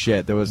gore to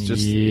shit. There was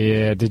just...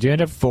 Yeah. Did you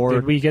end up...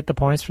 Did we get the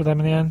points for them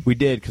in the end? We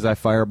did, because I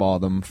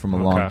fireballed them from a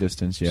long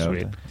distance. Yeah.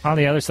 Sweet. On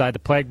the other side, the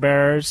Plague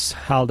Bearers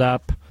held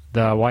up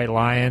the White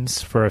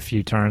Lions for a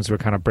few turns. Were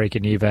kind of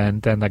breaking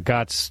even. Then the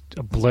Guts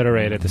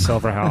obliterated the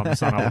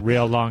Silverhelms on a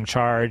real long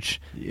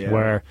charge. Yeah.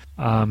 Where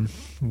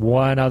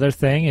one other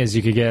thing is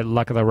you could get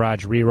Luck of the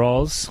Raj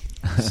rerolls.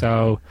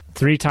 So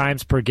 3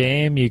 times per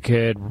game you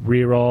could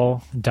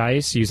reroll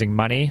dice using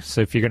money.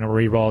 So if you're going to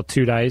reroll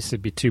 2 dice,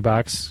 it'd be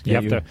 $2. You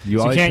Yeah, have to. you So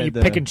you always can't. had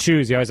You pick and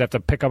choose. You always have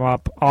to pick them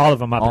up, all of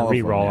them up, and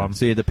reroll them.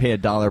 So you had to pay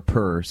 $1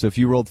 per. So if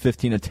you rolled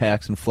 15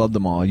 attacks and flubbed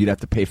them all, you'd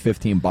have to pay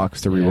 $15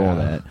 to reroll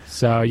that.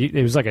 So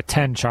it was like a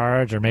 10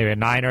 charge, or maybe a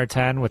 9 or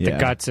 10 with the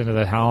Guts into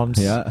the helms.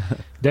 Yeah.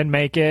 Didn't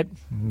make it.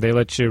 They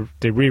let you.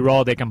 They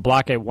re-roll. They can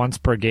block it once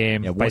per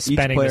game by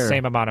spending the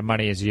same amount of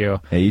money as you.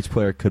 Yeah, each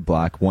player could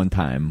block 1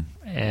 time.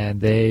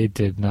 And they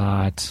did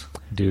not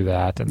do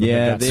that. And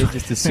they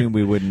just assumed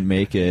we wouldn't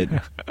make it.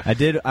 I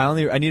needed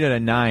a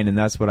 9, and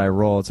that's what I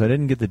rolled. So I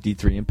didn't get the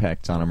D3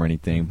 impacts on them or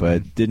anything,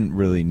 but didn't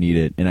really need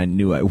it. And I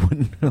knew I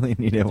wouldn't really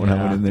need it when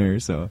I went in there.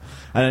 So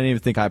I didn't even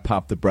think I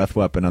popped the breath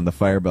weapon on the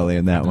Firebelly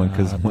in that one,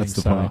 because what's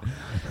the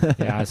point?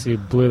 Yeah, so you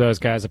blew those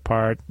guys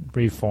apart,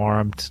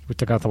 reformed. We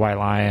took out the White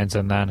Lions,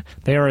 and then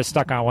they were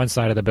stuck on one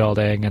side of the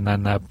building, and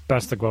then the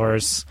Best of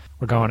Glores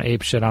were going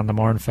apeshit on the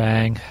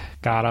Mournfang.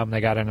 Got them. They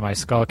got into my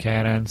Skull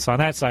Cannon. So on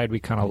that side, we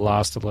kind of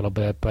lost a little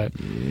bit. But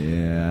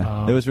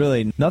yeah, there was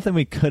really nothing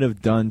we could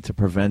have done to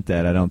prevent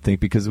that, I don't think,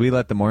 because we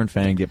let the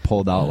Mournfang get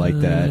pulled out like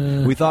that.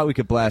 We thought we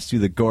could blast through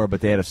the gore, but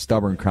they had a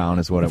stubborn crown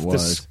is what it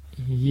was.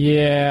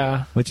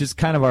 Yeah. Which is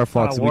kind of our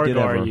fault. So we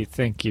did you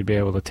think you'd be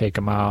able to take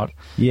them out.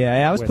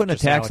 Yeah, I was putting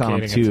attacks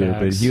on him too,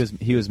 attacks.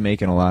 but he was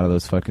making a lot of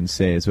those fucking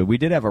saves. But we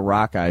did have a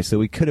rock eye, so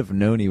we could have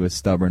known he was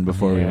stubborn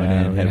before we went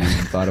in, had we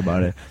even thought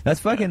about it. That's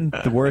fucking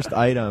the worst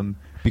item,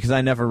 because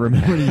I never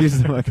remember to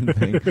use the fucking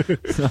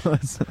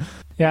thing.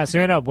 Yeah, so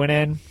you end up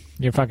winning.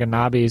 Your fucking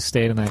knobbies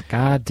stayed in that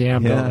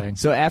goddamn building.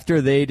 So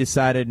after they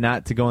decided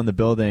not to go in the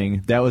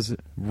building, that was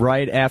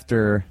right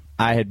after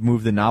I had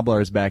moved the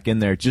Nobblers back in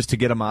there just to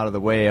get them out of the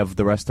way of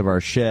the rest of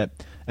our shit.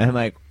 And I'm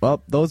like,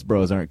 well, those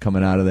bros aren't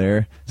coming out of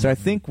there. So I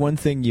think one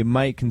thing you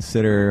might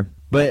consider,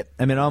 but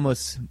I mean,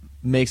 almost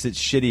makes it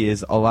shitty,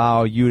 is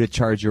allow you to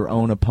charge your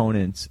own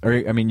opponents, or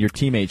I mean your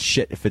teammates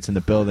shit if it's in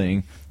the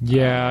building.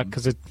 Yeah,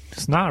 because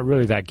it's not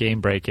really that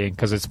game breaking,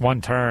 because it's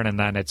one turn and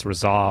then it's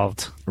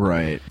resolved.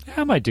 Right. Yeah,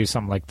 I might do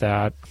something like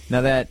that.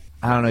 Now that,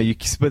 I don't know,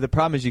 but the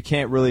problem is you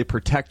can't really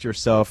protect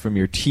yourself from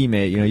your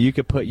teammate. You know, you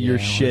could put your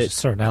shit. There's a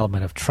certain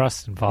element of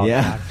trust involved.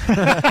 Yeah.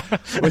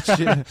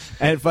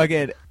 And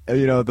fucking,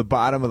 you know, the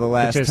bottom of the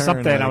last turn. Which is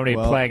something I'm going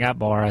to be playing up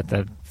more at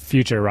the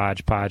future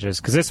Raj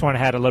Podges, because this one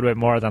had a little bit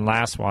more than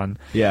last one.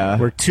 Yeah.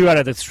 Where 2 out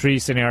of the 3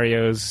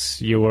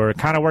 scenarios you were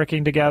kind of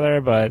working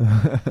together, but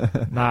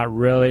not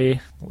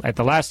really. At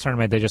the last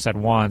tournament, they just had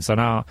 1, so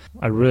now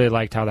I really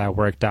liked how that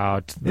worked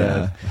out.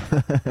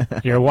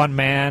 You're one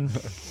man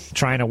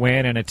trying to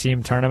win in a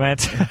team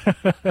tournament.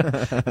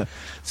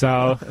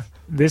 So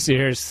this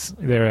year's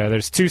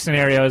there's 2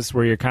 scenarios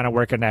where you're kind of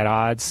working at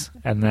odds,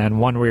 and then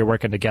 1 where you're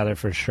working together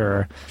for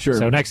sure.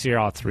 So next year,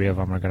 all 3 of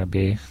them are going to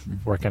be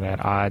working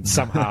at odds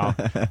somehow,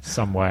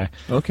 some way.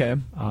 Okay.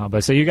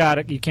 But so you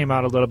came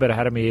out a little bit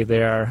ahead of me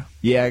there.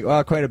 Yeah,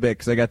 well, quite a bit,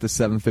 because I got the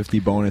 750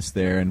 bonus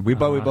there, and we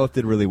both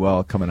did really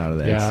well coming out of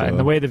that. Yeah, so. And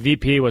the way the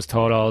VP was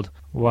totaled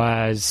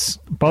was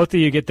both of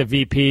you get the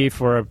VP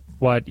for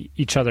what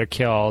each other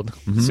killed.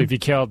 Mm-hmm. So if you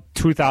killed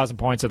 2,000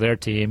 points of their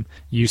team,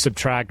 you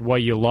subtract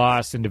what you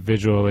lost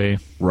individually.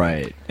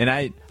 Right. And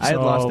I had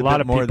lost a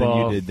bit more than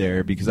you did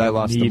there, because I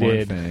lost the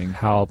Mournfang.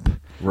 Help.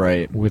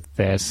 Right. With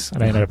this,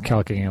 and I ended up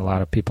calculating a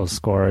lot of people's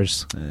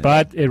scores.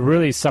 But it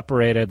really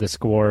separated the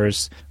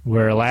scores,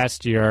 where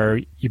last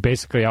year you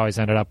basically always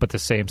ended up with the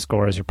same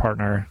score as your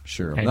partner.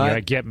 Sure. And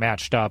you get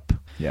matched up.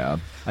 Yeah.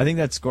 I think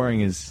that scoring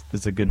is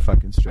a good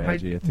fucking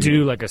strategy. I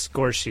do like a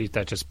score sheet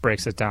that just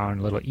breaks it down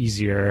a little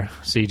easier,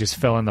 so you just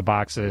fill in the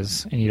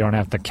boxes and you don't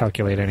have to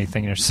calculate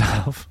anything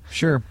yourself.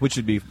 Sure. Which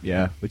would be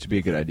a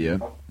good idea.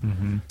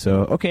 Mm-hmm.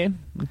 So, okay.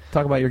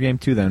 Talk about your game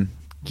 2 then.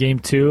 Game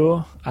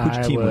 2, Who'd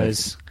you team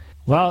with?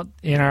 Well,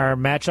 in our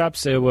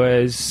matchups, it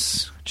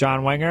was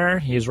John Wenger.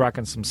 He was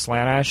rocking some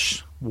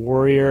Slaanesh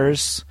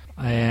Warriors.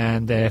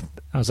 And I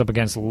was up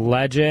against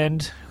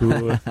Legend,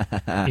 who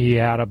he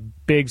had a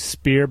big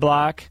spear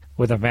block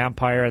with a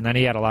vampire, and then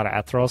he had a lot of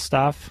ethereal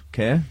stuff.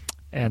 Okay.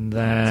 And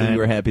then so you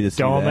were happy to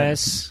see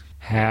Domus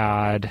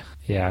had...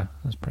 Yeah,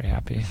 I was pretty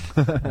happy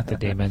with the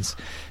demons.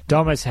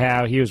 Domus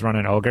he was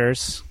running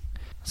ogres.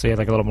 So he had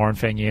like a little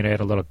Mournfang unit,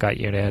 a little gut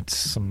unit,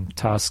 some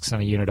tusks,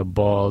 and a unit of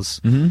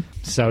bulls. Mm-hmm.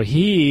 So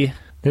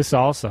this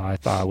also I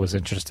thought was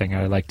interesting.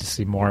 I'd like to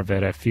see more of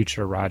it at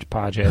future Raj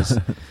Podges.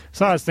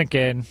 So I was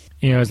thinking,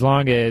 as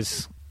long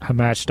as I'm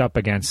matched up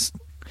against...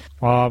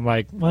 Well, I'm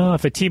like,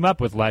 if I team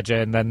up with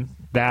Legend, then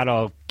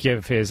that'll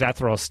give his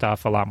ethereal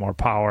stuff a lot more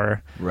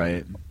power.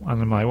 Right.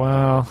 And I'm like,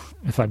 well,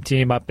 if I'm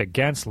team up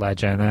against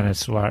Legend, then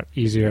it's a lot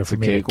easier for a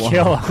me to cakewalk.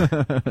 kill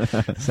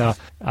him. So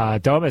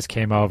Domus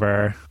came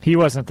over. He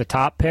wasn't the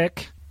top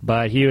pick,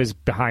 but he was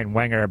behind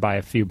Wenger by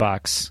a few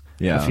bucks,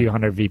 Yeah. a few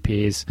hundred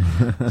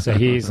VPs. So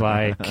he's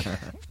like,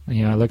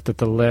 I looked at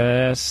the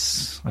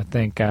list. I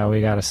think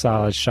we got a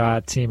solid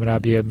shot. Teaming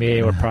up, you and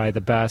me, we're probably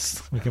the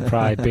best. We can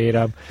probably beat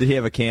him. Did he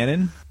have a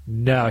cannon?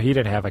 No, he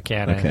didn't have a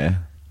cannon. Okay.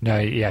 No,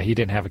 yeah, he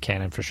didn't have a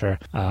cannon for sure.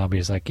 But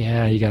he's like,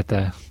 yeah, you got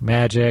the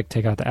magic,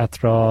 take out the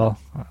ethereal.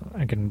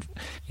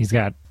 He's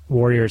got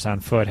warriors on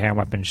foot, hand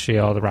weapon,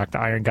 shield, rock the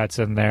iron guts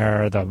in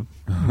there. The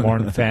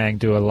Mornfang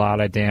do a lot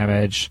of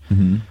damage.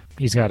 Mm-hmm.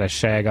 He's got a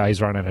Shaggoth.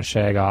 He's running a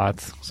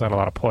Shaggoth. He's got a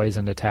lot of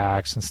poisoned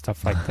attacks and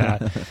stuff like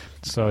that.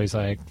 So he's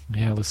like,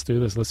 yeah, let's do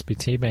this. Let's be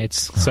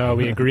teammates. So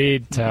we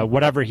agreed to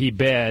whatever he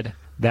bid,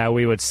 that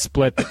we would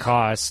split the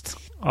cost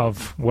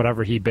of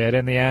whatever he bid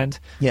in the end.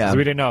 Yeah. 'Cause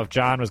we didn't know if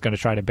John was going to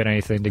try to bid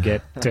anything to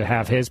get to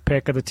have his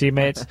pick of the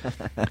teammates.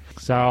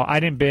 So I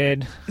didn't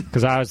bid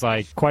because I was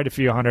like quite a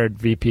few hundred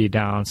VP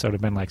down. So it would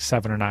have been like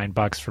 $7 or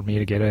 $9 for me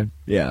to get in.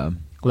 Yeah.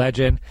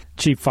 Legend,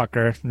 cheap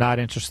fucker, not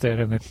interested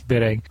in the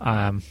bidding,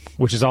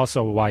 which is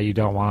also why you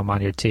don't want him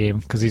on your team,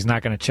 because he's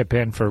not going to chip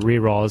in for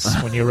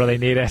rerolls when you really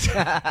need it.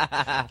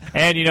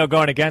 And,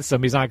 going against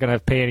him, he's not going to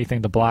pay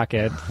anything to block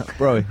it.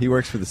 Bro, he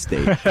works for the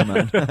state. Come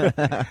on.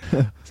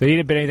 So he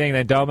didn't bid anything.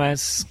 Then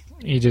Domus,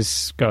 he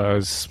just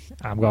goes,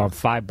 I'm going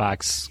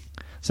 $5.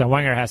 So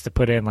Wenger has to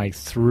put in like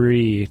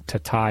 3 to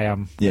tie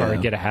him or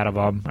get ahead of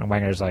him. And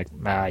Wenger's like,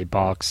 he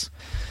balks.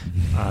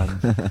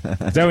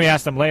 Then we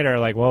asked him later,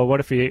 like, well, what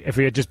if he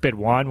had just bid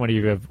 1? Would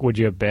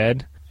you have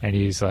bid? And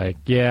he's like,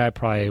 yeah, I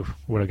probably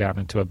would have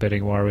gotten into a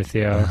bidding war with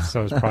you. So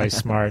it was probably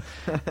smart.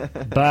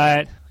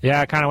 But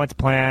yeah, it kind of went to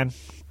plan.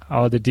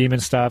 All the demon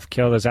stuff,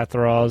 killed his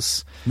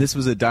ethereals. This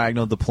was a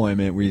diagonal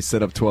deployment where you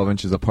set up 12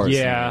 inches apart.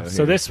 Yeah,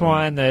 so this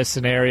one, the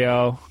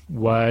scenario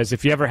was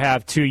if you ever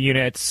have 2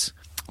 units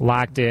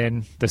locked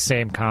in the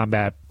same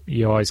combat,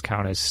 you always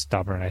count as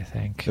stubborn, I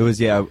think. It was,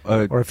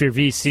 or if you're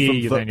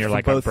VC, then you're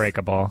like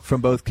unbreakable.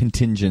 From both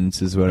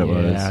contingents is what it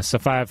was. Yeah, so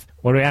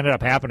what ended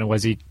up happening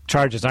was he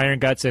charged his Iron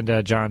Guts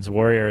into John's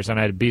Warriors, and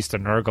I had a Beast of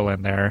Nurgle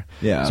in there.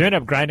 Yeah. So we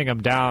ended up grinding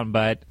him down,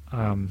 but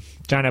John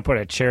had put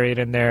a Chariot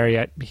in there.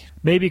 Yet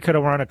maybe could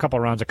have run a couple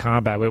rounds of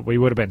combat. We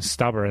would have been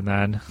stubborn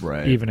then,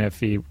 right? Even if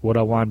he would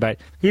have won. But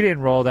he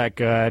didn't roll that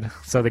good,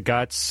 so the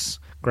Guts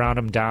ground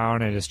him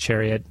down, and his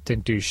Chariot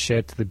didn't do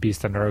shit to the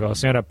Beast of Nurgle.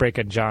 So he ended up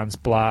breaking John's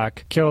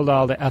block, killed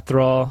all the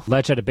ethereal.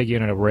 Ledge had a big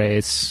unit of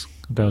Wraiths.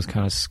 That was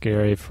kind of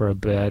scary for a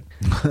bit.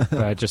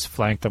 But I just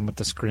flanked him with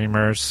the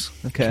Screamers.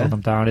 Okay. Killed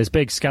him down. His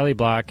big Skelly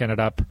block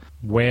ended up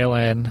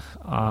wailing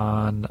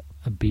on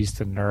a Beast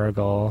of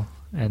Nurgle.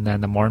 And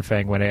then the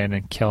Mornfang went in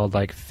and killed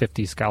like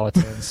 50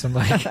 skeletons and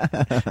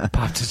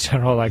popped a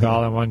general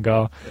all in one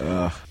go.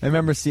 I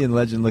remember seeing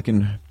Legend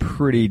looking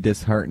pretty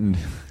disheartened.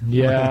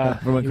 Yeah,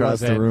 from across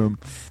the room.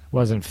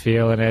 Wasn't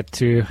feeling it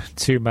too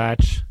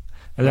much.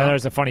 And then there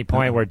was a funny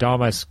point where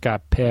Domus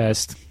got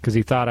pissed because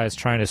he thought I was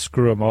trying to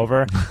screw him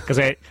over because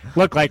it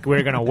looked like we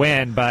were going to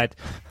win, but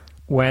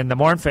when the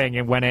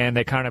Mornfang went in,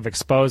 they kind of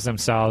exposed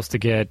themselves to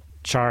get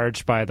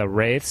charged by the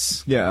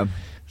Wraiths. Yeah.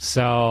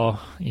 So,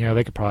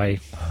 they could probably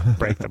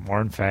break the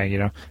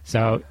Mornfang,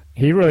 So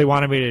he really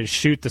wanted me to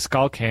shoot the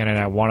Skull Cannon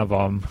at one of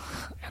them.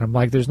 And I'm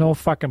like, there's no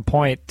fucking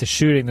point to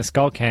shooting the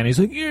Skull Cannon. He's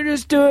like, you're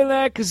just doing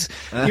that because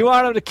you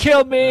want him to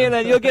kill me and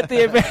then you'll get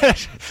the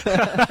advantage.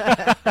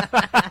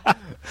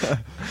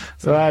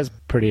 So that was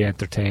pretty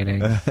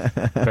entertaining.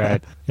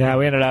 But yeah,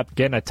 we ended up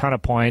getting a ton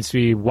of points.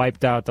 We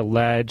wiped out the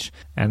Ledge,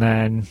 and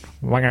then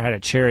Wenger had a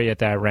Chariot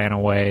that ran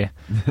away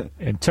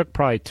and took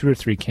probably 2 or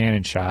 3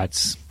 cannon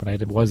shots, but I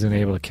wasn't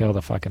able to kill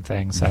the fucking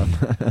thing. So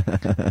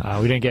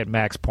we didn't get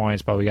max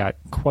points, but we got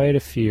quite a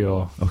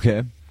few.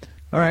 Okay.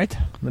 All right.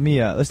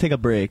 Let's take a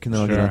break, and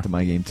then I'll get on to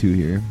my game 2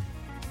 here.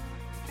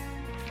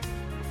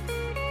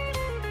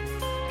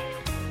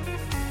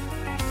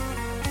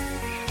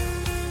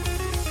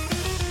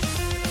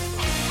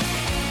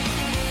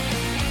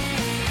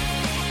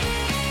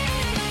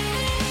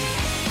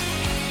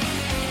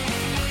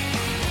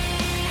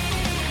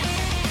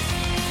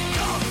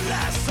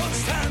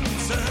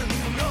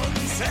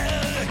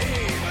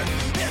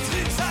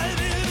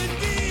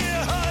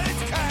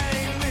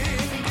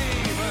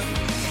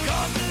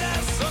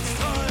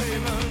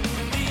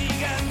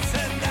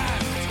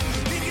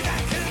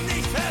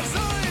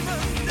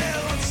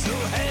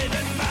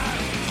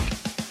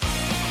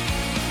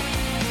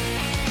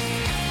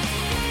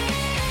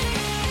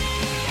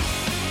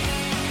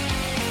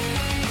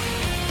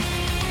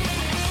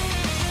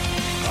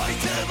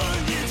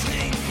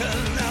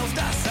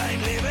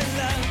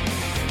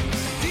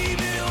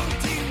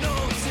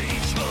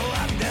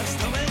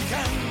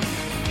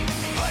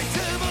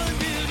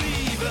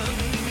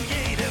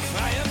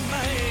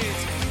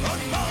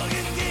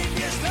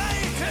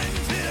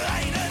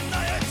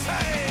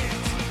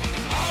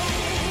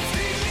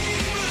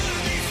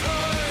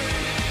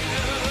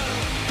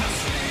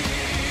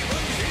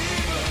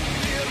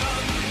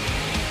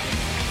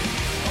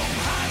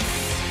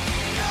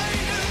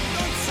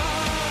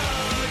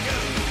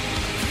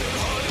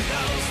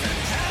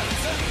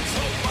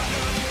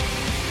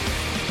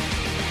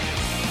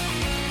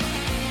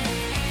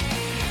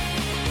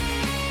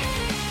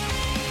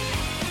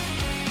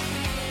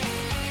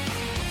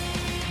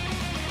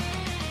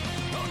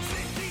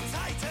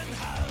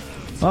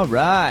 All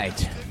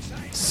right.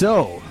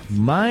 So,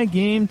 my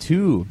game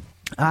 2.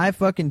 I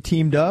fucking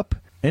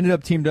ended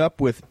up teamed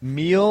up with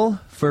Meal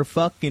for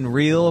fucking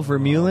real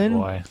Vermeulen. Oh,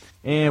 boy.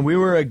 And we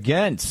were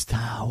against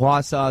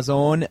Wausau's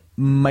own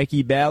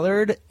Mikey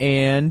Ballard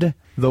and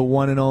the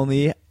one and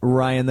only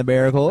Ryan the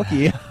Bear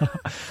Golke.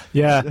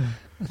 Yeah.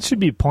 It should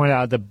be pointed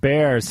out the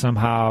Bear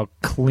somehow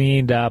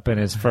cleaned up in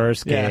his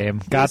first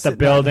game. Got the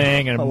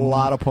building and a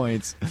lot of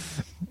points.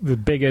 The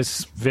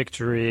biggest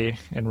victory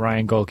in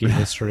Ryan Golke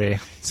history.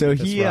 So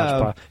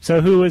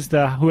So who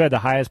had the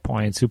highest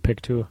points? Who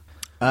picked who?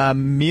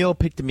 Meal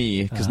picked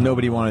me because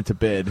nobody wanted to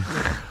bid.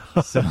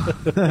 So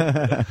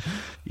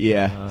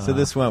so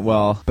this went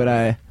well, but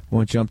I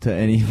won't jump to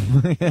any.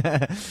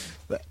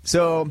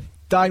 So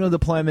diagonal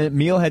deployment.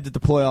 Meal had to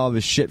deploy all of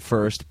his shit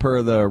first,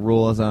 per the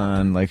rules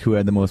on like who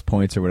had the most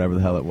points or whatever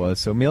the hell it was.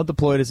 So Meal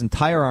deployed his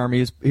entire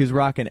army. He was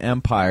rocking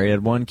Empire. He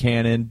had 1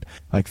 cannon,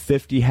 like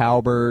 50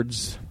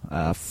 halberds,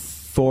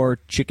 4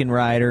 chicken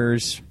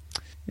riders,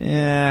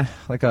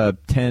 like a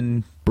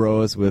 10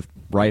 bros with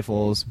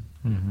rifles.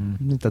 I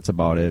think that's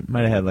about it.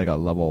 Might have had like a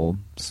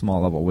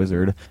small level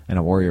wizard and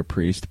a warrior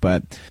priest,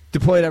 but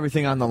deployed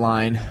everything on the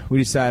line. We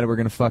decided we're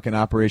gonna fucking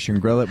Operation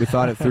Grill it. We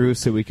thought it through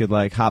so we could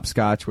like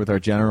hopscotch with our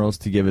generals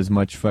to give as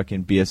much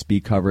fucking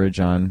BSB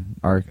coverage on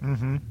our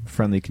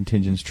friendly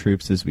contingent's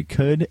troops as we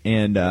could.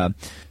 And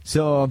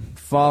so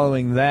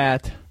following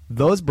that,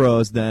 those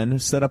bros then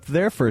set up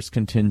their first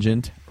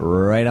contingent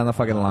right on the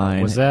fucking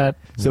line. Was that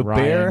so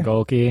Ryan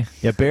Golke?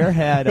 Yeah, Bear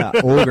had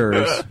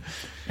ogres,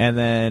 and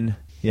then.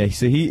 Yeah,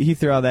 so he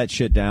threw all that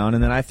shit down,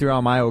 and then I threw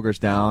all my ogres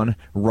down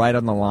right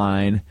on the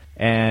line.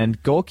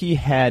 And Golke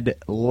had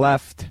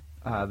left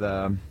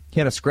he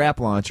had a scrap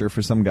launcher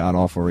for some god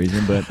awful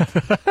reason, but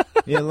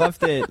he had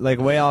left it like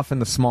way off in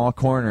the small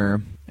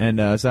corner.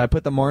 And so I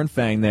put the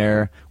Mornfang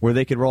there where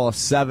they could roll a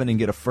 7 and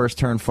get a first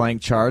turn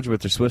flank charge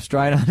with their Swift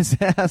Stride on his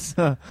ass.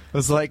 It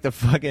was like the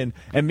fucking...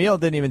 And Meal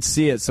didn't even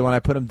see it, so when I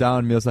put him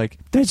down, Meal's like,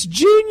 that's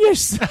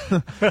genius!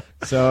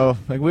 So,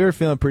 like, we were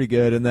feeling pretty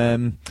good. And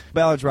then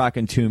Ballard's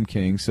rocking Tomb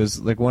King, so it's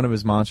like one of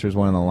his monsters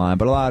went on the line,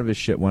 but a lot of his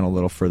shit went a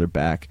little further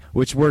back,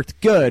 which worked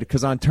good,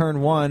 because on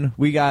turn 1,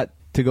 we got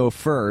to go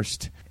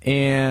first.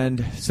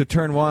 And so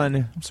turn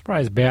 1... I'm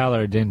surprised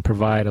Ballard didn't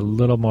provide a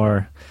little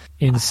more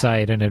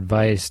insight and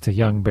advice to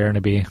young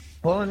Barnaby.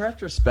 Well, in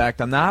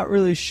retrospect, I'm not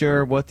really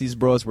sure what these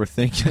bros were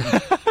thinking.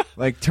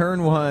 Like,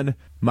 turn 1,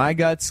 my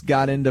guts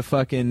got into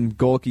fucking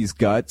Golke's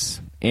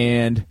guts,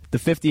 and the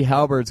 50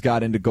 halberds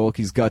got into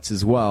Golke's guts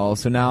as well,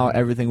 so now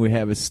everything we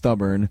have is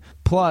stubborn.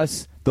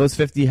 Plus, those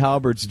 50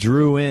 halberds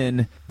drew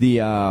in the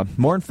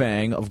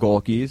Mornfang of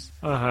Golke's.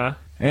 Uh-huh.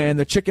 And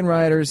the Chicken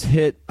Riders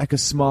hit like a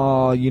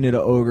small unit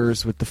of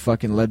ogres with the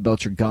fucking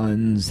Leadbelcher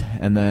guns.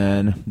 And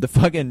then the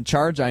fucking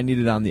charge I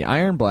needed on the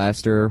Iron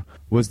Blaster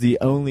was the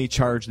only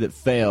charge that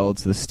failed.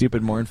 So the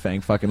stupid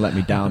Mornfang fucking let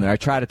me down there. I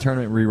tried a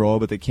tournament reroll,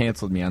 but they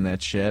canceled me on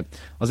that shit.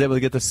 I was able to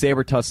get the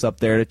Saber-Tusk up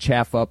there to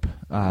chaff up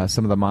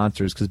some of the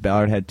monsters because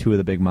Ballard had 2 of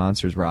the big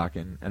monsters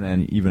rocking. And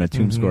then even a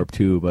Tombscorp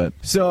too. But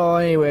so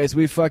anyways,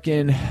 we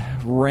fucking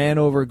ran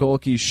over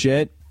Golke's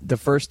shit the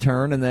first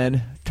turn, and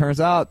then helped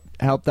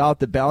out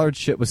that Ballard's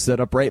shit was set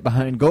up right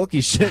behind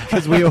Golke's shit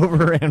because we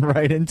overran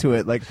right into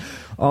it, like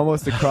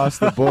almost across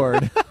the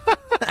board.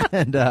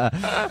 And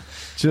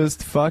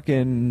just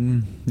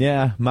fucking,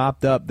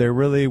 mopped up. There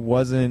really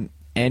wasn't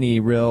any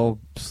real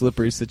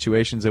slippery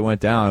situations that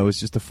went down. It was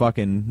just a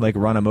fucking, like,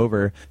 run them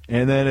over.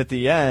 And then at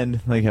the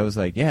end, like, I was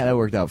like, yeah, that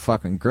worked out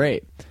fucking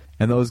great.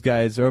 And those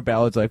guys, or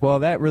Ballard's like, well,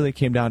 that really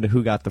came down to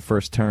who got the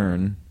first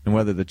turn and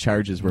whether the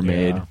charges were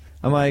made.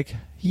 I'm like,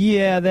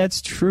 yeah,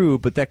 that's true,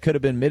 but that could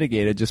have been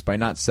mitigated just by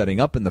not setting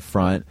up in the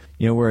front.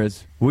 You know,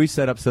 whereas we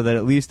set up so that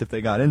at least if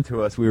they got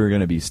into us, we were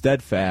going to be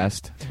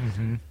steadfast.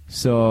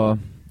 So,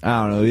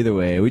 I don't know, either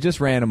way. We just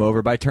ran them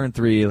over. By turn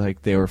 3,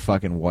 like, they were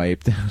fucking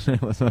wiped.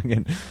 It was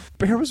fucking...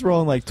 Bear was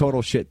rolling, like,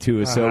 total shit,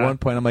 too. So at one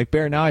point, I'm like,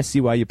 Bear, now I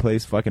see why you play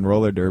fucking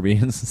roller derby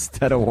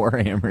instead of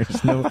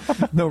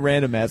Warhammers. No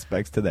random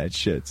aspects to that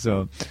shit.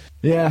 So,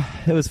 yeah,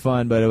 it was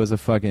fun, but it was a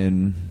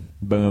fucking...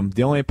 Boom.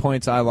 The only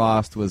points I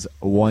lost was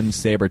 1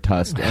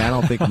 Saber-Tusk, and I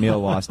don't think Meal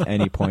lost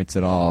any points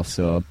at all,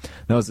 so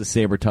that was the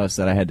Saber-Tusk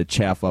that I had to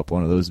chaff up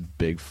one of those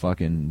big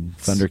fucking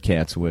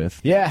Thundercats with.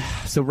 Yeah,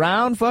 so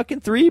round fucking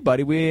 3,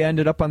 buddy. We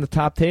ended up on the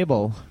top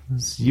table. It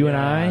was you and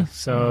I.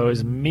 So it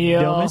was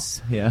Meal.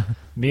 Domus. Yeah.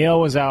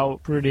 Meal was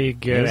out pretty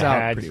good. He was out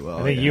ahead. pretty well,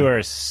 I think you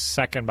were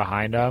second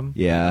behind him.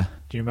 Yeah.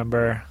 Do you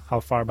remember how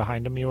far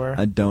behind him you were?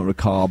 I don't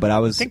recall, but it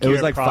was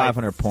like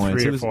 500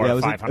 points. It was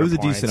a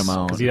decent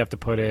amount. Because you'd have to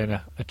put in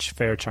a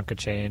fair chunk of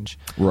change.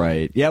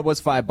 Right. Yeah, it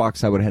was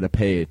 $5 I would have had to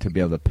pay to be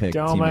able to pick.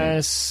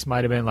 Domus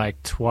might have been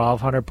like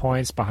 1,200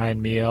 points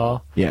behind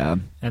Meal. Yeah.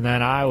 And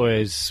then I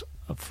was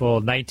a full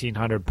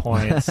 1,900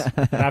 points.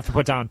 I have to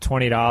put down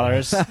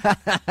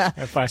 $20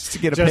 if I to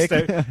get a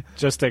pick.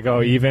 just to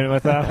go even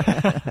with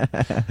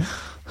them.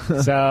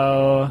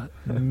 So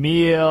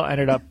Meal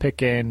ended up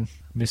picking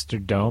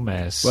Mr.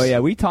 Domus. Well, yeah,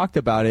 we talked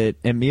about it,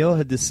 and Meal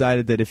had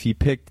decided that if he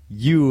picked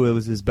you, it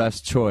was his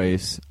best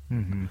choice.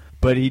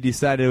 But he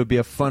decided it would be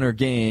a funner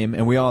game,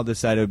 and we all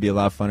decided it would be a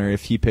lot funner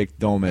if he picked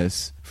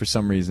Domus for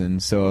some reason.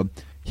 So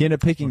he ended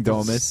up picking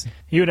Domus.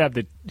 You would have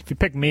if you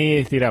pick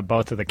me, you'd have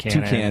both of the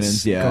cannons. 2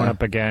 cannons, yeah. Going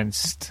up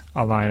against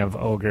a line of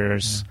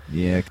ogres.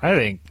 Yeah.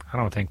 I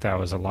don't think that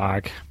was a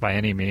lock by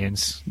any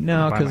means.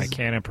 No, by 'cause my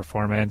cannon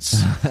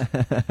performance.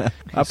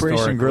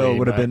 Operation Grill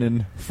would have but- been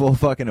in full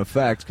fucking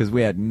effect because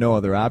we had no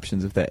other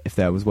options if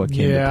that was what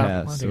came to Yeah,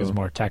 pass. I think it was a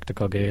more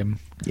tactical game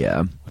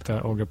Yeah. with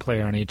the ogre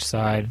player on each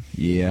side.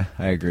 Yeah,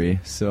 I agree.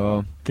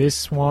 So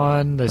This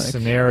one, the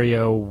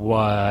scenario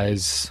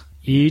was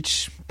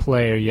each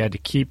player you had to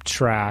keep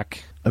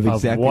track Of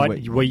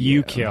exactly what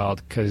you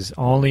killed, because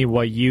only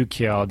what you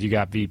killed you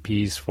got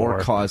VPs for. or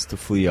cause to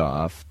flee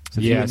off. So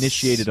if Yes. you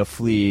initiated a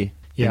flee,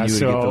 Yeah, then you would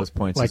so get those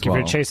points like as well. if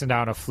you're chasing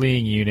down a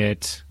fleeing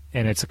unit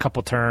and it's a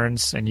couple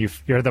turns and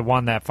you're the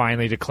one that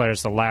finally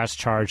declares the last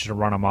charge to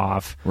run them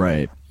off,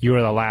 Right. you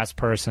were the last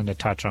person to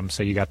touch them,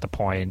 so you got the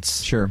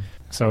points. Sure.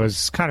 So it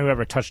was kind of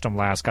whoever touched them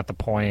last got the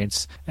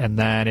points. And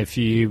then if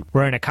you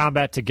were in a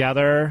combat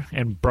together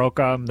and broke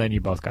them, then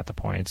you both got the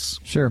points.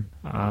 Sure.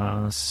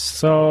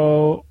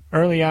 So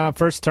early on,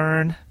 first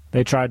turn,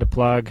 they tried to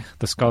plug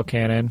the skull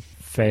cannon,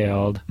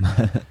 failed.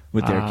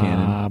 With their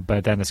cannon.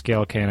 But then the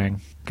scale cannon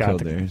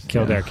Killed theirs,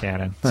 killed yeah. their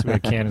cannon. So we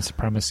had cannon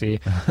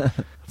supremacy.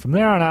 From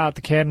there on out,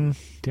 the cannon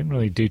didn't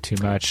really do too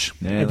much.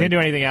 Yeah, It like- didn't do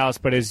anything else,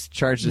 but is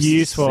Charged the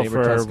useful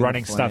saber for tusk in the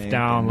running stuff flank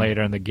down and-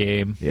 later in the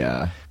game.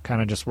 Yeah.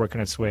 Kind of just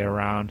working its way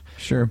around.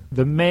 Sure.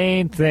 The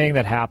main thing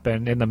that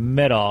happened in the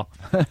middle,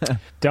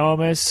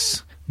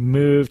 Domus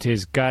moved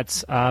his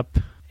guts up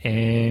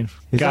and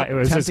He's it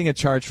was attempting a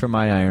charge from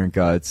my Iron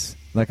Guts.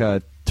 Like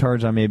a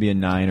charge on maybe a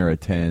 9 or a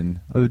 10.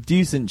 A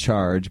decent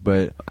charge,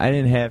 but I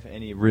didn't have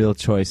any real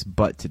choice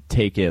but to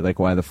take it. Like,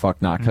 why the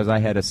fuck not? Because I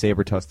had a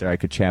saber tusk there I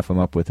could chaff him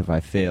up with if I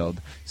failed.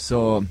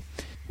 So,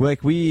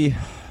 like, we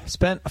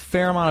spent a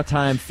fair amount of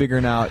time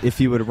figuring out if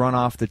he would run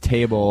off the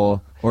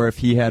table or if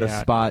he had a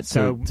spot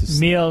So to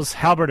Meal's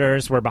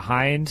halberders were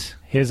behind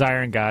his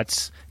Iron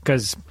Guts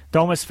because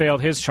Domus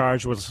failed his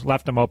charge, was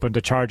left him open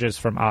to charges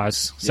from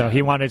us. So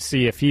he wanted to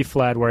see if he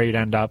fled where he'd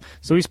end up.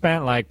 So we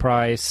spent like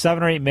probably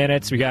 7 or 8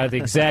 minutes. We got the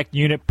exact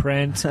unit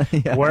print,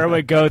 where it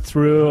would go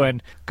through,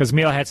 and because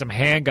Meal had some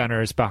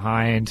handgunners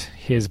behind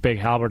his big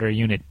halberder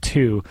unit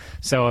too.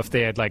 So if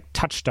they had like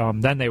touched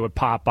them, then they would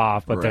pop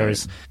off. But Right.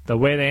 there's the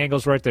way the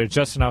angles work, there's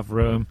just enough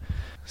room.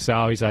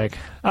 So he's like,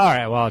 all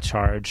right, well, I'll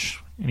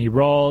charge. And he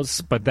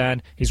rolls, but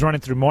then he's running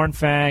through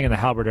Mornfang and the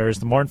halberders.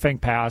 The Mornfang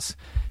pass.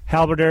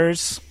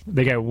 Halberders,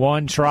 they get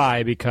one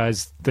try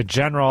because the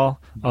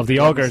general of the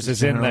ogres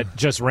is in that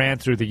just ran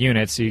through the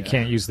unit, so you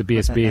can't use the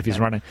BSB if he's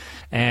running.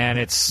 And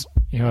it's,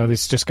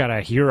 it's just got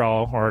a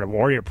hero or a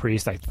warrior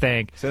priest, I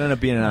think. So it ended up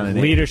being on an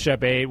 8.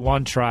 Leadership 8,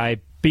 one try,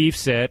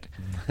 beefs it,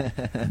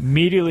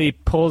 immediately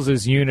pulls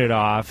his unit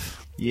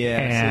off. Yeah,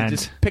 and so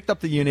just picked up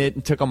the unit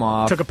and took them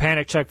off. took a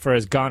panic check for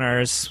his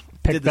gunners,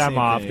 picked Did the them same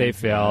off, thing, they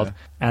failed. yeah.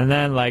 And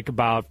then, like,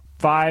 about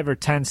 5 or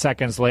 10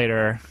 seconds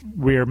later,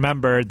 we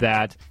remembered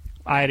that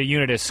I had a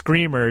unit of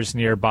screamers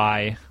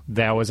nearby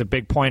that was a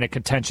big point of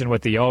contention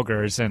with the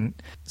ogres, and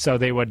so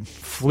they would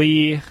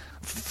flee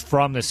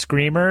from the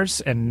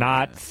screamers and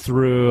not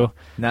through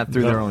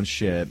their own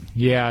shit.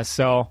 Yeah,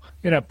 so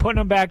putting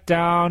them back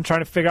down,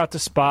 trying to figure out the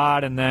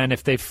spot, and then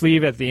if they flee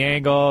at the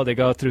angle, they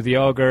go through the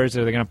ogres,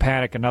 or they're going to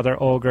panic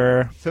another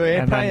ogre. So it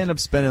And probably then- end up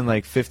spending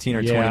like 15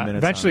 or 20 minutes.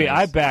 Eventually, on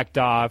I this. backed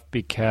off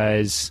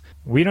because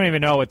we don't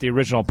even know what the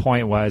original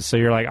point was. So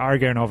you're like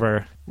arguing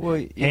over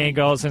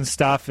angles and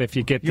stuff. If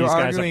you get You're these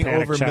guys arguing a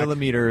panic over check.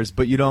 millimeters,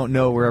 but you don't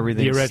know where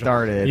everything The original.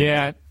 started.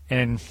 Yeah,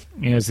 and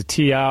as a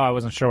TO, I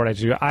wasn't sure what I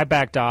should do. I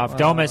backed off.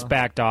 Domus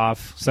backed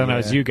off. So then it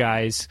was Yeah. you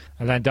guys,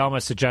 and then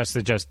Domus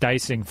suggested just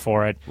dicing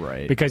for it,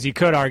 Right. Because you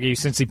could argue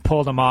since he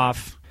pulled him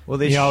off. Well,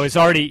 they he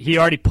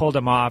already pulled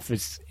him off.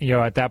 It's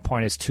at that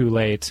point it's too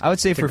late. I would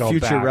say to for go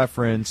future back.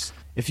 reference,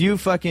 if you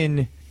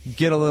fucking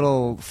get a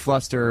little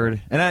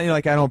flustered, and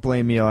I don't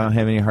blame you, I don't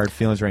have any hard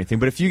feelings or anything,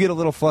 but if you get a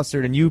little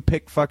flustered and you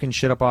pick fucking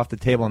shit up off the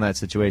table in that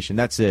situation,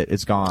 that's it.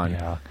 It's gone.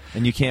 Yeah.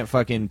 And you can't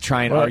fucking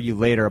try and Well, argue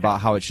later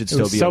about how it should It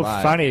still was be so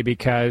alive. funny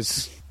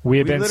because we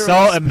had We been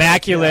literally so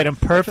immaculate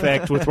and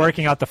perfect with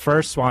working out the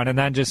first one, and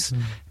then just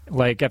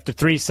like after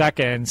 3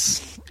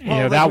 seconds,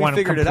 that we one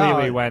figured it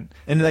completely out, went.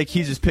 and like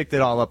he just picked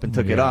it all up and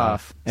took it Yeah.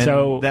 off, and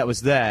So- that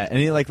was that. And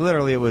he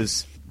literally it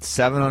was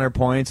 700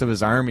 points of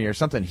his army or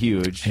something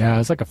huge. Yeah, it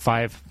was like a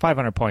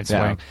 500 point swing.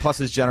 Yeah, plus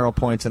his general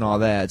points and all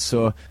that.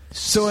 So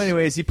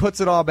anyways, he puts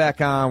it all back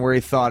on where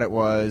he thought it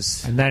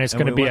was, And then it's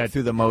going to we be went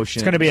through the motion.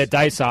 It's going to be a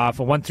dice off.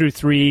 A 1 through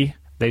 3,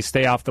 they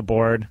stay off the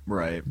board.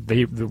 Right.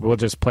 We'll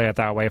just play it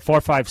that way.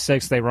 4, 5,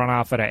 6, they run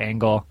off at an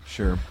angle.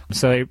 Sure.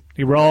 So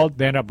we rolled.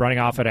 They ended up running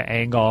off at an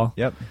angle.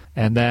 Yep.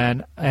 And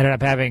then I ended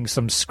up having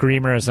some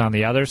screamers on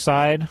the other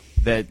side.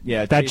 That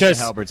That just-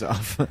 Halbert's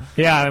off.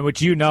 Yeah,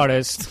 which you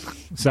noticed.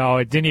 So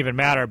it didn't even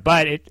matter.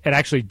 But it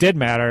actually did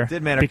matter.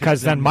 Did matter because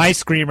 'cause then then- my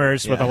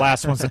screamers were the Yeah.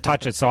 last ones to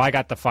touch it. So I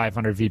got the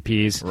 500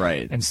 VPs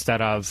Right.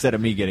 instead of Instead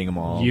of me getting them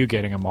all. you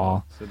getting them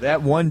all. So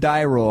that one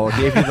die roll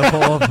gave you the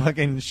whole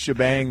fucking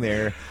shebang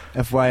there.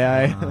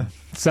 FYI.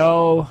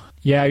 So,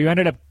 yeah, you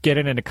ended up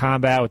getting into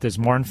combat with this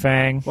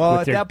Mornfang Well,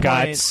 with at your that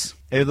guts.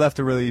 point, it left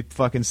a really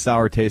fucking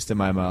sour taste in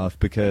my mouth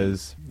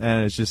because,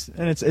 and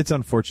it's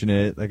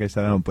unfortunate. Like I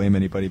said, I don't blame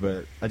anybody,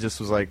 but I just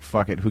was like,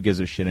 fuck it, who gives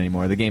a shit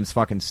anymore? The game's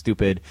fucking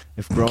stupid.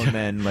 If grown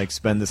men like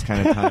spend this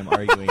kind of time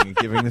arguing and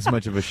giving this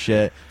much of a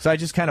shit, so I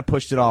just kind of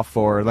pushed it off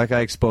forward. Like I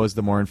exposed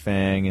the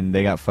Mornfang, and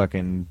they got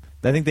fucking.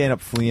 I think they ended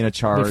up fleeing a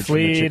charge. They from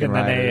the fled, chicken and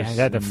then they riders,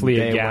 had to and flee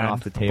they again. Went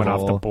off the table. Went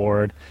off the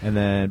board. And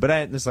then, but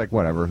it's like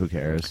whatever. Who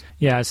cares?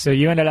 Yeah, so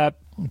you ended up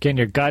getting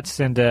your guts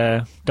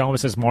into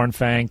Domus's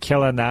Mornfang,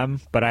 killing them,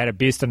 but I had a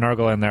Beast of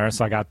Nurgle in there,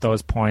 so I got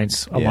those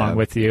points along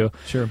with you.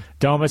 Sure.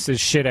 Domus's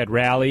shit had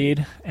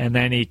rallied, and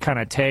then he kind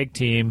of tag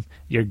team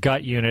your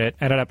gut unit,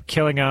 ended up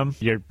killing him.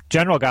 Your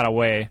general got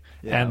away,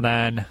 Yeah. and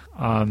then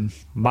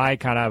my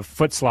kind of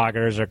foot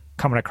sloggers are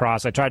coming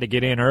across. I tried to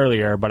get in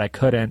earlier, but I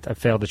couldn't. I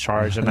failed to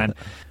charge, and then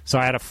so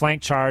I had a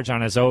flank charge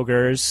on his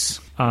ogres.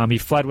 He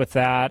fled with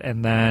that,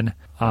 and then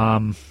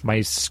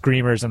my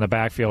screamers in the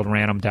backfield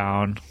ran him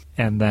down.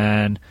 And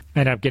then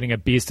ended up getting a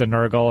Beast of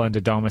Nurgle into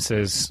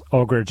Domus's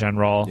Ogre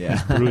General, Yeah.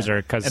 his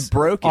Bruiser, because And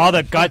broke it. all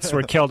the guts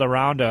were killed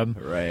around him.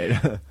 Right.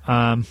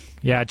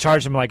 Yeah,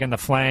 charged him like in the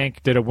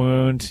flank, did a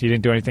wound. He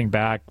didn't do anything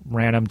back,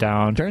 ran him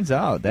down. Turns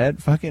out that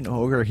fucking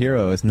ogre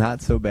hero is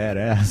not so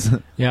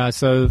badass. Yeah,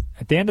 so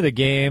at the end of the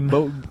game,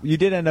 But you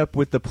did end up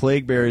with the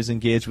plague bearers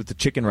engaged with the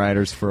chicken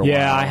riders for a while.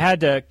 yeah, I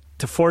had to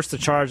force the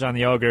charge on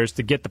the ogres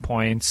to get the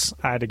points.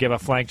 I had to give a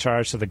flank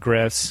charge to the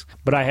Griffs,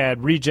 but I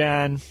had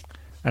regen,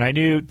 and I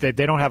knew that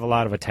they don't have a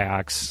lot of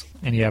attacks.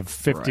 And you have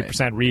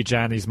 50%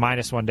 regen. He's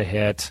 -1 to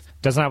hit.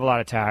 Doesn't have a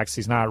lot of attacks.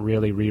 He's not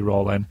really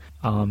re-rolling.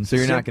 So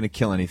you're not going to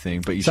kill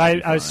anything, but you So should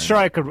be I was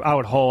fine. sure I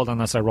would hold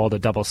unless I rolled a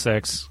double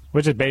 6,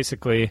 which is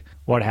basically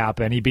what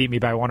happened. He beat me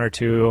by 1 or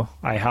 2.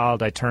 I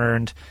held, I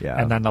turned, Yeah.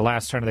 and then the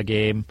last turn of the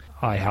game,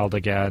 I held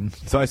again.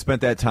 So I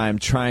spent that time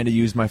trying to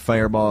use my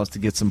fireballs to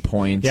get some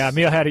points. Yeah,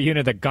 Emil had a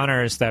unit of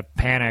gunners that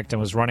panicked and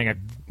was running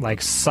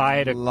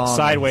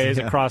sideways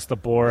yeah. across the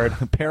board.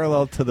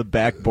 Parallel to the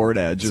backboard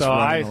edge, just So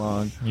running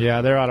along.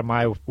 Yeah, they're out of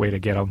my way to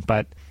get them,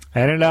 but I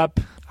ended up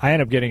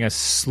getting a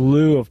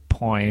slew of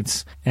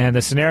points, and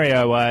the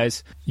scenario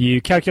was you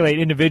calculate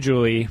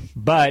individually,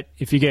 but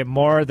if you get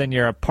more than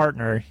your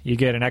partner, you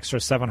get an extra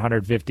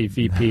 750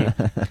 VP.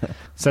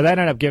 So that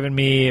ended up giving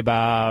me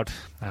about,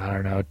 I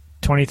don't know,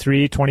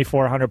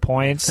 2,400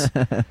 points.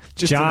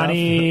 Just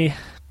Johnny,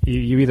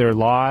 you either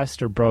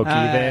lost or broke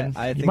even.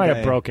 I You think might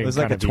have broken. It was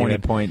like a kind of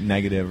even. 20-point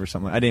negative or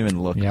something. I didn't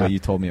even look, Yeah. but you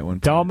told me at one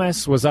point.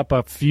 Domus was up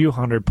a few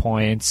hundred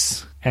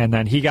points, and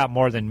then he got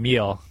more than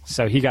Meal,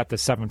 so he got the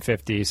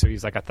 750, so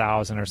he's like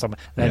 1,000 or something.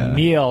 Then Yeah.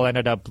 Meal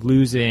ended up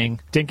losing,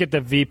 didn't get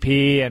the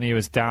VP, and he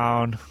was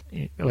down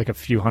like a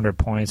few hundred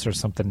points or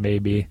something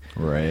maybe.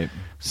 Right.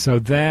 So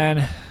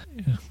then,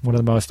 one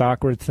of the most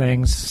awkward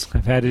things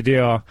I've had to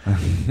do,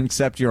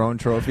 Accept your own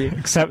trophy.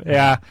 except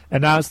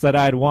announce that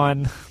I'd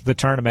won the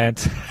tournament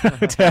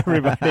to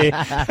everybody.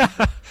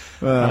 I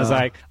was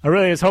like, I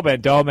really was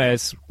hoping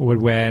Domus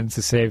would win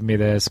to save me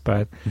this,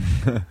 but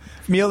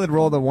If Meal had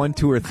rolled a 1,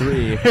 2, or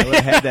 3, I would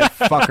have had that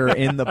fucker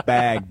in the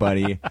bag,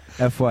 buddy.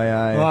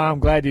 FYI. well, I'm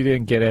glad you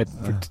didn't get it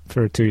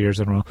for 2 years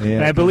in a row. Yeah.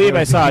 And I believe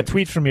I saw a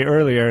tweet from you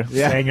earlier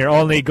Yeah. saying your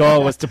only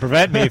goal was to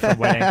prevent me from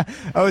winning.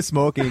 I was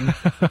smoking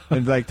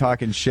and like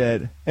talking shit.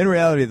 In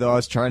reality, though, I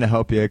was trying to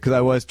help you because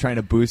I was trying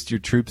to boost your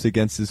troops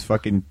against his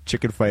fucking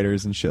chicken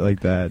fighters and shit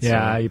like that.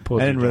 Yeah, so you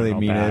pulled I didn't your really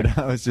general mean back.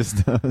 it. I was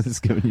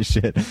just giving you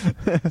shit.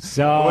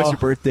 So What's your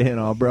birthday and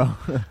all, bro?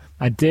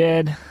 I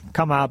did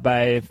come out by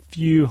a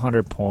few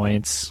hundred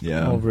points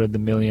Yeah. over the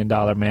 $1 Million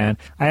Man.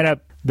 I had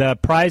the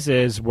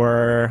prizes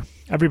were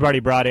everybody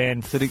brought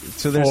in So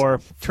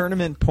there's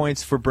tournament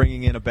points for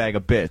bringing in a bag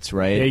of bits,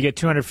 right? Yeah, you get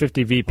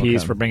 250 VPs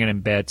Okay. for bringing in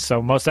bits.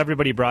 So most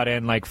everybody brought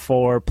in like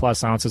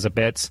 4+ ounces of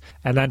bits.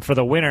 And then for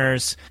the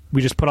winners,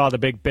 we just put all the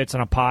big bits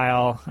in a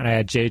pile, and I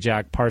had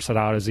J-Jack parse it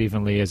out as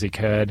evenly as he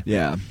could.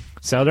 Yeah.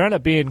 So there ended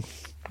up being,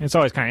 it's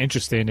always kind of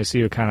interesting to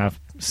see what kind of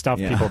stuff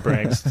Yeah. people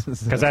bring.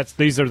 Because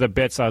these are the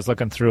bits I was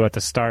looking through at the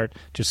start,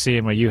 just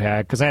seeing what you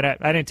had. Because I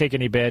didn't take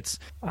any bits.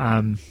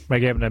 I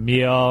gave him a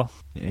meal.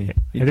 Yeah,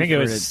 I think it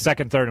was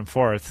second, third, and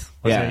fourth.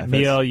 Was Yeah, it that's-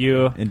 meal,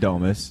 you, in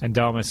Domus. and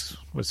Domus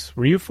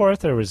were you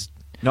fourth, or was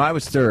No, I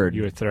was third.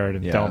 you were third,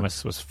 and Yeah.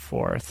 Domus was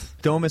fourth?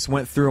 Domus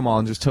went through them all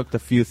and just took the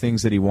few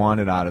things that he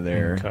wanted out of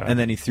there, Okay. and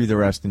then he threw the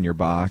rest in your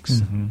box.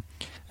 Mm-hmm.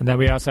 And then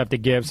we also have to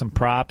give some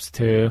props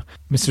to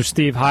Mr.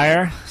 Steve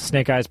Heyer,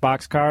 Snake Eyes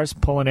Boxcars,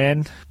 pulling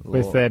in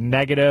with Whoa. a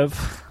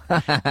negative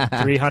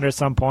 300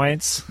 some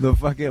points. The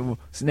fucking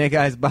Snake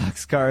Eyes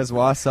Boxcars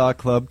Wausau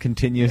Club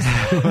continues to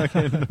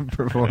fucking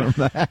perform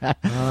that.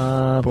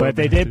 But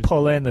they did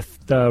pull in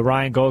the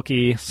Ryan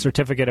Golke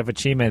Certificate of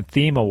Achievement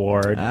Theme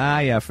Award.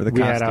 Yeah, for the We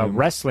costume. had a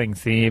wrestling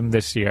theme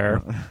this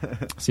year.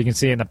 So you can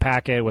see in the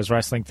packet it was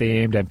wrestling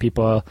themed, and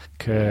people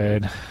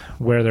could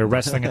wear their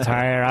wrestling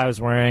attire. I was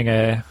wearing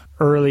a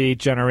early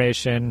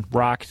generation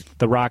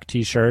The Rock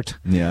t-shirt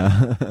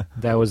Yeah.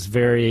 that was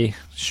very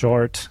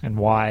short and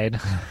wide,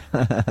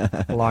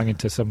 belonging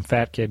to some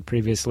fat kid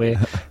previously.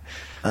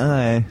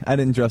 I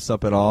didn't dress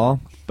up at all.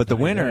 But the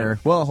winner,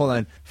 well, hold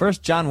on.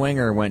 First, John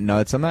Winger went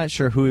nuts. I'm not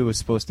sure who he was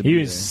supposed to be. He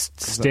was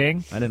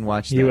Sting. I didn't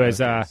watch that. He was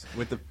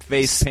with the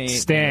face paint.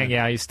 Sting,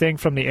 yeah. He's Sting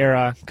from the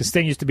era, because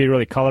Sting used to be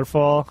really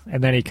colorful,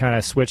 and then he kind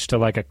of switched to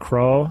like a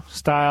Crow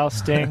style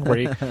Sting,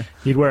 where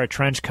he'd wear a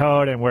trench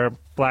coat and wear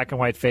black and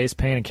white face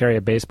paint and carry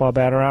a baseball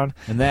bat around.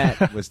 And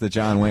that was the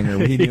John Winger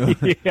we knew.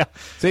 Yeah.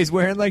 So he's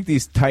wearing like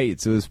these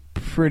tights. It was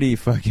pretty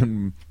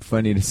fucking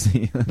funny to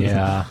see.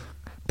 Yeah.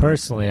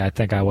 Personally, I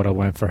think I would have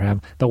went for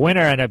him. The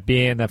winner ended up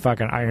being the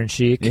fucking Iron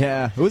Sheik.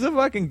 Yeah, it was a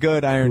fucking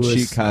good Iron who was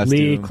Sheik costume.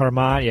 Lee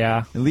Cormont,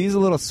 yeah. And Lee's a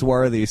little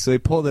swarthy, so he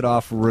pulled it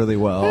off really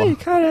well. Yeah, he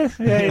kind of,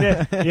 yeah, he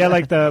did. He had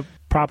like the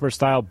proper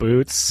style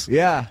boots.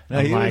 Yeah, no,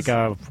 And he like was,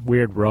 a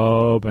weird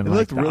robe and it like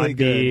looked the really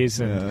good. undies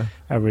and Yeah.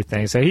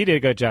 everything. So he did a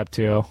good job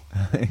too.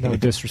 No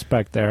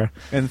disrespect there.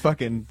 And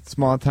fucking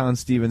small town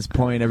Stevens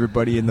Point,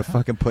 everybody in the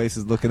fucking place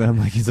is looking at him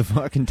like he's a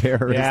fucking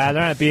terrorist. Yeah,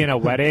 there ended up being a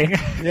wedding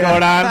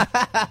going on.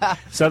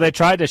 So they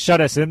tried to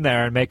shut us in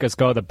there and make us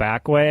go the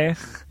back way.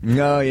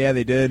 Oh, yeah,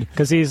 they did.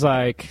 Because he's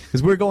like,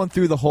 Because we're going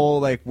through the whole,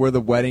 like, where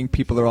the wedding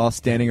people are all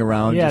standing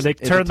around. yeah, just they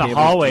at turned the tables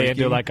hallway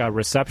drinking. into like a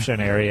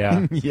reception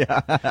area.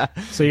 Yeah.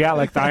 So you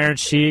got like the Iron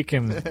Sheik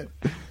and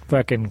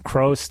fucking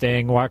Crow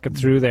Sting walking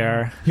through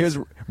there. Here's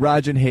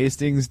Roger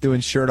Hastings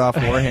doing shirt off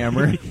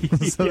Warhammer.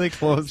 So they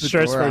closed the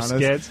Shirts door for on us.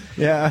 skids.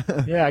 Yeah.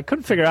 Yeah, I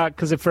couldn't figure out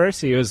because at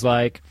first he was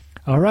like,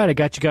 "All right, I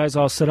got you guys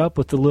all set up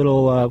with the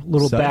little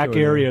Side back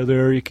door. area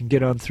there. You can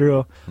get on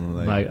through." I'm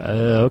like,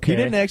 okay. He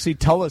didn't actually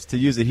tell us to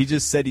use it. He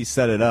just said he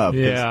set it up. 'Cause,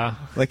 Yeah.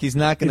 Like, he's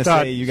not going He to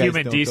thought say you guys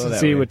human don't go that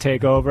decency way. would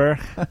take over.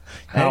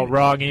 How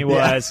wrong he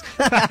was.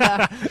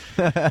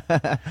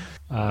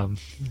 But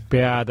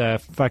yeah,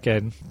 the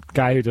fucking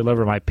guy who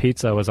delivered my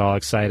pizza was all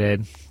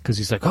excited because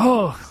he's like,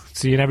 "Oh,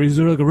 so you never used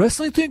like a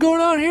wrestling thing going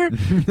on here?"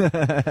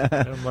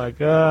 And I'm like,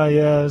 "Oh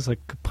yeah, it's like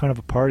kind of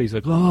a party." He's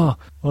like, "Oh,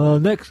 well,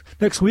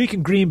 next week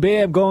in Green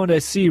Bay, I'm going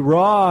to see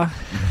Raw,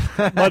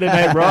 Monday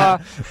Night Raw."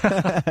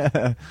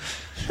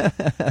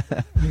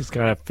 He's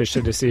kind of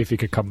fishing to see if he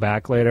could come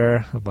back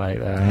later. I'm like,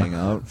 Hang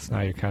out. It's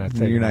not your kind of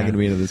thing. You're not man. going to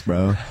be into this,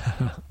 bro.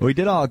 We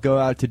did all go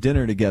out to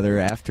dinner together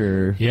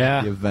after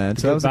Yeah, the event.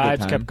 the So that good was a vibes good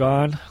time. kept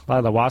going. A lot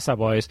of the Wausau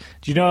boys.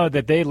 Do you know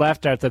that they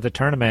left after the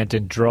tournament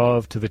and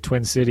drove to the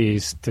Twin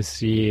Cities to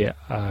see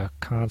a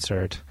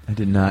concert? I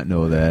did not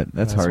know that.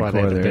 That's why they had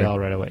hardcore to there. bail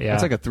right away. Yeah,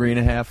 That's like a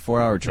 3.5,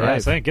 4 hour yeah,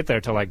 drive. so they didn't get there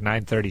till like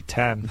 9:30,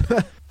 10.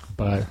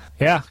 But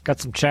yeah, got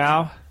some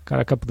chow. Got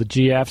a couple of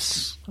the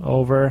GFs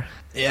over.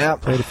 Yeah.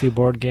 Played a few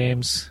board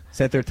games.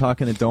 Sat there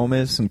talking to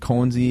Domus and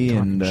Conzi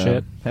Talking and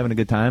shit. having a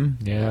good time.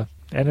 Yeah,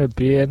 ended up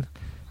being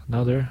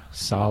another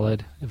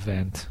solid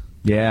event.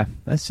 Yeah,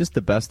 that's just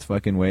the best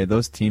fucking way.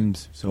 Those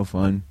teams, so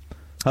fun.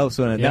 Oh,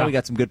 so Yeah. now we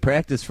got some good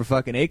practice for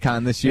fucking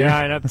Akon this year. Yeah,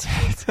 I'd have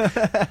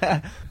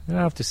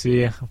to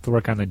see. I have to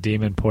work on the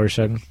demon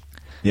portion.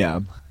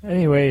 Yeah.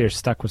 Anyway, you're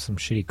stuck with some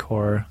shitty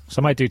core.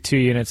 So I might do 2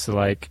 units to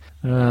like,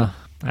 I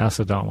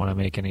also don't want to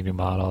make any new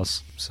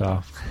models.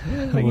 So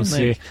we'll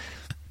see.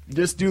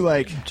 Just do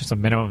like... Just a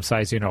minimum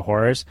size unit of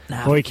horrors.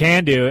 What we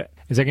can do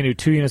is I can do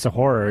 2 units of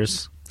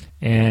horrors.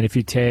 And if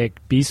you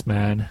take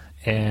Beastman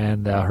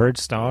and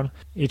Herdstone,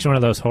 each one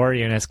of those horror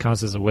units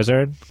counts as a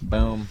wizard.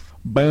 Boom.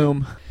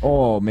 Boom.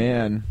 Oh,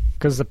 man.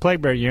 Because the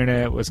Plague Bear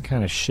unit was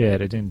kind of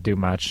shit. It didn't do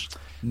much.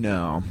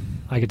 No.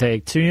 I could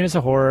take 2 units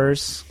of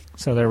horrors.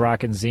 So they're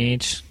rocking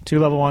Zinch. 2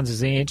 level 1s of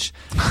Zinch.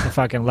 A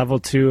fucking level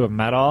 2 of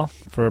metal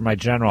for my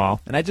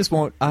general. And I just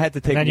won't... I have to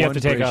take And then you have one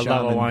to take for a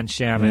level shaman. 1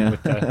 shaman Yeah.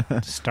 with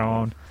the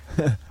stone.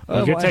 Oh,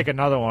 You could why? take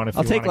another one if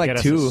I'll you take, want to like,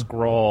 get 2. us a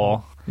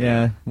scroll.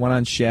 Yeah, one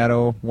on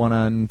Shadow, one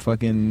on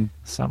fucking...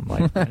 Something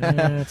like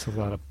that. It's a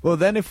lot of, Well,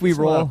 then if we it's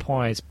a lot roll... of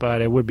points,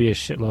 but it would be a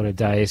shitload of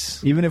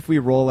dice. Even if we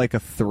roll like a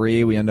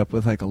 3, we end up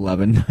with like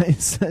 11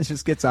 dice. It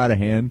just gets out of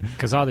hand.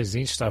 Because all these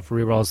Zinch stuff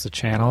rerolls the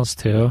channels,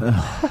 too.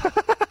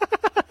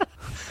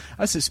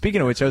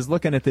 Speaking of which, I was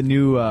looking at the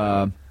new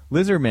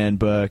Lizardman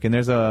book, and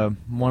there's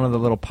one of the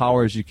little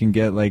powers you can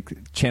get, like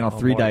channel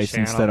 3 more dice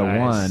channel instead of dice.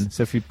 1.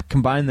 So if you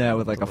combine that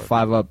with like a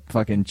 5-up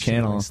fucking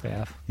channel,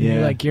 Staff. Yeah.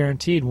 You're like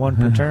guaranteed 1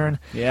 per turn.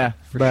 yeah,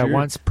 for But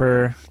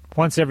sure.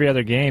 once every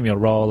other game, you'll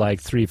roll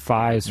like 3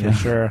 5s for Yeah.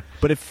 sure.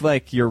 But if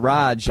like your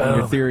Raj,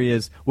 your Boom. theory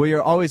is, well,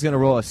 you're always going to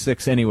roll a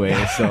 6 anyway,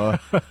 so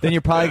then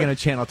you're probably going to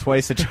channel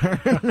twice a turn.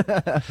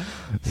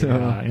 So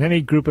In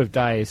any group of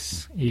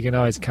dice, you can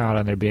always count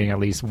on there being at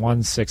least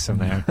 1 6 in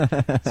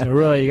there. So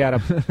really, you got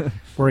to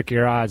work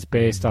your odds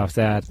based off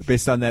that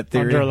based on that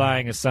theory,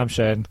 underlying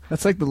assumption.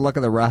 that's like the luck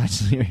of the Raj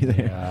theory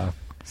there. Yeah.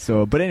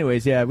 So, but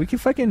anyways, yeah, we can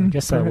fucking. I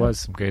guess that was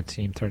some good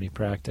team 30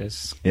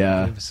 practice.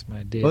 Yeah. Give us some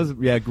ideas. That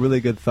was, yeah, really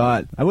good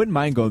thought. I wouldn't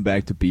mind going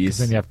back to Beast.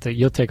 Then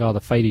you'll take all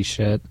the fighty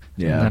shit.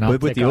 Yeah, and then I'll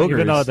but with take the all, ogres,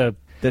 even though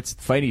that's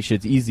fighty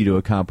shit's easy to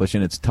accomplish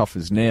and it's tough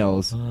as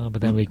nails.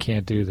 but then we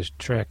can't do the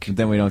trick. And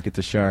then we don't get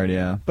the shard,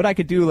 yeah. But I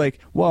could do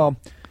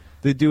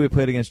the dude we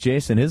played against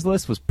Jason, his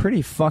list was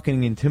pretty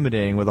fucking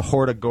intimidating with a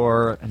Horde of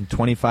Gore and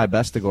 25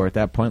 Bestigore at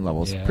that point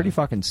level. It's Yeah. pretty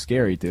fucking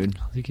scary, dude.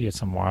 You could get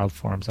some wild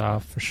forms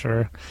off for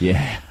sure.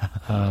 Yeah.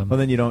 Well,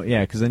 then you don't,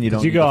 because then you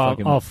don't. You need go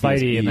the all fucking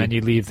fighty PSP. and then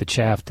you leave the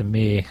chaff to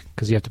me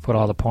because you have to put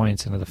all the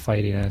points into the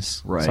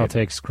fightiness. Right. So I'll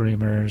take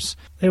screamers.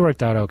 They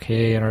worked out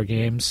okay in our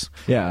games.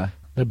 Yeah.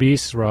 The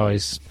beasts were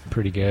always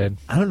pretty good.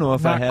 I don't know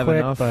if I Not have quick,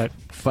 enough but-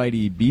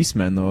 fighty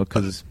beastmen though,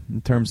 because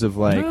in terms of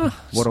what do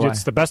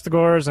It's the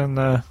Bestigores and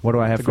the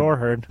I have the for Gore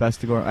herd.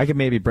 Bestigore? I could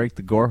maybe break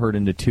the Gore herd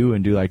into 2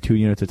 and do like 2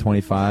 units of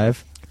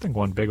 25. I think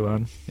one big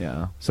one.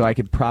 Yeah, so I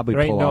could probably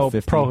There ain't pull no off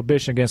 50.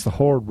 prohibition against the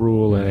horde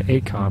rule in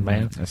Acon,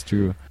 man. That's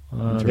true.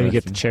 Then you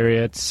get the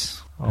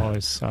chariots.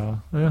 Always,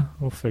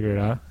 we'll figure it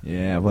out.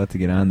 Yeah, we'll have to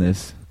get on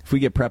this. If we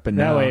get prepping That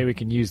now, way we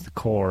can use the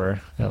core,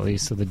 at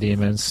least, of the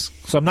demons.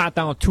 So I'm not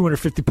down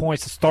 250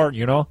 points to start,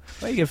 you know?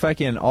 Like if I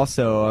can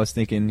also, I was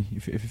thinking,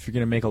 if you're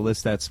going to make a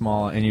list that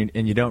small and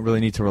you don't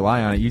really need to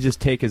rely on it, you just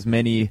take as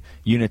many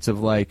units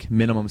of like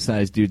minimum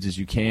size dudes as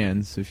you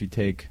can. So if you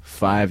take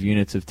 5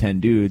 units of 10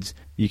 dudes,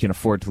 you can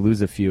afford to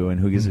lose a few,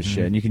 and who gives a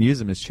shit? And you can use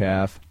them as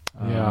chaff.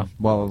 Yeah.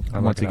 Well,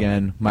 I'm once not gonna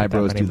again, my put that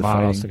bros many do the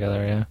models fighting.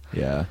 together, yeah.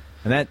 Yeah.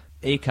 And that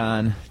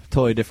Acon,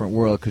 totally different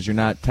world because you're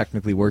not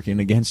technically working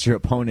against your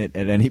opponent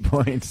at any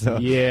point. So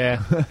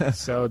Yeah.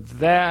 So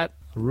that,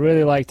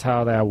 really liked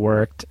how that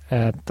worked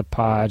at the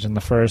Podge in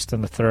the first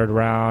and the third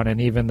round,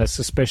 and even the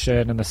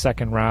Suspicion in the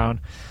second round.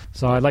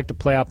 So I'd like to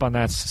play up on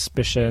that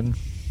Suspicion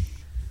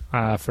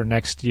for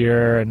next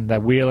year, and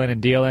that wheeling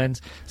and dealing.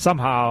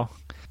 Somehow,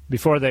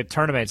 before the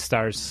tournament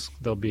starts,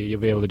 you'll be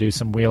able to do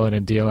some wheeling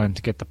and dealing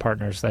to get the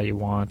partners that you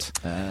want.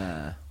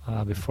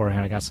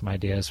 Beforehand, I got some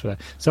ideas for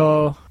that.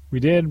 So we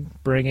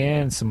did bring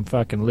in some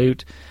fucking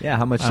loot. yeah,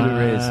 how much did we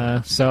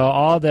raise? So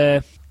all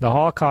the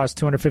hall cost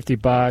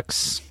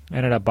 $250.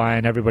 Ended up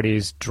buying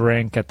everybody's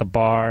drink at the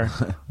bar.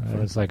 It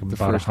was like about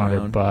first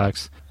round.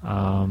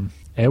 $100.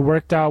 It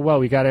worked out well.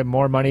 We got in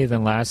more money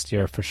than last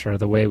year for sure.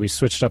 The way we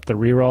switched up the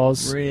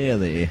rerolls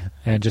Really?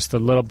 and just a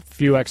little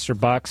few extra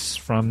bucks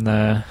from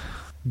the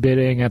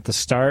bidding at the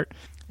start.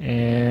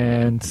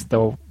 And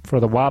for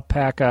the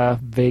Wapaka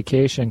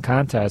Vacation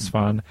Contest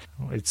Fund,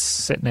 it's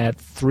sitting at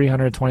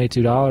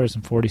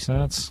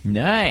 $322.40.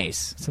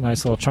 Nice. It's a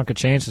nice little chunk of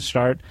change to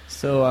start.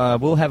 So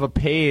we'll have a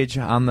page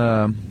on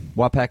the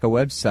Wapaka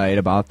website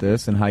about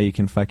this and how you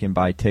can fucking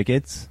buy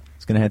tickets.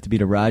 It's going to have to be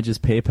to Raj's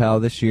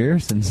PayPal this year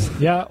since...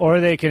 Yeah, or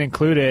they can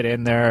include it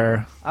in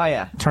their Oh,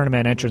 yeah.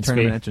 tournament entrance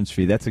Tournament fee. entrance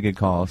fee. That's a good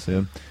call,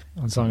 Sue.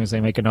 As long as they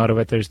make a note of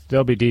it,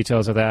 there'll be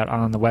details of that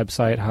on the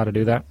website, how to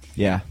do that.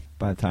 Yeah,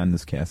 by the time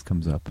this cast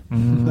comes up.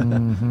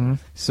 Mm-hmm.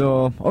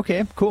 So,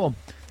 okay, cool.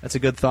 That's a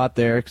good thought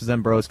there, because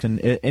then bros can...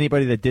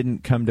 Anybody that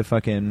didn't come to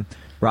fucking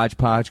Raj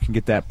Podge can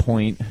get that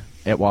point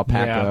at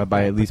Wapaka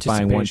by at least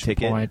buying one participation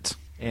ticket. point.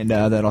 And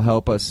that'll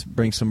help us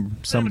bring some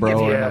That'll bro give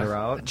or you another a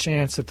out.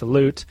 chance at the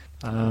loot.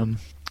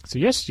 So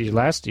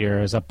last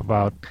year is up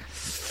about,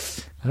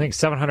 I think,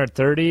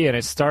 $730, and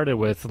it started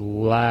with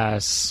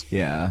less,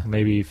 Yeah.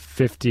 maybe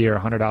 $50 or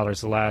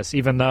 $100 less,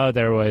 even though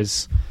there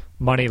was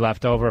money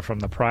left over from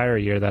the prior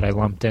year that I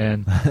lumped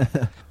in.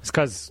 It's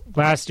because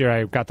last year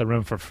I got the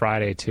room for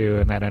Friday too,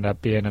 and that ended up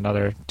being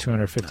another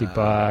 $250.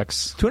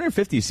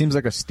 $250 seems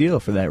like a steal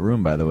for that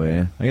room, by the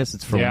way. I guess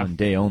it's for Yeah. one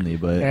day only,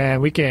 but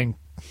And we can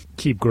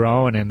keep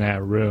growing in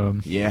that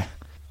room. yeah,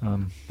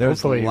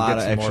 there's Hopefully a lot we'll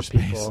of get some extra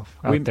more space. people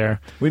out there.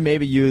 We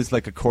maybe used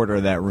like a quarter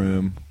of that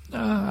room.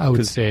 I would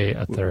 'Cause say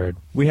a third.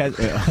 We had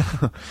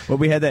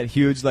we had that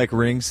huge like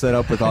ring set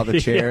up with all the Yeah.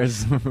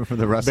 chairs for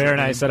the wrestling. Bear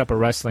and I ring. set up a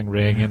wrestling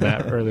ring in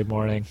that early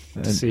morning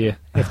to see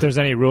if there's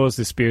any rules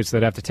disputes.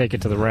 They'd have to take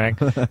it to the ring.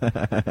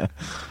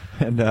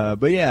 And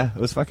but yeah, it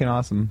was fucking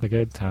awesome. A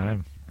good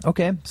time.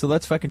 Okay, so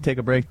let's fucking take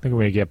a break. I think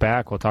when we get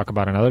back, we'll talk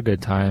about another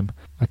good time.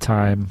 A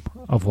time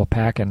of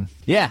Wapacking.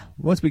 Yeah,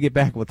 once we get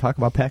back, we'll talk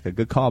about Pekka.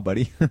 Good call,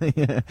 buddy.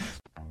 Yeah.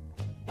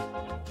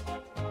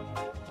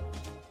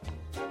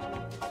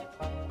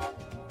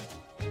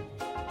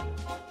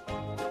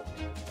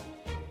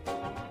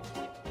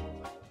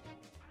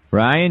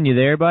 Ryan, you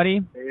there,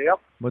 buddy? Yep.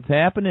 What's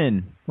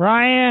happening?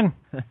 Ryan!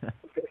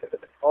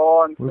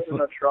 Oh, I'm We're sitting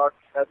in a truck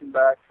heading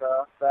back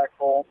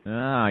home.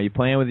 Ah, you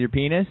playing with your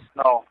penis?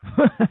 No.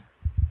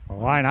 Well,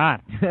 why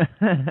not?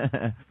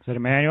 Is it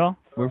Emmanuel?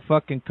 We're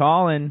fucking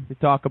calling to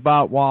talk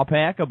about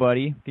Wapaka,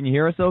 buddy. Can you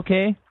hear us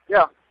okay?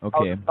 Yeah.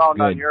 Okay, How's it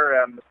sound on good.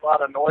 your end? A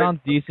lot of noise. Sounds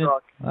in the decent.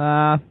 truck.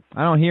 I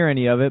don't hear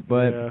any of it,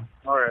 but Yeah.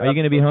 All right. are you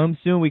going to be home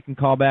soon? We can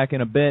call back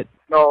in a bit.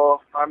 No,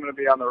 I'm going to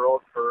be on the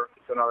road for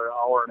just another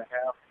hour and a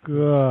half.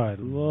 Good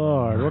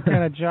Lord. What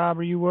kind of job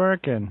are you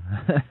working?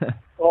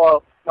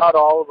 Well, not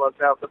all of us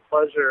have the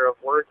pleasure of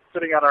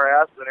sitting on our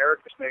asses and air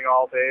conditioning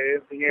all day,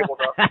 being able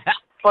to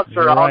puts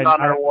You're around right.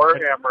 on our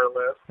Warhammer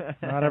list.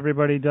 Not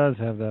everybody does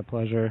have that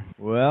pleasure.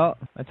 Well,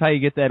 that's how you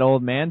get that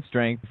old man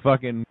strength.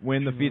 Fucking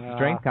win the feats of Yeah.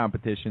 strength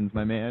competitions,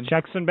 my man.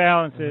 Checks and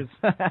balances.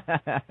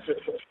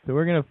 So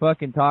we're gonna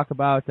fucking talk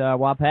about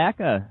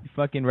Wapaka. You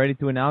fucking ready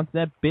to announce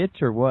that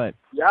bitch or what?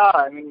 Yeah,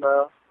 I mean,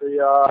 the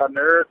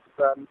nerds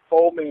been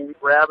foaming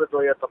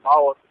rapidly at the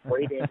mouth,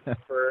 waiting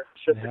for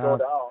shit to go Yeah.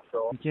 down.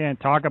 So You can't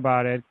talk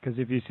about it because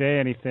if you say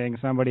anything,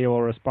 somebody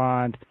will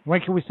respond. When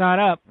can we sign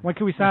up? When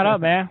can we sign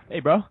up, man? Hey,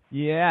 bro.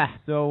 Yeah.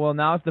 So, well,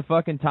 now it's the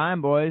fucking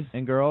time, boys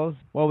and girls.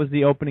 What was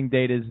the opening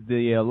date? Is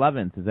the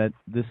 11th? Is that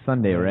this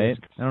Sunday, right?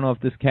 I don't know if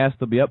this cast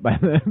will be up by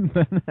then.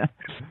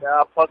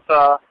 yeah, plus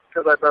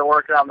because I've been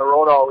working on the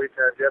road all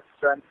weekend, you have to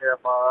send him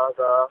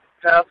the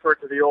password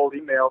to the old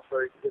email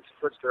so he can get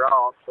switched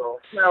around. So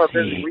he's gonna have a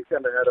busy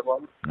weekend ahead of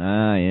him.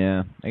 Ah,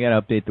 yeah. I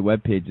gotta update the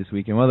webpage this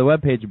weekend. Well, the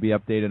webpage will be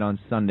updated on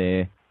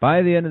Sunday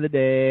by the end of the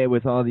day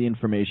with all the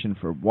information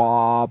for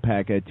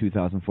Wapaka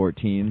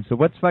 2014. So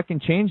what's fucking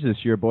changed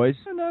this year, boys?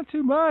 Not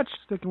too much.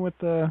 Sticking with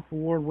the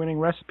award-winning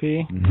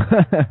recipe.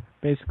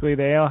 Basically,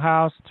 the Ale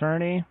House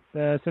attorney.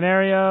 The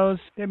scenarios,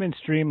 they've been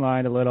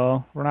streamlined a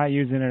little. We're not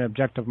using an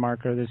objective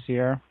marker this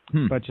year,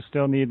 but you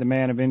still need the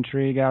man of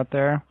intrigue out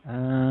there.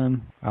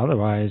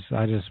 Otherwise,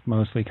 I just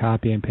mostly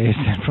copy and paste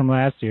it from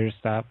last year's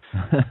stuff.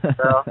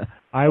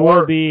 I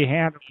will be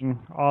handling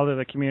all of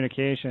the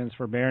communications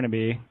for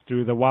Barnaby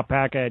through the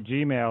Wapaka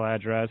Gmail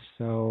address,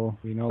 so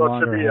we no So it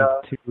longer should be,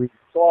 have 2 weeks.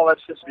 So all that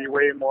should be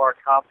way more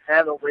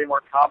handled way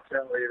more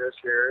competently this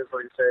year, is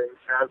what you say,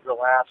 as the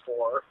last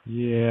war.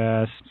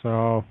 Yes,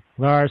 so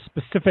there are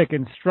specific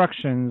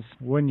instructions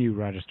when you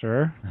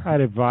register. I'd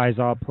advise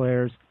all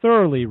players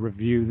thoroughly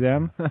review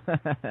them,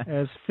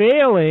 as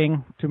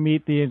failing to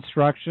meet the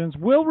instructions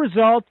will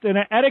result in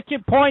an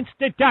etiquette points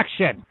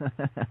deduction.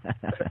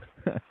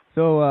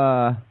 So,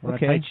 On a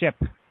okay. tight ship.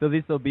 So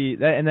this will be,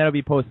 and that'll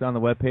be posted on the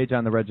webpage,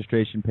 on the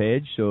registration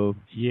page, so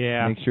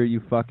Yeah. make sure you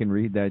fucking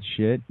read that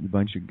shit, you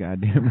bunch of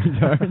goddamn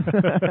retards.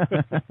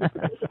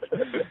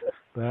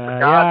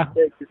 Yeah.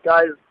 You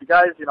guys,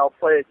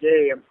 play a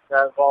game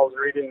that involves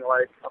reading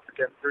like a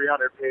freaking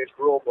 300-page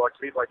rule book.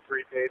 Read like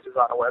 3 pages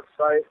on a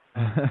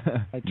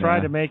website. I try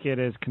to make it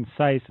as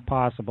concise as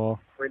possible.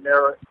 We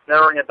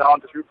narrowing it down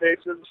to 2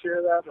 pages this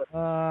year,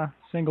 then.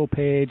 Single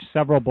page,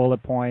 several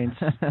bullet points.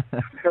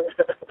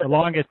 The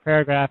longest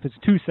paragraph is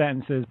 2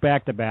 sentences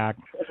back to back.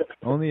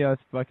 Only us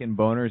fucking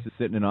boners that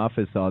sit in an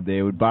office all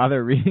day would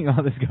bother reading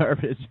all this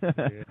garbage.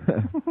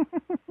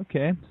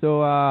 Okay,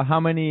 so how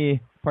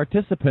many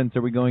participants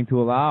are we going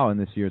to allow in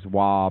this year's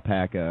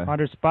Wapaka?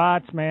 100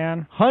 spots,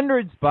 man.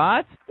 100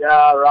 spots?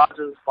 Yeah,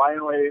 Rogers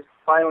finally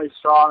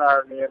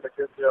strong-armed me into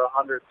get to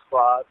 100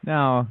 spots.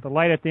 Now, The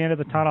light at the end of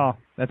the tunnel.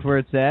 that's where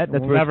it's at?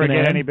 That's We'll where never it's gonna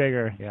get end? any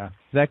bigger. Yeah.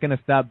 Is that going to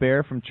stop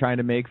Bear from trying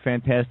to make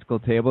fantastical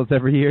tables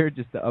every year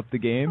just to up the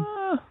game?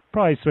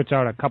 Probably switch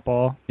out a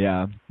couple.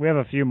 Yeah. We have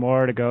a few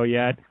more to go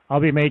yet. I'll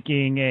be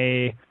making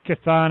a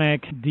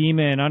Chthonic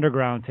Demon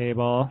Underground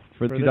table.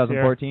 For this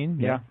 2014?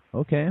 year.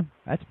 Okay.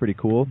 That's pretty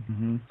cool.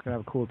 Mm-hmm. It's going to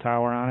have a cool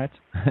tower on it.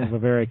 Of a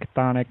very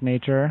chthonic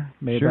nature,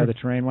 made Sure. by the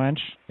Terrain Wench.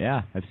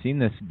 Yeah, I've seen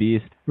this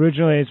beast.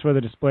 Originally, it's for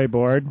the display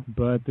board,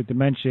 but the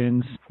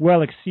dimensions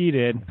well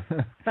exceeded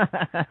what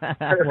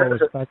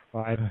was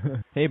specified.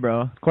 Hey,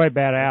 bro. It's quite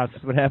badass.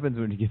 That's what happens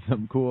when you get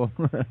something cool.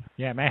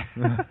 Yeah, man.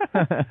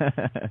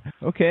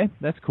 Okay,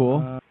 that's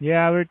cool.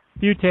 Yeah, a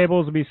few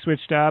tables will be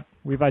switched up.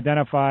 We've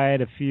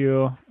identified a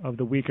few of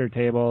the weaker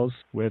tables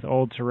with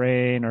old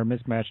terrain or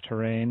mismatched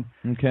terrain.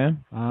 Okay.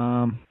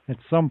 At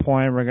some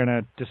point, we're going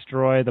to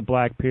destroy the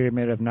Black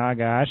Pyramid of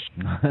Nagash.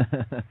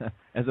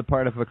 As a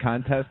part of a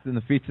contest in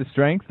the feats of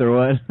strength, or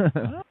what?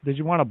 Did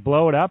you want to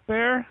blow it up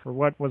there, or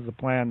what was the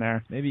plan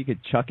there? Maybe you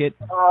could chuck it.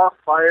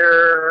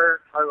 Fire,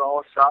 I don't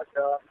know,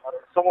 shotgun. I don't know.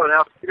 Someone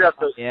you'd have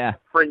to Yeah.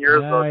 bring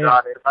yours, Yeah, though, yeah.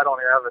 Johnny. I don't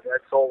have it. I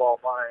sold all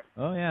mine.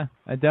 Oh, yeah.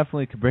 I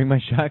definitely could bring my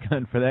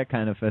shotgun for that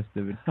kind of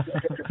festivity.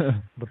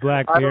 The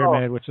Black I don't know.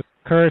 Pyramid, which has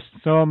cursed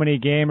so many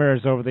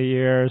gamers over the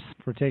years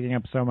for taking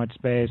up so much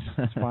space,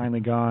 it's finally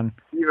gone.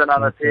 Even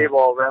on a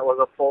table that was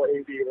a full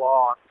 80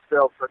 long,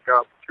 still took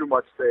up too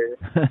much space.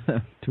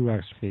 2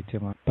 extra feet too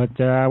much. But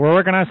we're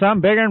working on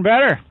something bigger and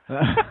better.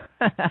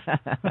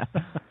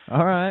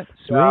 All right.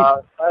 Sweet.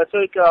 I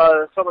think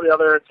some of the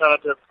other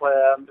tentative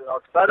plans,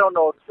 because I don't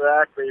know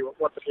exactly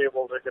what the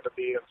tables are going to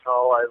be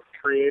until I've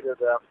created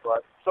them,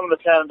 but some of the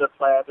tentative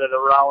plans that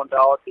round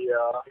out the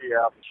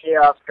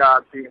Chaos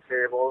God theme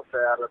tables,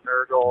 that a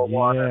Nurgle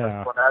one and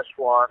a Slanesh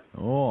one.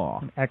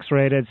 Oh.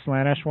 X-rated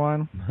Slaanesh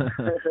one.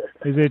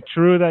 Is it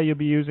true that you'll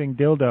be using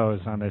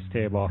dildos on this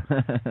table?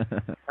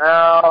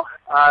 Well,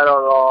 I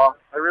don't know.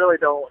 I really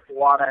don't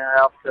want to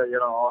have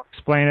to,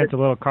 Explain it to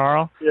little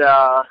Carl.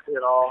 yeah,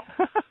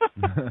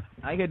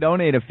 I could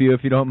donate a few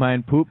if you don't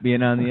mind poop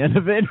being on the end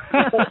of it.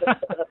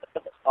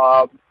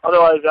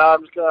 Otherwise, I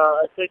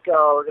think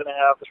we're gonna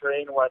have the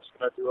train winch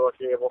gonna do a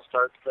cable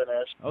start to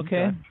finish.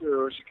 Okay.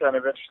 She's kind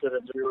of interested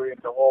in doing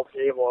the whole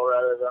table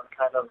rather than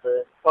kind of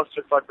the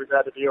clusterfuck we've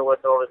had to deal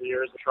with over the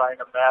years of trying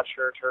to match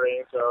her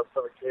terrain to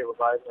some of the cables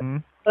I think.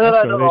 Mm-hmm. And then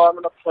I So don't they know. I'm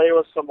gonna play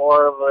with some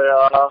more of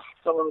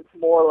some of the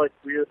more like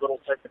weird little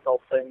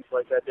technical things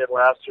like I did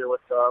last year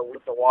with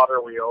the water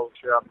wheel.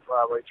 Sure, I'm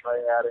probably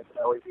try adding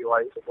LED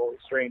lights, a little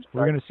strange.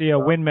 We're going to see a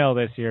windmill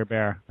this year,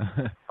 Bear.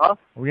 Huh?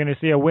 We're going to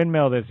see a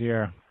windmill this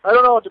year. I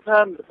don't know. It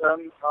depends.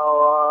 Depends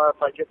how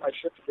if I get my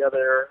shit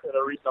together at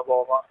a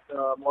reasonable,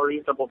 more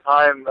reasonable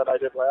time than I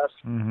did last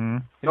year. Mm-hmm.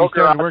 Have you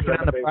started garage working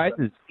on the renovation.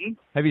 prizes? Hmm?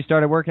 Have you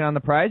started working on the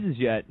prizes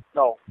yet?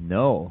 No.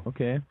 No.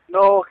 Okay.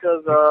 No,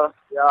 because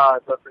I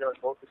thought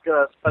it's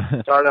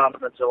gonna start on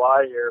them in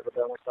July here, but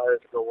then we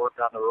decided to go work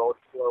on the road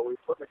before we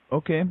put it.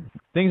 Okay.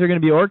 Things are going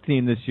to be orc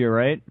themed this year,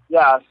 right?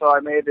 Yeah, so I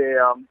made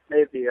the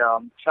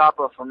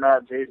chopper from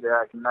Matt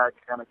Zazak, and that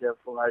kind of gives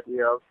an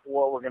idea of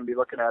what we're gonna be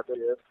looking at this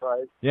year.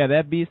 Right? Yeah,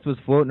 that beast was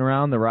floating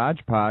around the Raj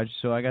Podge,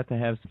 so I got to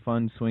have some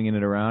fun swinging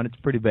it around. It's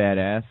pretty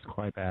badass.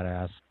 Quite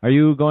badass. Are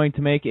you going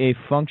to make a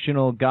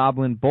functional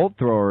goblin bolt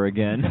thrower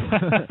again?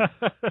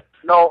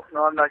 No,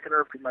 I'm not gonna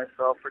repeat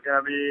myself. We're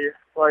gonna be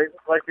like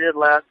we did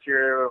last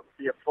year. It'll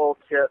be a full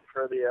kit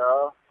for the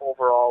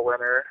overall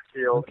winter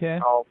field. Okay.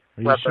 Are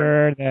you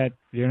sure that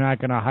you're not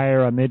going to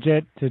hire a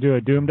midget to do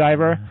a doom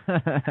diver?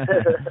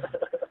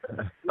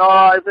 No,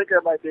 I think in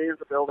my days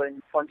of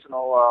building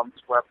functional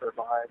swept are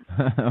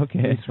behind. Okay.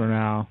 At least for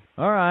now.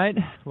 All right.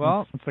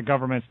 Well, Once the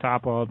government's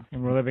toppled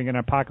and we're living in an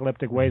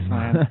apocalyptic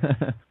wasteland,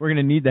 we're going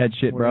to need that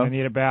shit, we're bro. going to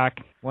need it back.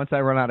 Once I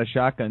run out of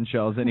shotgun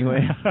shells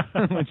anyway,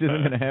 which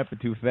isn't going to happen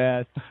too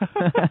fast.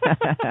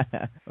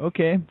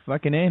 Okay,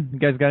 fucking A. You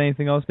guys got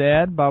anything else to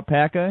add about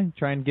PACA?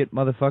 Trying to get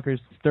motherfuckers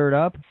stirred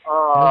up?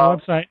 On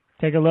the website.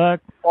 Take a look.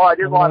 Well, I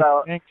did want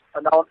to Think.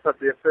 announce that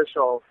the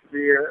official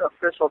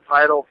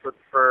title for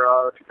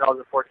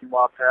 2014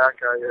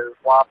 WAPACA is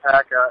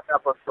WAPACA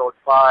Episode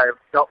 5: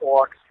 The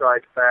Orc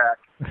Strike Back.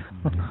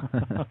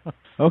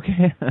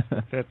 Okay.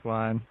 Fifth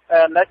one.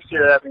 And next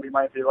year, I think we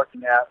might be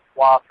looking at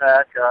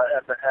WAPACA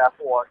at the Half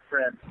Orc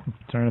Print.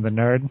 Turn of the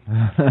nerd.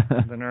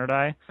 The nerd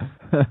eye.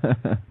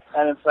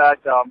 And in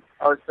fact,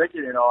 I was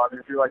thinking,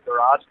 do like the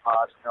Raj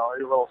Podge,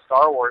 a little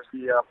Star Wars.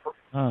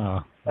 Oh,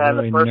 And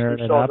really the person who nerd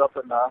it shows up.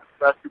 up in the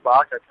best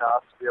Chewbacca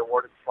costume to be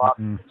awarded Swap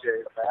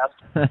DJ the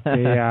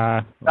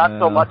Master. Not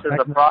so much as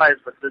a prize,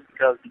 but just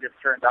because he gets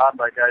turned on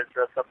by guys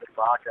dressed up as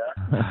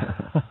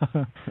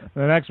Chewbacca.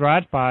 The next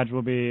Raj Podge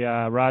will be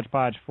Raj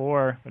Podge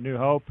 4, A New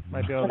Hope.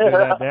 Might be able to do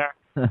that there.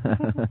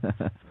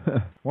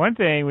 One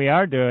thing we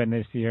are doing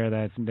this year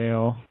that's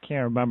new,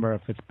 can't remember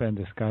if it's been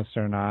discussed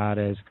or not,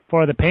 is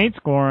for the paint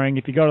scoring,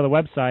 if you go to the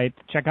website,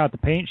 check out the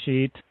paint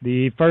sheet,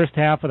 the first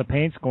half of the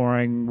paint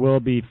scoring will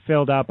be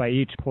filled out by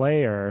each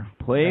player.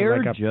 Player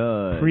like a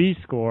judge.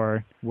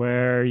 pre-score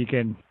where you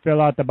can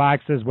fill out the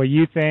boxes what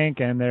you think,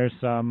 and there's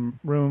some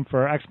room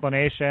for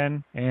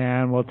explanation,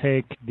 and we'll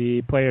take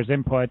the player's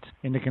input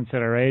into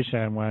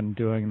consideration when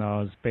doing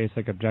those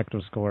basic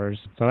objective scores.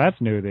 So that's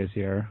new this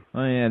year.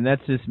 Oh, yeah, and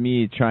that's just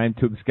me trying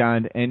to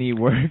abscond any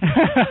work,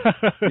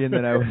 being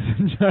that I was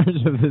in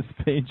charge of this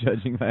paint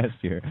judging last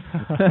year.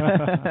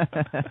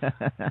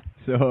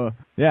 So,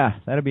 yeah,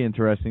 that'll be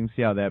interesting.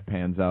 See how that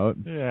pans out.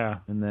 Yeah.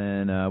 And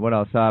then, what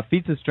else?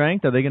 Feats of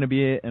Strength, are they going to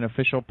be an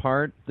official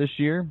part this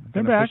year?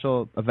 They're An back.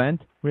 official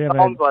event? We have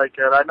Sounds like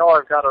it. I know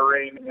I've got a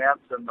Rain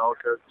Hansen, though,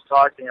 because he's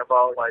talking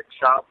about,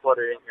 shot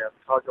putting and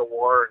tug of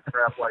war and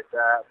crap like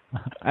that.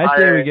 I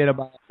say we get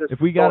about, if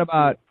we got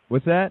about,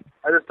 what's that?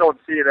 I just don't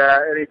see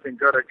anything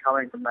good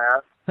coming from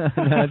that.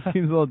 That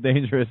seems a little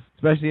dangerous,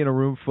 especially in a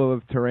room full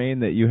of terrain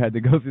that you had to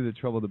go through the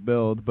trouble to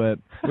build. But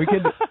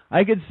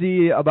I could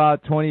see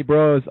about 20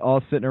 bros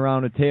all sitting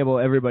around a table,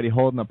 everybody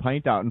holding a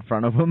pint out in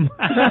front of them.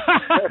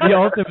 The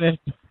ultimate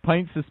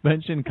pint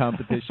suspension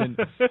competition.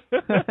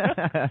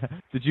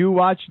 Did you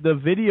watch the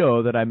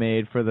video that I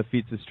made for the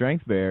Feats of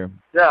Strength Bear?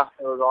 Yeah,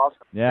 it was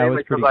awesome. Yeah, Mainly it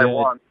was pretty because I good.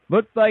 won.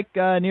 Looked like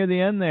near the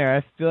end there,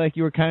 I feel like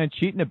you were kind of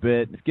cheating a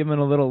bit, just giving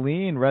a little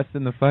lean,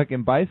 resting the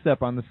fucking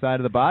bicep on the side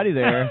of the body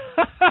there.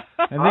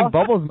 I think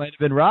Bubbles might have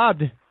been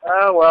robbed.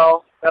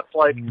 Well, that's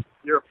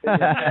your opinion,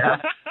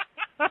 man.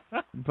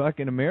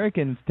 Fucking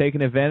Americans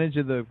taking advantage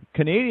of the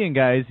Canadian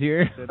guys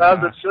here. As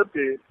it should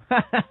be.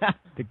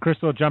 Did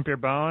Crystal jump your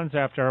bones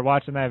after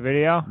watching that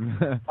video?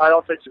 I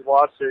don't think she's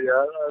watched it yet.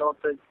 I don't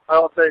think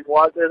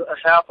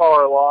a half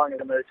hour long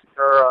it makes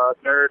her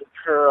nerd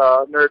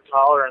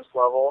tolerance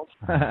level.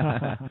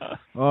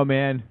 Oh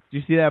man, did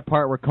you see that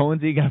part where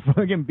Coensy got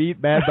fucking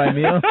beat bad by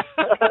Neil?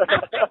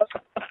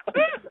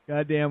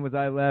 Goddamn, was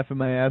I laughing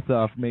my ass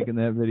off making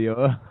that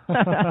video.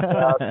 Yeah,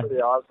 that's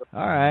pretty awesome.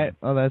 All right,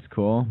 well that's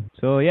cool.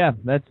 So yeah,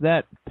 that's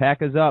that.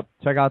 Pack us up.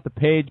 Check out the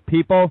page,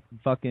 people.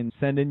 Fucking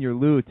send in your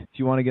loot if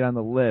you want to get on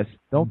the list.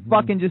 Don't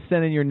fucking just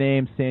send in your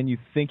name saying you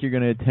think you're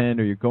going to attend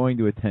or you're going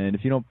to attend.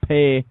 If you don't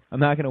pay, I'm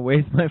not going to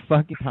waste my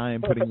fucking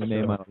time putting your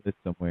name on a list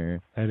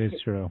somewhere. That is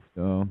true.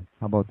 So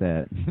how about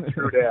that?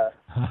 True that.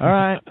 All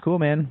right, cool,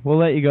 man. We'll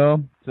let you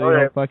go so you Okay.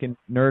 don't fucking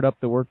nerd up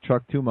the work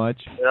truck too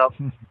much. Yep.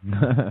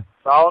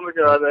 Sounds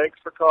good. Thanks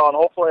for calling.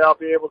 Hopefully I'll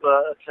be able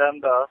to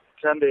attend a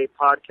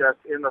podcast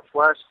in the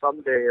flesh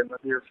someday in the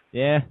near future.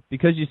 Yeah,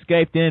 because you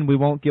Skyped in, we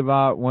won't give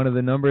out one of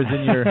the numbers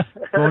in your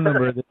phone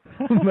number.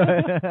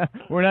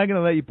 We're not going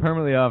to let you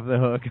permanently off the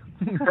hook.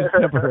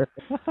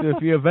 So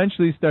if you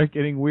eventually start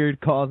getting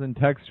weird calls and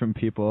texts from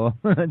people,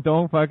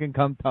 don't fucking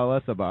come tell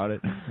us about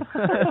it.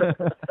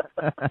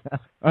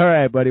 All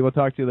right, buddy. We'll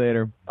talk to you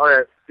later. All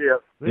right. See ya.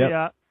 See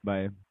ya.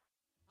 Bye.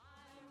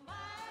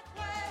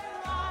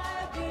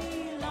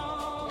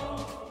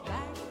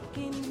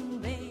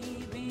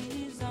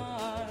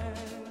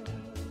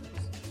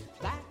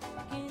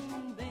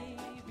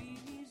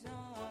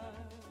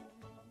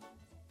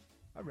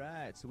 All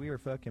right, so we are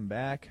fucking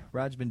back.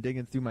 Rod's been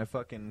digging through my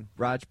fucking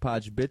Raj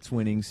Podge Bits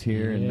winnings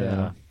here, and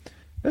Yeah.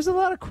 there's a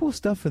lot of cool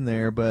stuff in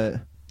there,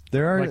 but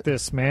there are... Like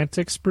this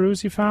Mantic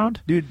sprues you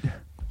found? Dude,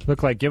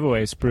 Look like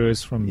giveaway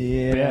sprues from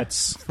Yeah,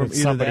 bits from that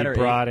either somebody that or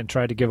brought and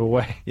tried to give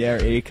away. yeah, or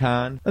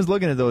Akon. I was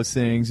looking at those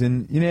things,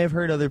 and I've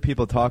heard other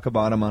people talk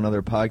about them on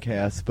other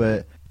podcasts,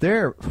 but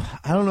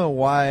I don't know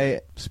why I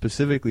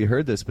specifically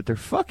heard this, but they're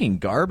fucking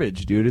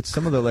garbage, dude. It's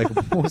some of the, like,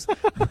 most,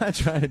 I'm not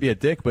trying to be a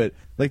dick, but,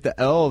 like, the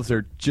elves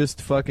are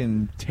just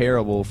fucking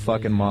terrible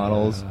fucking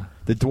models.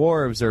 The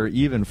dwarves are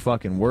even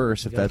fucking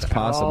worse, if that's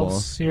possible.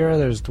 Elves here,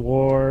 there's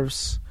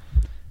dwarves,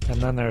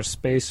 and then there's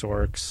space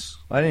orcs,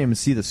 I didn't even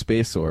see the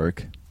space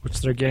orc. which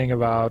they're getting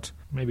about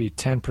maybe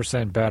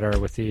 10% better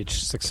with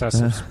each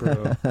successive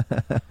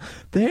sprue.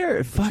 They're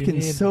You fucking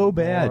need so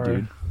bad, more-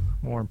 dude.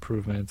 More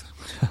improvement.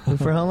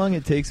 For how long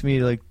it takes me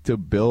to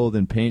build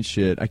and paint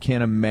shit, I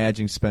can't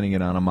imagine spending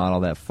it on a model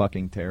that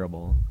fucking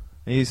terrible.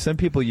 And some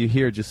people you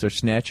hear just are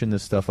snatching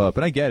this stuff up,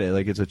 and I get it,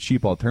 like it's a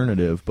cheap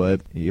alternative,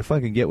 but you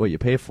fucking get what you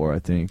pay for, I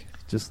think.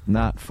 Just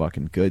not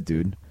fucking good,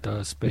 dude.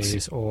 The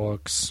space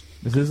orcs.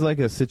 This is like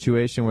a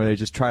situation where they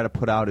just try to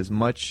put out as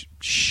much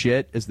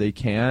shit as they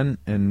can,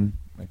 and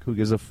like who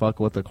gives a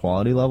fuck what the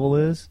quality level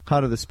is? How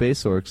do the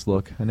space orcs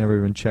look? I never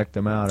even checked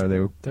them out.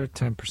 They're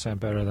 10%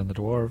 better than the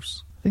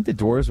dwarves. I think the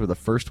dwarves were the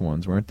first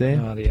ones, weren't they?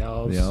 The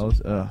elves. The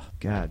elves? Ugh,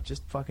 God,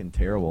 just fucking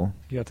terrible.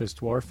 You got this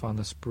dwarf on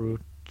the sprue.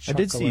 I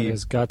did chuckling see-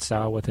 his guts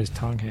out with his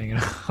tongue hanging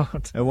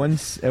out. At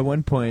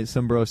one point,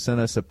 some bro sent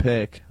us a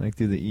pic, like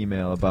through the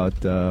email, about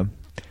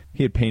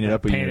he had painted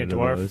up a painted unit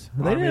dwarf. of those.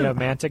 Army of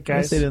Mantic I guess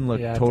guys. they didn't look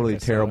Yeah, I totally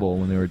think I saw terrible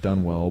when they were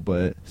done well,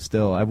 but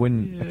still, I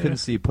couldn't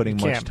see putting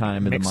You much can't time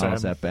in the mix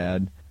models them. that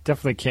bad.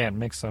 Definitely can't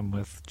mix them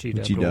with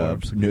G-Dub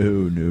G-dubs.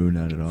 dwarves. No,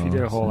 not at all. If you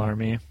did a whole So-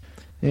 army,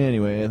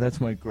 Anyway,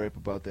 that's my gripe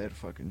about that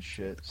fucking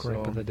shit.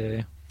 gripe of the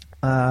day.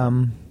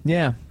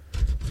 Yeah.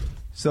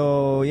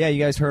 So, yeah,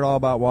 you guys heard all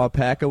about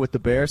Wapaka with the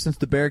bear. Since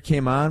the bear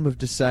came on, we've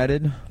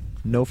decided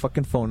no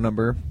fucking phone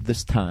number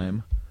this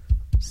time.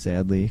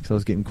 Sadly, because I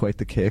was getting quite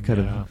the kick out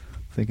Yeah. of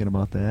thinking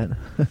about that.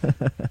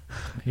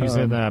 He's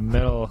in the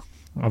middle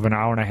of an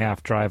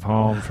hour-and-a-half drive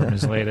home from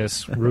his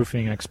latest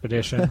roofing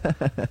expedition.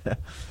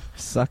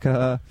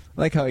 Sucka. I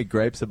like how he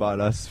gripes about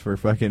us for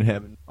fucking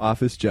having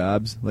office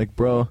jobs. Like,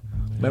 bro,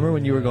 remember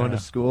when you were going to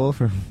Yeah. school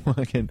for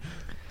fucking,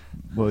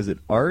 what was it,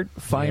 art?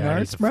 Fine Yeah,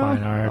 arts, he's a bro?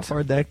 fine art. How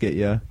far'd that get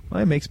you?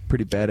 Well, it makes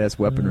pretty badass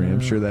weaponry.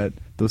 I'm sure that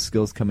those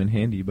skills come in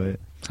handy, but...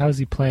 How's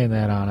he playing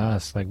that on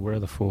us? Like we're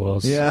the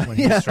fools. Yeah, When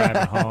he's yeah.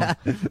 driving home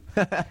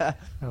at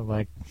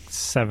like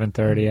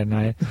 7:30 at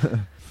night.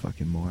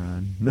 Fucking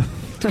moron.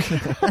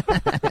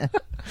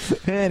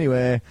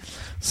 Anyway,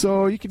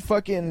 so you can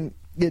fucking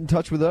get in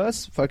touch with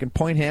us, fucking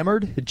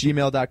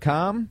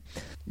pointhammered@gmail.com.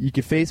 You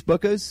can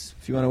Facebook us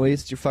if you want to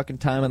waste your fucking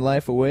time and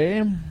life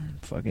away.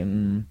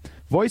 Fucking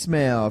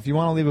voicemail if you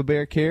want to leave a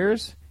Bear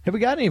Cares. Have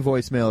we got any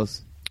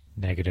voicemails?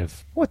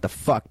 Negative. What the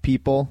fuck,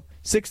 people?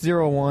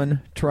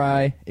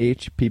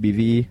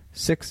 601-TRY-HPBV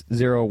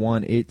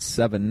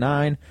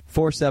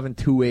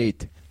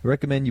 601-879-4728. I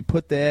recommend you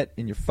put that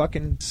in your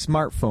fucking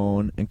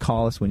smartphone and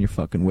call us when you're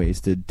fucking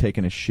wasted,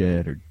 taking a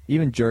shit, or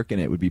even jerking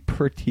it would be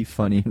pretty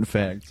funny, in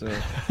fact. So,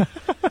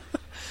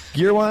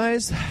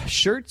 gear-wise,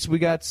 shirts, we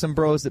got some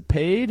bros that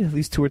paid. At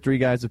least 2 or 3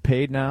 guys have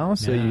paid now,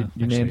 so Yeah, your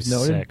actually name's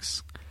noted.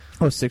 6.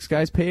 Oh, 6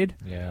 guys paid?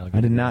 Yeah. I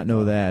did not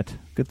know that.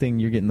 Good thing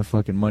you're getting the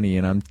fucking money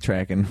and I'm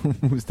tracking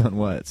who's done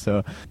what.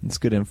 So it's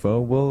good info.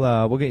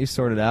 We'll get you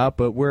sorted out,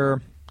 but we're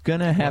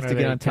gonna have to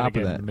get on top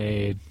of that.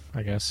 Made,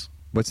 I guess.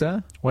 What's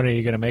that? When are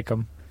you gonna make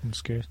them? I'm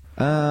just curious.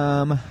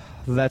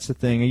 That's the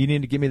thing. You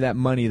need to give me that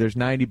money. There's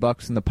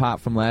 $90 in the pot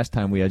from last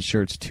time we had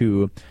shirts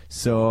too.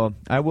 So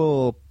I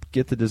will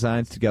get the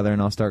designs together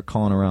and I'll start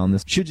calling around.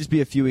 This should just be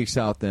a few weeks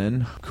out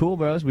then. Cool,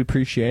 bros. We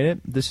appreciate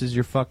it. This is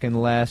your fucking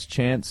last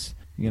chance.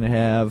 You're going to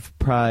have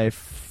probably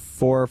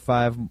 4 or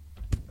 5.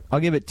 I'll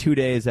give it 2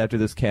 days after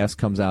this cast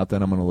comes out,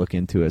 then I'm going to look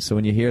into it. So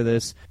when you hear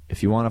this,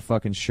 if you want a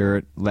fucking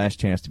shirt, last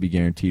chance to be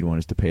guaranteed one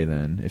is to pay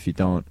then. If you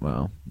don't,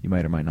 well, you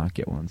might or might not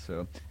get one.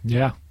 So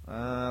Yeah.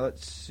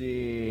 let's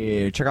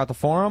see. Check out the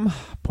forum,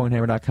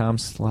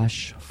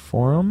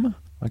 pointhammer.com/forum.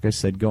 like I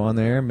said, go on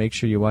there. Make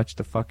sure you watch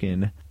the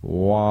fucking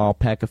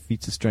Wapaka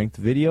Feats of Strength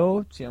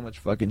video. See how much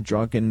fucking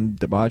drunken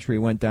debauchery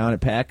went down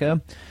at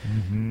PACA.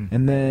 Mm-hmm.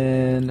 And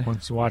then...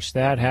 Once you watch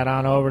that, head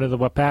on over to the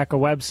Wapaka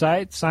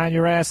website, sign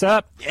your ass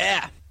up.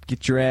 Yeah!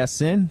 Get your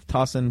ass in.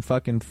 Toss in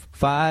fucking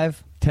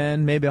 5,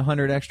 10, maybe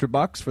 100 extra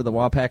bucks for the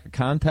Wapaka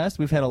contest.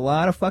 We've had a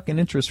lot of fucking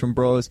interest from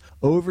bros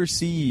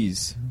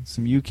overseas.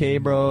 Some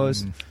UK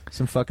bros,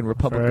 some fucking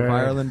Republic of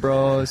Ireland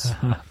bros,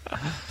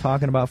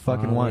 talking about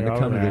fucking wanting to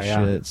come to this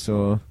shit.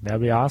 So that'd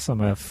be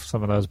awesome if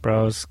some of those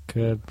bros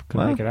could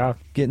make it out.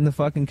 Get in the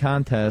fucking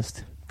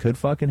contest. Could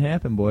fucking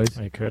happen, boys.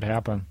 It could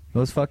happen.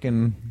 Those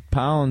fucking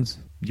pounds,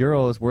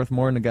 euros worth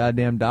more than a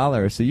goddamn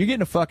dollar. So you're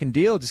getting a fucking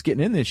deal just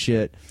getting in this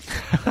shit.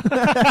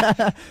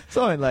 It's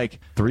only like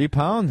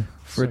 £3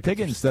 for a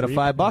ticket instead of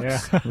 $5. Yeah.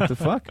 What the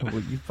fuck? Well,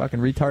 you fucking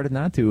retarded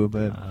not to,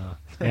 but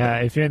yeah,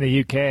 if you're in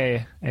the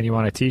UK and you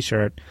want a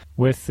T-shirt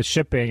with the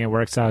shipping, it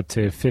works out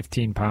to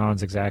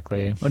 £15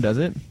 exactly. Oh, does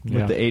it? Yeah.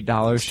 With the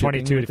 $8 It's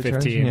shipping 22 with to the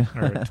charge? 15 Yeah.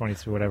 or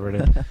 22, whatever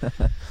it is.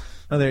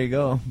 Oh, there you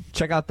go.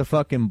 Check out the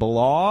fucking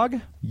blog,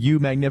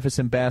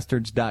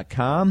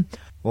 youmagnificentbastards.com.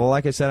 Well,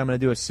 like I said, I'm going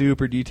to do a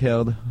super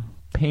detailed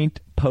paint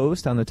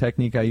post on the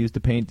technique I use to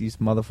paint these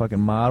motherfucking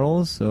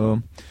models.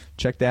 So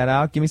check that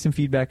out. Give me some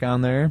feedback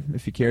on there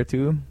if you care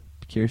to.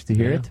 Curious to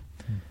hear it.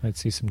 I'd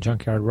see some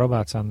junkyard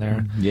robots on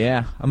there.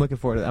 Yeah, I'm looking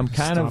forward to it. I'm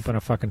kind of stomping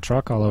a fucking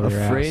truck all over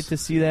your afraid ass. to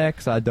see that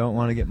because I don't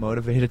want to get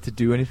motivated to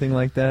do anything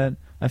like that.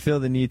 I feel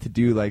the need to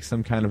do like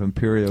some kind of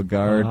Imperial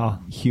Guard,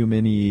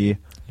 human-y.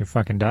 You're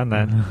fucking done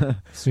then.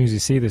 As soon as you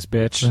see this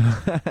bitch,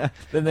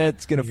 then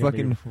that's gonna you're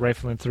fucking be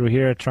rifling through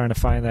here trying to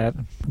find that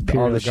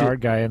Imperial shit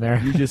Guard guy in there.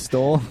 you just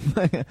stole.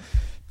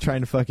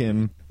 Trying to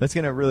fucking. That's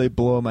gonna really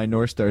blow my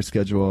North Star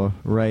schedule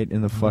right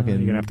in the fucking.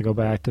 You're gonna have to go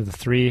back to the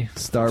three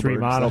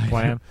model side.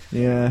 plan.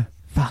 Yeah.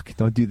 Fuck,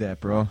 don't do that,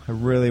 bro. I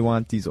really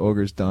want these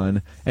ogres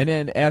done. And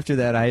then after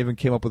that, I even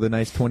came up with a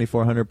nice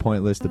 2,400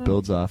 point list that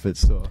builds off it.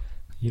 So.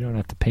 You don't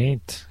have to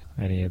paint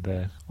any of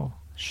the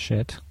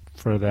shit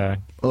for the.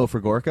 Oh,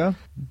 for Gorka?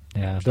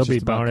 Yeah, It's there'll be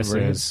just about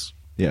bonuses.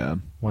 Yeah.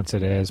 Once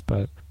it is,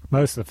 but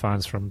most of the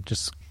fun's from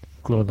just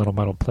gluing little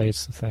metal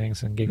plates to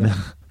things and giggling.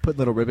 Put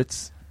little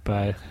rivets.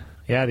 But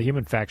yeah, the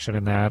human faction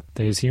in that,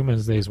 these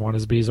humans, these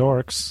wannabes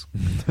orcs.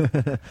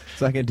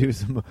 So I can do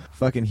some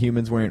fucking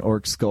humans wearing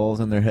orc skulls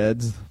on their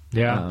heads.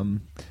 Yeah.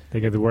 They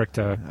get to work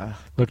to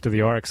look to the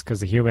orcs because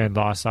the human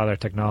lost all their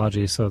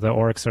technology. So the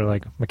orcs are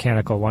like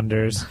mechanical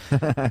wonders. They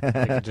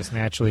can just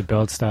naturally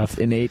build stuff.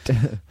 Innate.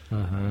 Uh-huh.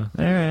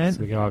 All right. So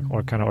they get all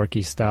kind of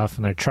orky stuff.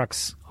 And their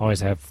trucks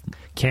always have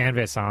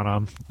canvas on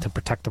them to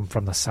protect them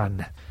from the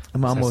sun.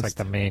 I'm So almost that's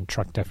like the main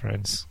truck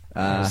difference.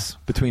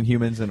 between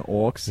humans and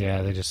orcs.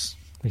 Yeah,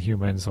 the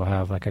humans will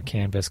have like a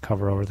canvas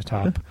cover over the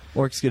top.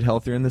 Orcs get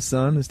healthier in the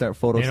sun and start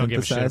photosynthesizing. They don't give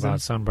a shit about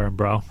sunburn,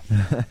 bro.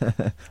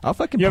 I'll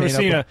fucking You ever paint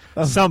seen up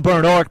a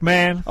sunburned orc,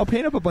 man? I'll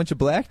paint up a bunch of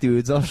black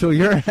dudes. I'll show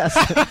your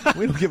ass.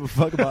 We don't give a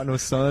fuck about no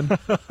sun.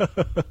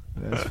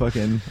 That's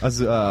fucking. I was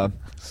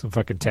Some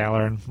fucking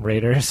Talon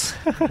Raiders.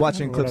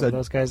 watching clips Whatever of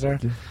those guys are.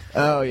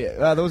 Oh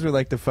yeah, those were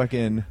like the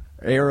fucking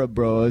Arab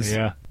bros.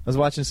 Yeah. I was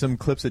watching some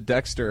clips of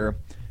Dexter,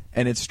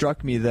 and it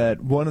struck me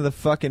that one of the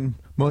fucking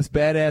most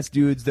badass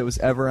dudes that was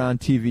ever on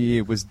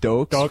TV was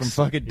Dokes from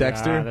fucking Yeah,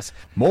 Dexter. that's-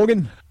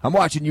 Morgan, I'm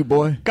watching you,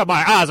 boy. Got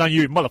my eyes on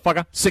you,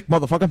 motherfucker. Sick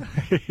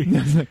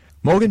motherfucker.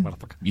 Morgan,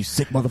 Motherfucker. you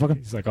sick motherfucker.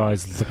 He's like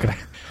always looking at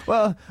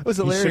Well, it was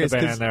He should have hilarious.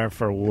 been 'cause- in there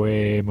for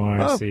way more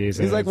Oh,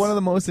 seasons. he's like one of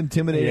the most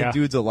intimidating Yeah.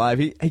 dudes alive.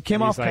 He came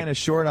He's off like kind of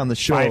short on the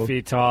show. 5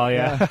 feet tall,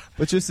 yeah.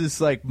 But just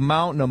this like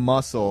mountain of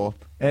muscle.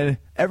 And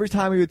every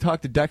time he would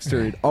talk to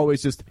Dexter, he'd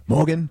always just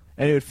Morgan,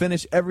 and he would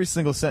finish every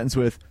single sentence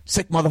with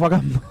 "sick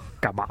motherfucker."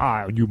 Got my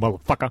eye on you,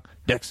 motherfucker.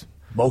 Dex,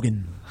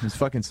 Morgan, he's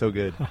fucking so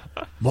good.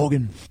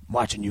 Morgan, I'm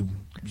watching you.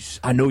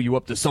 I know you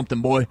up to something,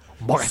 boy.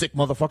 Sick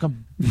motherfucker.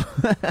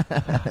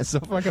 It's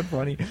so fucking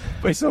funny,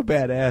 but he's so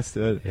badass,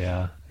 dude.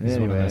 Yeah. He's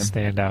one Anyway. of the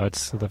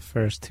standouts of the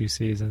first 2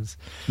 seasons.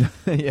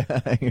 Yeah.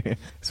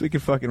 So we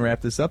can fucking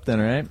wrap this up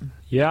then, all right?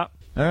 Yeah.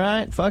 All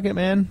right, fuck it,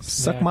 man.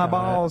 Suck Yeah, my got it.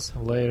 balls.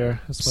 Later.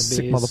 This one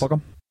Sick these.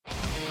 motherfucker.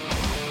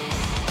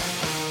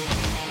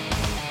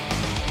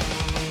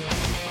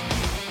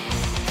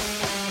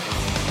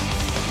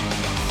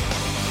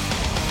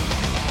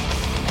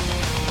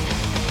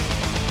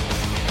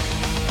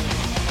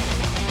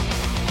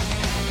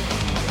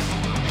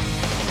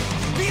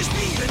 Wir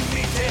spielen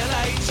mit der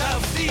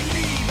Leidenschaft, die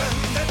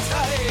Liebende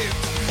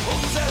treibt.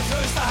 Unser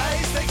größter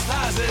heißt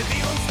Ekstase,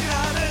 die uns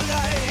gerade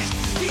reicht.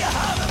 Wir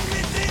haben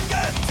mit den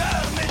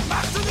Göttern, mit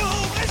Macht und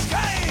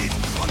Obrigkeit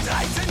und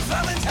reizen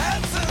flammend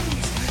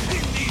herzend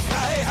in die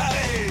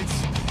Freiheit.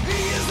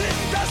 Wir sind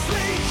das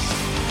Licht,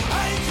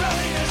 ein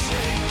kleiner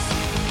Schritt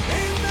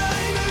in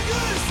eine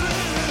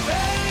größere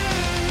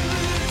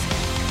Welt.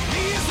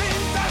 Wir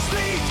sind das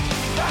Licht,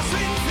 das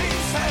in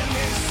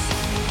Finsternis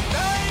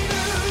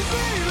deine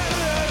Seele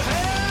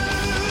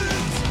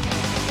erhält.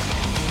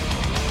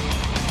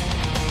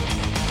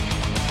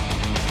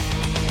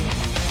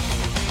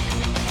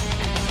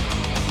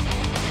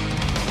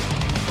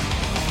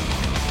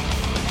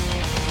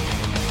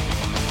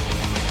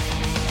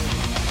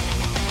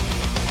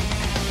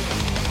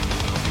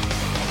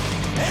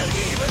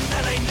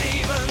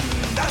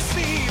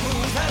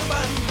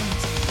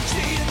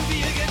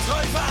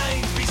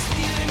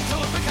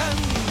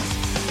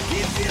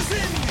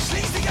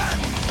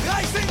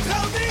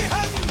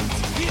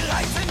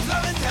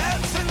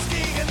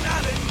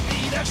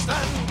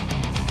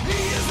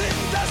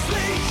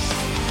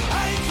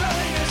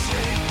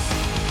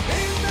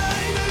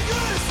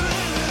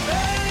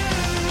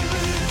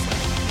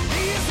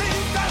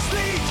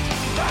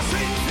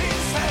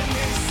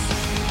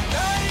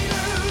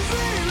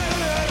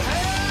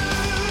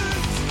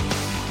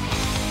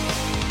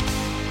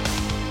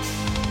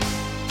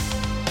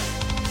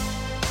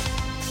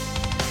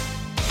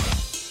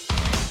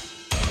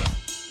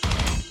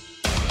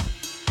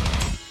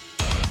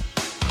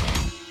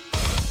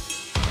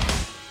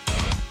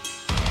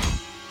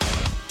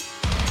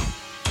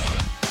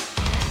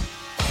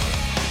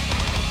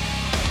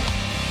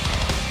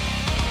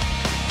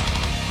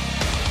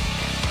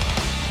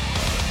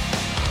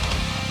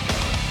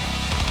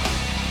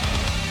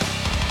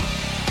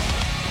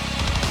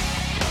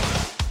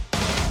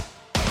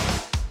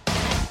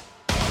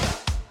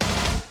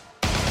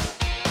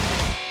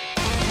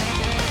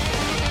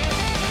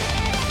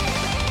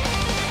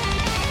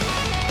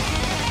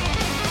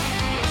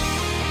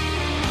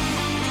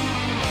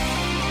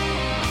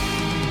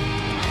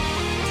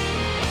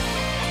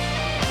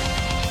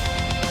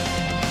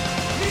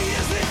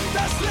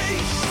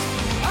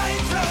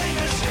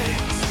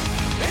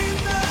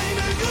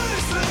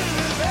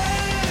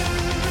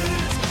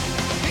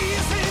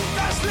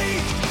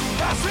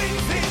 das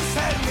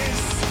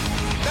Finsternis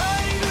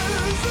deine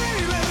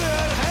Seele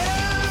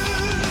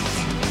erhält.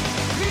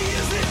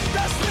 Wir sind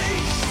das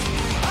Licht,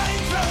 ein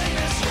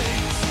kleiner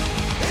Schritt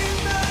in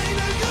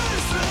eine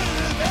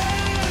größere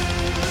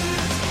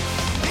Welt.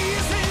 Wir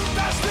sind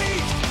das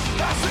Licht,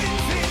 das in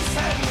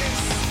Finsternis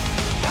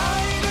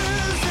deine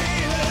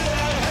Seele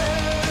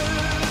erhält.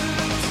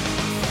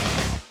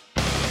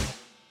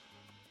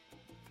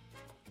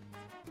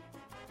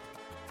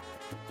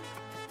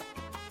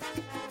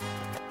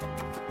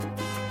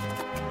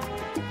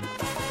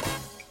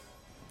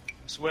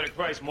 Swear to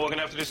Christ, Morgan,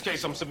 after this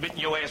case, I'm submitting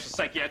your ass for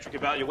psychiatric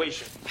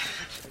evaluation.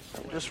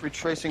 Just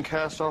retracing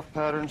cast-off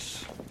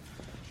patterns,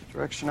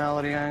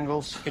 directionality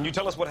angles. Can you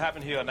tell us what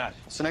happened here or not?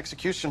 It's an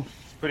execution.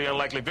 Pretty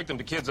unlikely victim.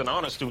 The kid's an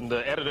honor student,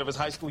 the editor of his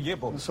high school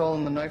yearbook. It's all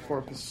in the knife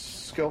work. It's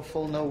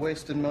skillful, no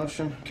wasted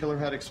motion. Killer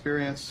had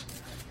experience.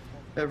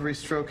 Every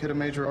stroke hit a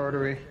major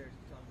artery.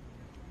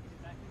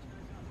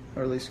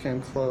 Or at least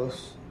came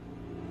close.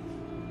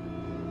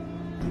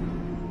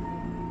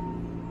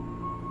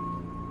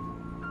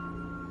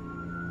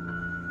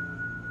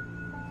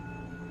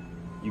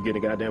 You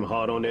getting goddamn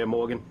hard on there,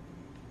 Morgan?